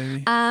Mr.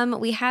 Baby?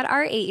 We had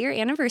our 8-year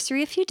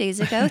anniversary a few days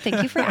ago.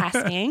 Thank you for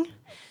asking.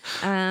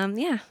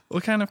 Yeah.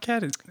 What kind of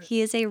cat is it?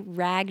 He is a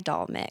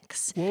ragdoll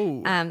mix.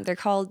 Whoa. They're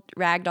called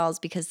ragdolls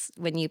because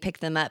when you pick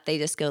them up, they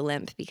just go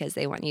limp because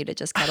they want you to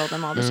just cuddle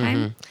them all the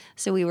time.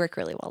 So we work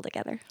really well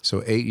together.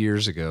 So 8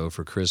 years ago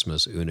for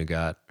Christmas, Una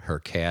got her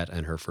cat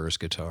and her first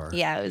guitar.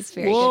 Yeah, it was a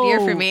very good year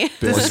for me.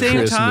 The Best same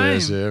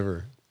Christmas time.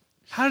 ever.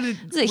 How did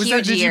a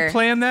huge did year. you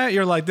plan that?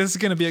 You're like, this is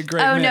gonna be a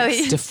great Oh no,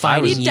 mix.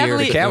 Defining he year.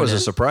 definitely- The cat was Una. a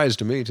surprise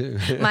to me too.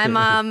 my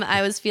mom,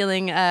 I was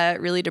feeling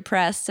really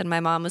depressed, and my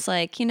mom was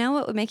like, you know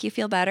what would make you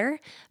feel better?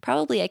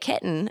 Probably a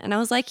kitten. And I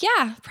was like,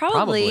 yeah,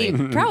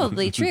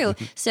 probably true.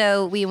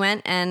 So we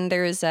went, and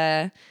there's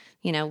a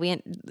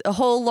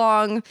whole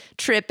long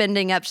trip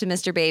ending up to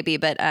Mr. Baby,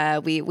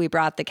 but we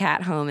brought the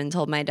cat home and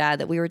told my dad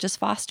that we were just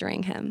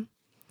fostering him.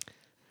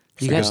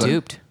 You got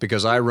duped.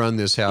 Because I run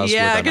this house with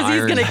an because he's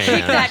iron gonna hand.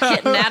 kick that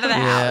kitten out of the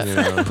house.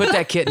 Yeah. Put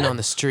that kitten on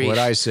the street. What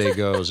I say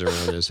goes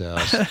around this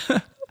house.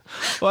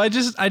 Well, I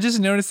just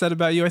noticed that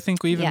about you. I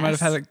think we even might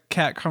have Yes. had a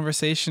cat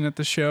conversation at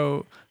the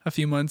show a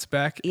few months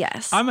back.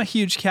 Yes. I'm a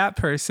huge cat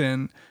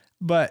person,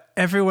 but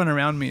everyone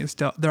around me is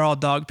they're all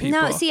dog people.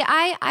 No, see,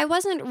 I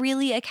wasn't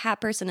really a cat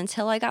person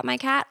until I got my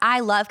cat. I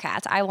love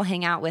cats. I will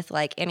hang out with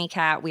like any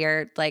cat. We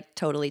are like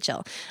totally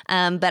chill.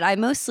 But I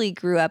mostly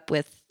grew up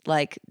with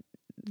like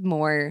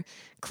more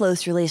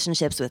close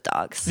relationships with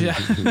dogs. Yeah.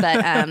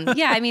 But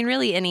yeah, I mean,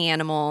 really any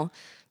animal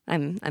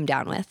I'm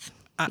down with.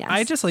 Yes.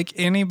 I just like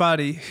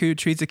anybody who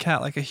treats a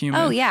cat like a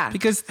human. Oh, yeah.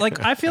 Because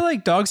like I feel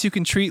like dogs you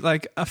can treat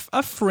like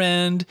a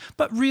friend,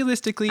 but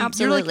realistically, you're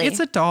Absolutely. like,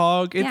 it's a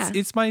dog. Yeah.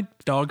 It's my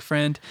dog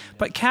friend.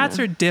 But cats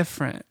are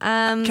different.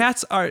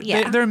 Cats are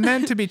yeah. they're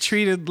meant to be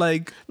treated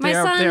like My they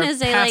are, son they're is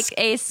past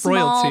a small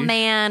royalty.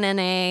 man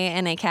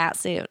in a cat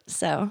suit.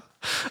 So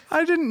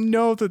I didn't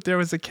know that there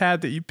was a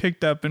cat that you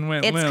picked up and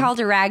went it's limp. called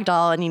a rag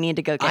doll, and you need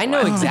to go get I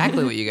know one.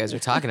 exactly what you guys are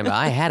talking about.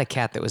 I had a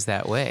cat that was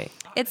that way.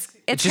 It's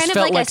It just kind of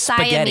felt like, like a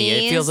spaghetti.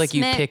 Siamese It feels like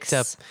you mix. picked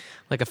up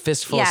like a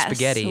fistful Yes. of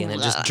spaghetti and it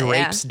just Yeah.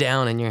 drapes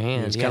down in your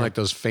hand. It's kind of like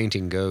those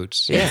fainting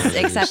goats. Yeah.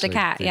 Except a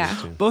cat, yeah.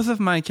 Both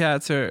of my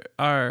cats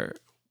are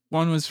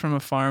one was from a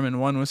farm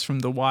and one was from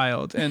the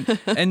wild.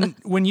 And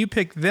when you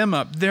pick them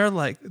up, they're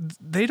like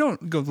they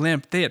don't go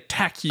limp. They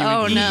attack you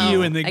Oh, and eat no.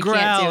 you and they I can't do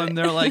growl it. and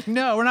they're like,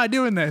 no, we're not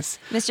doing this.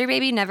 Mr.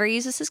 Baby never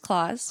uses his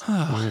claws.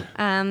 Mr.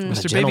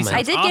 Baby gentleman. sounds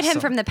I did get him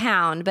awesome. from the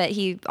pound, but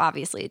he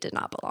obviously did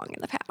not belong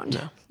in the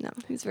pound. No,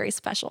 he's very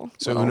special.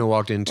 So little- Una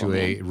walked into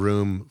little a man.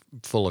 room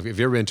full of. Have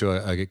you ever been to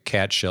a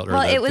cat shelter?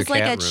 Well, the, it was the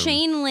like a cat room?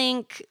 chain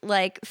link,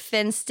 like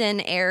fenced in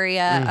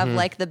area of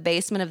like the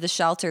basement of the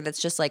shelter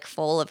that's just like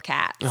full of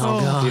cats. Oh,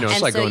 God. You know, it's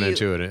And like so going you-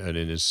 into an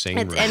insane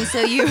room. And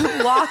so you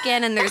walk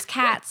in and there's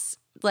cats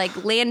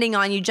like landing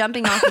on you,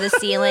 jumping off of the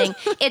ceiling.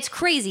 It's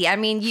crazy. I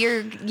mean,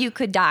 you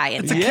could die.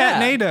 It's a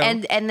catnado.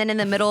 And then in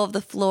the middle of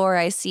the floor,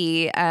 I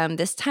see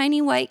this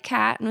tiny white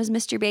cat, and it was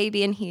Mr.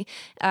 Baby, and he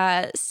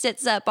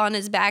sits up on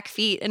his back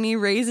feet and he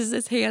raises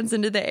his hands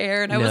into the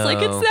air, and I was like,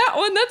 No. it's that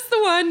one. That's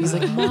the one. He's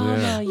like,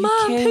 Mama, you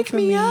Mom, came pick for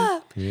me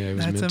up. yeah, it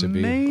was That's meant to be.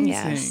 amazing.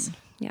 Yes.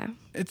 Yeah.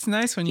 It's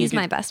nice when you He's get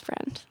my best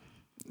friend.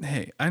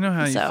 Hey, I know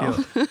how you So.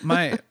 feel.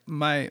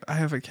 I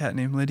have a cat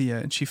named Lydia,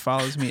 and she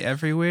follows me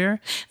everywhere.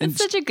 And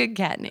It's such a good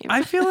cat name.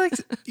 I feel like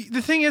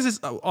the thing is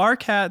our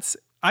cats.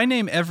 I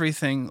name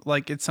everything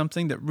like it's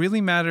something that really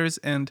matters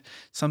and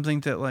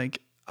something that like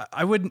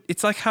I wouldn't.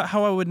 It's like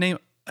how I would name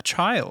a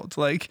child.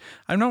 Like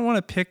I don't want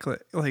to pick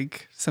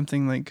like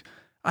something like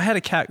I had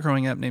a cat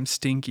growing up named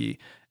Stinky,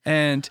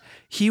 And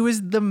he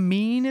was the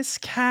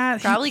meanest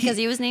cat. Probably because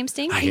he was named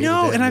Stinky. I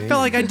know, and I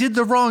felt like I did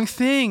the wrong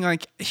thing.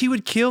 Like he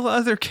would kill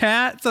other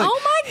cats. Like,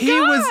 Oh my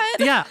God.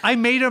 Yeah, I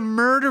made a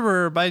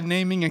murderer by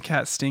naming a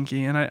cat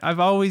Stinky, and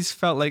I've always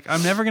felt like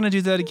I'm never gonna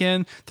do that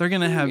again. They're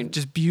gonna have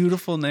just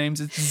beautiful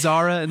names. It's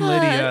Zara and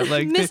Lydia.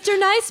 Like Mr.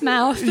 Nice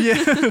Mouth. yeah,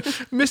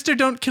 Mr.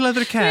 Don't Kill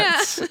Other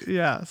Cats.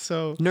 Yeah,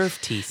 so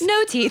Nerf teeth.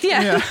 No teeth.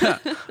 Yeah. yeah,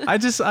 I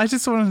just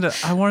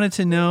wanted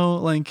to know,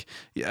 like,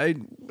 I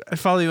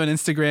follow you on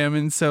Instagram,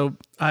 and so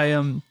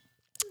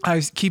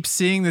I keep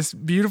seeing this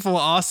beautiful,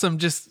 awesome,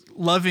 just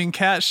loving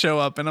cat show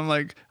up, and I'm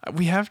like,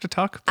 we have to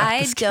talk about I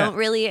this don't cat.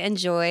 really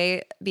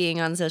enjoy being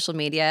on social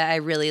media. I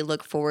really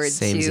look forward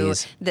to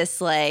Samesies.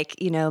 this, like,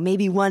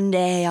 maybe one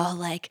day I'll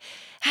like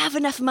have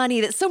enough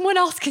money that someone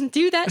else can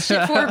do that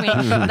shit for me.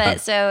 But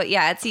so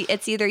yeah,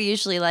 it's either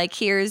usually like,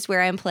 here's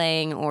where I'm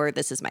playing, or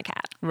this is my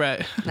cat.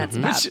 Right. That's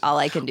about all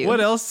I can do. What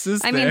else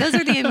is I there?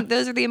 mean,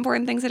 those are the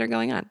important things that are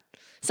going on.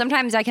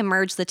 Sometimes I can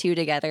merge the two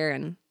together,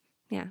 and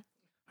yeah.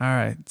 All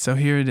right, so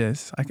here it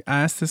is. I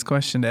asked this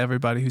question to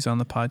everybody who's on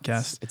the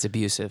podcast. It's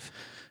abusive.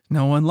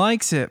 No one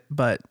likes it,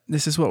 but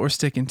this is what we're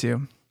sticking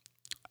to.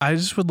 I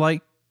just would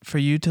like for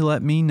you to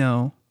let me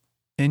know,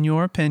 in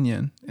your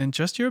opinion, and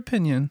just your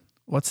opinion,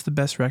 what's the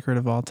best record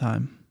of all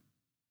time?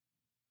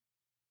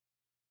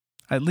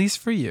 At least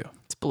for you.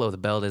 It's below the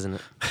belt, isn't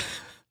it?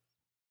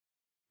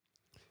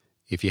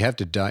 If you have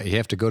to die, you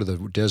have to go to the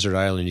desert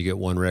island. You get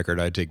one record.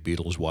 I'd take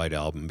Beatles' White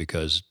Album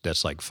because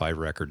that's like 5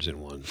 records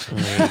in one. So.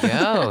 There you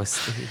go.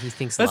 He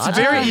thinks That's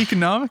logically. very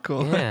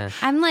economical. Yeah.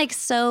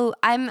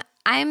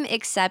 I'm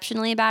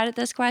exceptionally bad at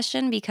this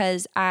question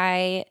because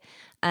my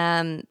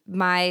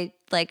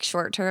like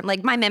short term,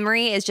 like my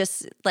memory is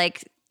just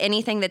like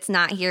anything that's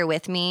not here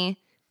with me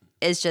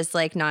is just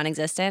like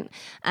non-existent.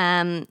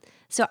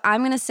 So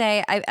I'm gonna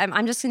say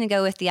I'm just gonna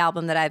go with the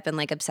album that I've been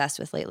like obsessed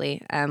with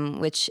lately,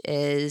 which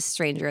is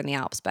 "Stranger in the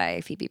Alps"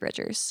 by Phoebe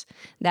Bridgers.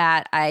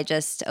 That I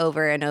just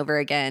over and over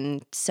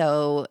again,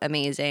 so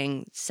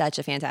amazing, such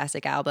a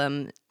fantastic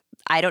album.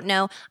 I don't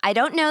know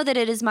that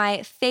it is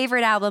my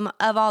favorite album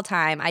of all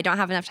time. I don't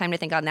have enough time to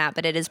think on that,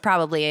 but it is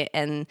probably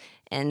in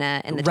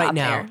the Right top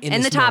now, there. in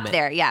In the this top moment.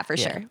 there, yeah, for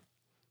Yeah. sure.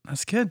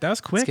 That's good. That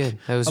was quick. good.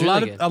 That was a really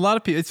lot good. of a lot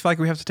of people. It's like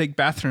we have to take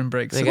bathroom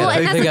breaks. They So gotta- Well,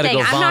 and that's they the gotta thing.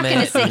 go I'm not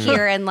going to vomit. sit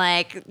here and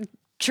like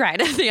try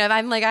to think of.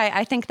 I'm like,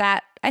 I think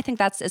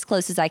that's as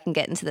close as I can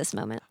get into this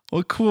moment.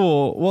 Well,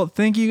 cool. Well,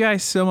 thank you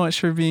guys so much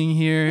for being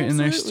here in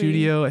their Absolutely.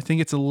 studio. I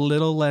think it's a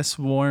little less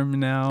warm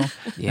now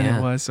than Yeah.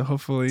 it was. So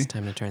hopefully, It's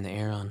time to turn the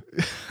air on.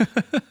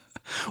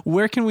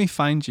 where can we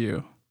find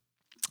you?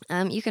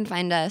 You can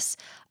find us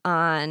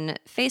on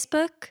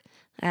Facebook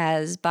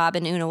as Bob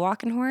and Una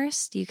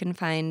Walkenhorst. You can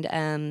find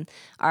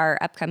our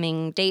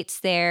upcoming dates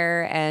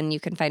there, and you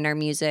can find our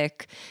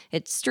music.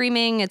 It's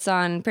streaming. It's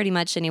on pretty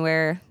much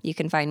anywhere you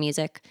can find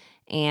music,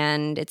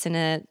 and it's in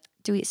a.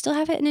 Do we still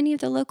have it in any of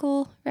the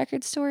local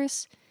record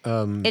stores?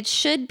 It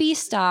should be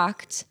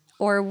stocked,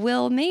 or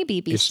will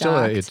maybe be It's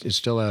stocked. it's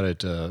still out at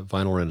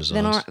Vinyl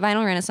Renaissance.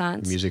 Vinyl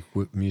Renaissance. Music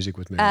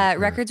with Merit.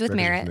 Records with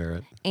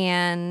Merit.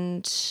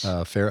 And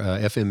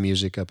FM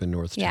Music up in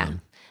Northtown. yeah.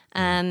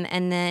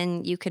 And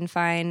then you can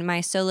find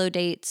my solo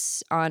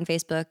dates on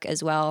Facebook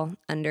as well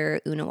under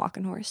Una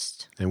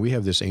Walkenhorst. And we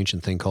have this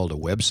ancient thing called a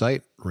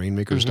website,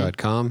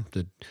 rainmakers.com,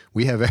 that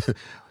we have.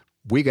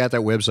 We got that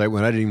website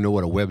when I didn't even know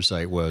what a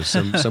website was.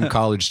 Some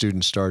college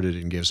students started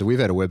it and gave. So we've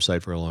had a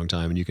website for a long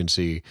time, and you can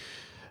see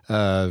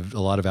a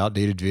lot of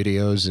outdated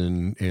videos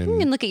and You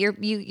can look at your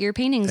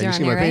paintings you are on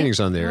see there, my right?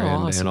 paintings on there, Oh,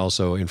 and awesome.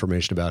 also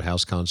information about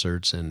house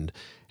concerts and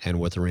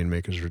what the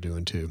Rainmakers are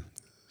doing too.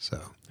 So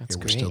That's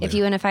we're great. still If there.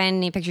 you want to find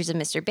any pictures of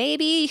Mr.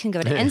 Baby, you can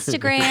go to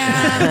Instagram.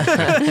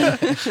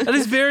 That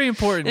is very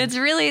important. It's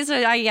really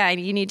yeah.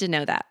 You need to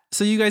know that.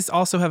 So you guys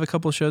also have a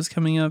couple shows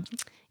coming up.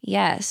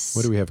 Yes.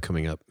 What do we have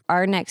coming up?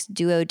 Our next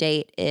duo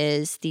date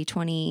is the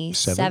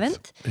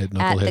 27th At at the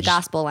Knuckleheads.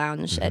 Gospel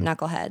Lounge at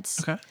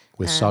Knuckleheads. Okay.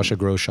 With Sasha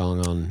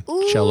Groshong on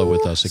cello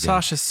with us again.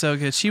 Sasha's so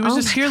good. She was Oh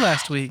just here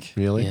last week.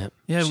 Really? Yeah.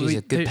 Yeah, She's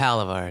a good they- pal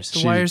of ours.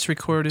 The Wires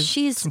recorded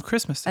She's some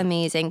Christmas stuff.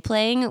 amazing.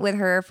 Playing with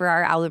her for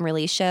our album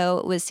release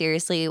show was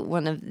seriously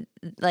one of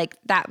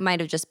that might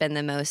have just been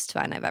the most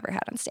fun I've ever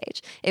had on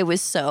stage. It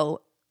was so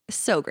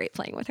great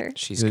playing with her.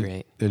 She's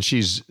great. And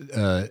she's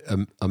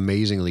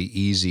amazingly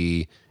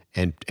easy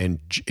and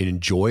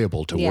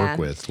enjoyable to Yeah. work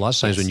with. Lots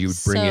of times when you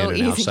bring So in an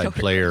easy to outside work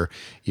player,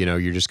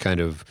 you're just kind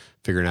of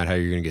figuring out how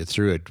you're going to get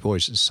through it. Boy,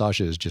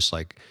 Sasha is just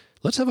like,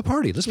 let's have a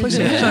party. Let's play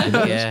some music.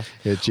 Yeah.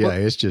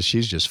 It's just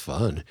she's just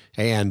fun,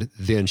 and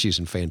then she's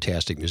a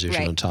fantastic musician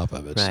Right. on top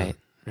of it. so. Right.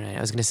 Right.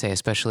 I was going to say,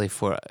 especially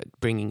for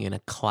bringing in a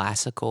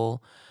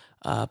classical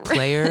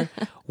player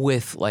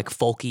with like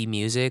folky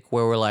music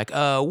where we're like,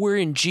 we're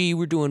in G,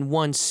 we're doing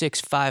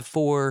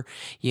 1-6-5-4,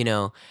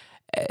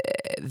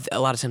 a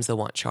lot of times they'll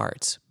want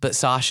charts, but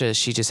Sasha,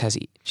 she has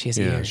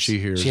Yeah, ears. she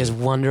hears She has it.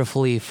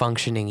 wonderfully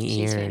functioning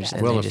ears. fantastic.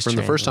 and they Well, just from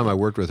the first time translate.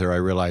 I worked with her, I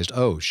realized,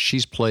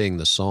 she's playing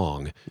the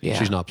song. Yeah.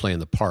 She's not playing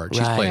the part.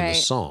 She's Right. playing the Right.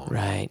 song.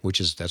 Right.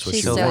 That's what She's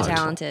she so wants.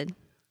 talented.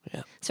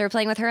 Yeah. So we're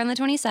playing with her on the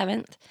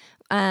 27th.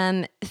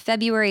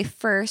 February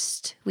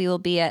 1st, we will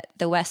be at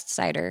the West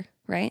Sider,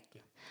 right?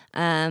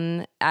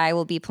 I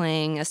will be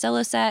playing a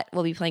solo set,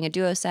 we'll be playing a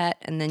duo set,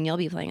 and then you'll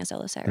be playing a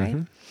solo set, right?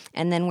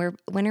 And then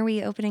when are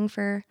we opening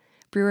for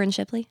Brewer and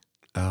Shipley?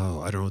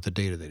 Oh, I don't know what the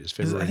date of that is.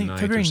 I February think 9th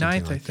February or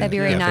something 9th, like I that. think.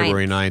 February 9th.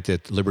 February 9th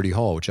at Liberty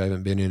Hall, which I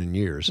haven't been in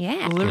years.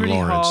 Yeah. Liberty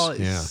Lawrence, Hall is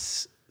yeah.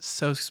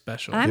 so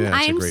special. I'm Yeah,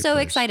 it's a great so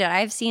place. excited.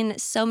 I've seen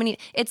so many.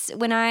 It's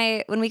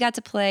when we got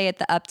to play at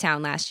the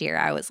Uptown last year,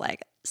 I was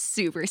like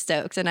super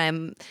stoked, and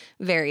I'm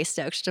very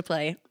stoked to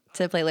play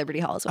Liberty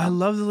Hall as well. I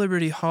love the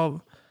Liberty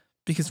Hall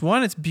because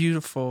one, it's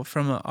beautiful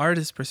from an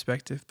artist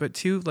perspective, but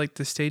two, like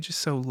the stage is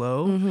so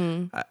low.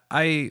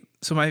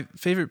 So my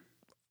favorite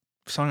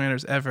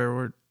songwriters ever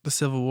were the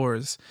Civil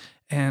Wars.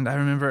 And I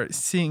remember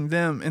seeing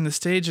them, and the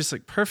stage is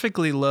like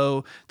perfectly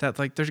low that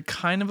like they're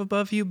kind of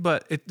above you,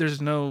 but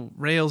there's no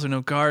rails or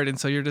no guard. And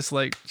so you're just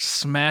like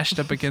smashed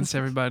up against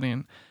everybody.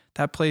 And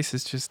that place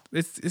is just,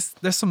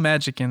 there's some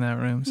magic in that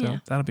room. So Yeah.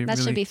 that'll be That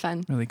really, should be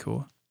fun. really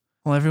cool.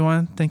 Well,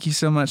 everyone, thank you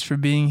so much for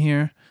being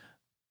here.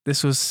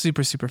 This was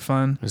super, super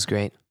fun. It was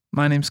great.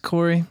 My name's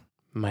Corey.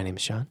 My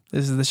name's Sean.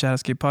 This is the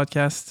Shadowscape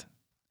Podcast,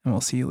 and we'll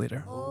see you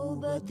later. Oh,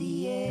 but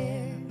the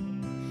air,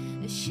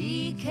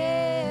 she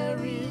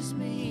carries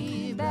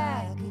me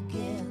back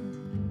again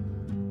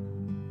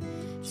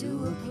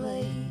to a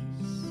place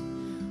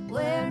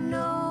where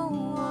no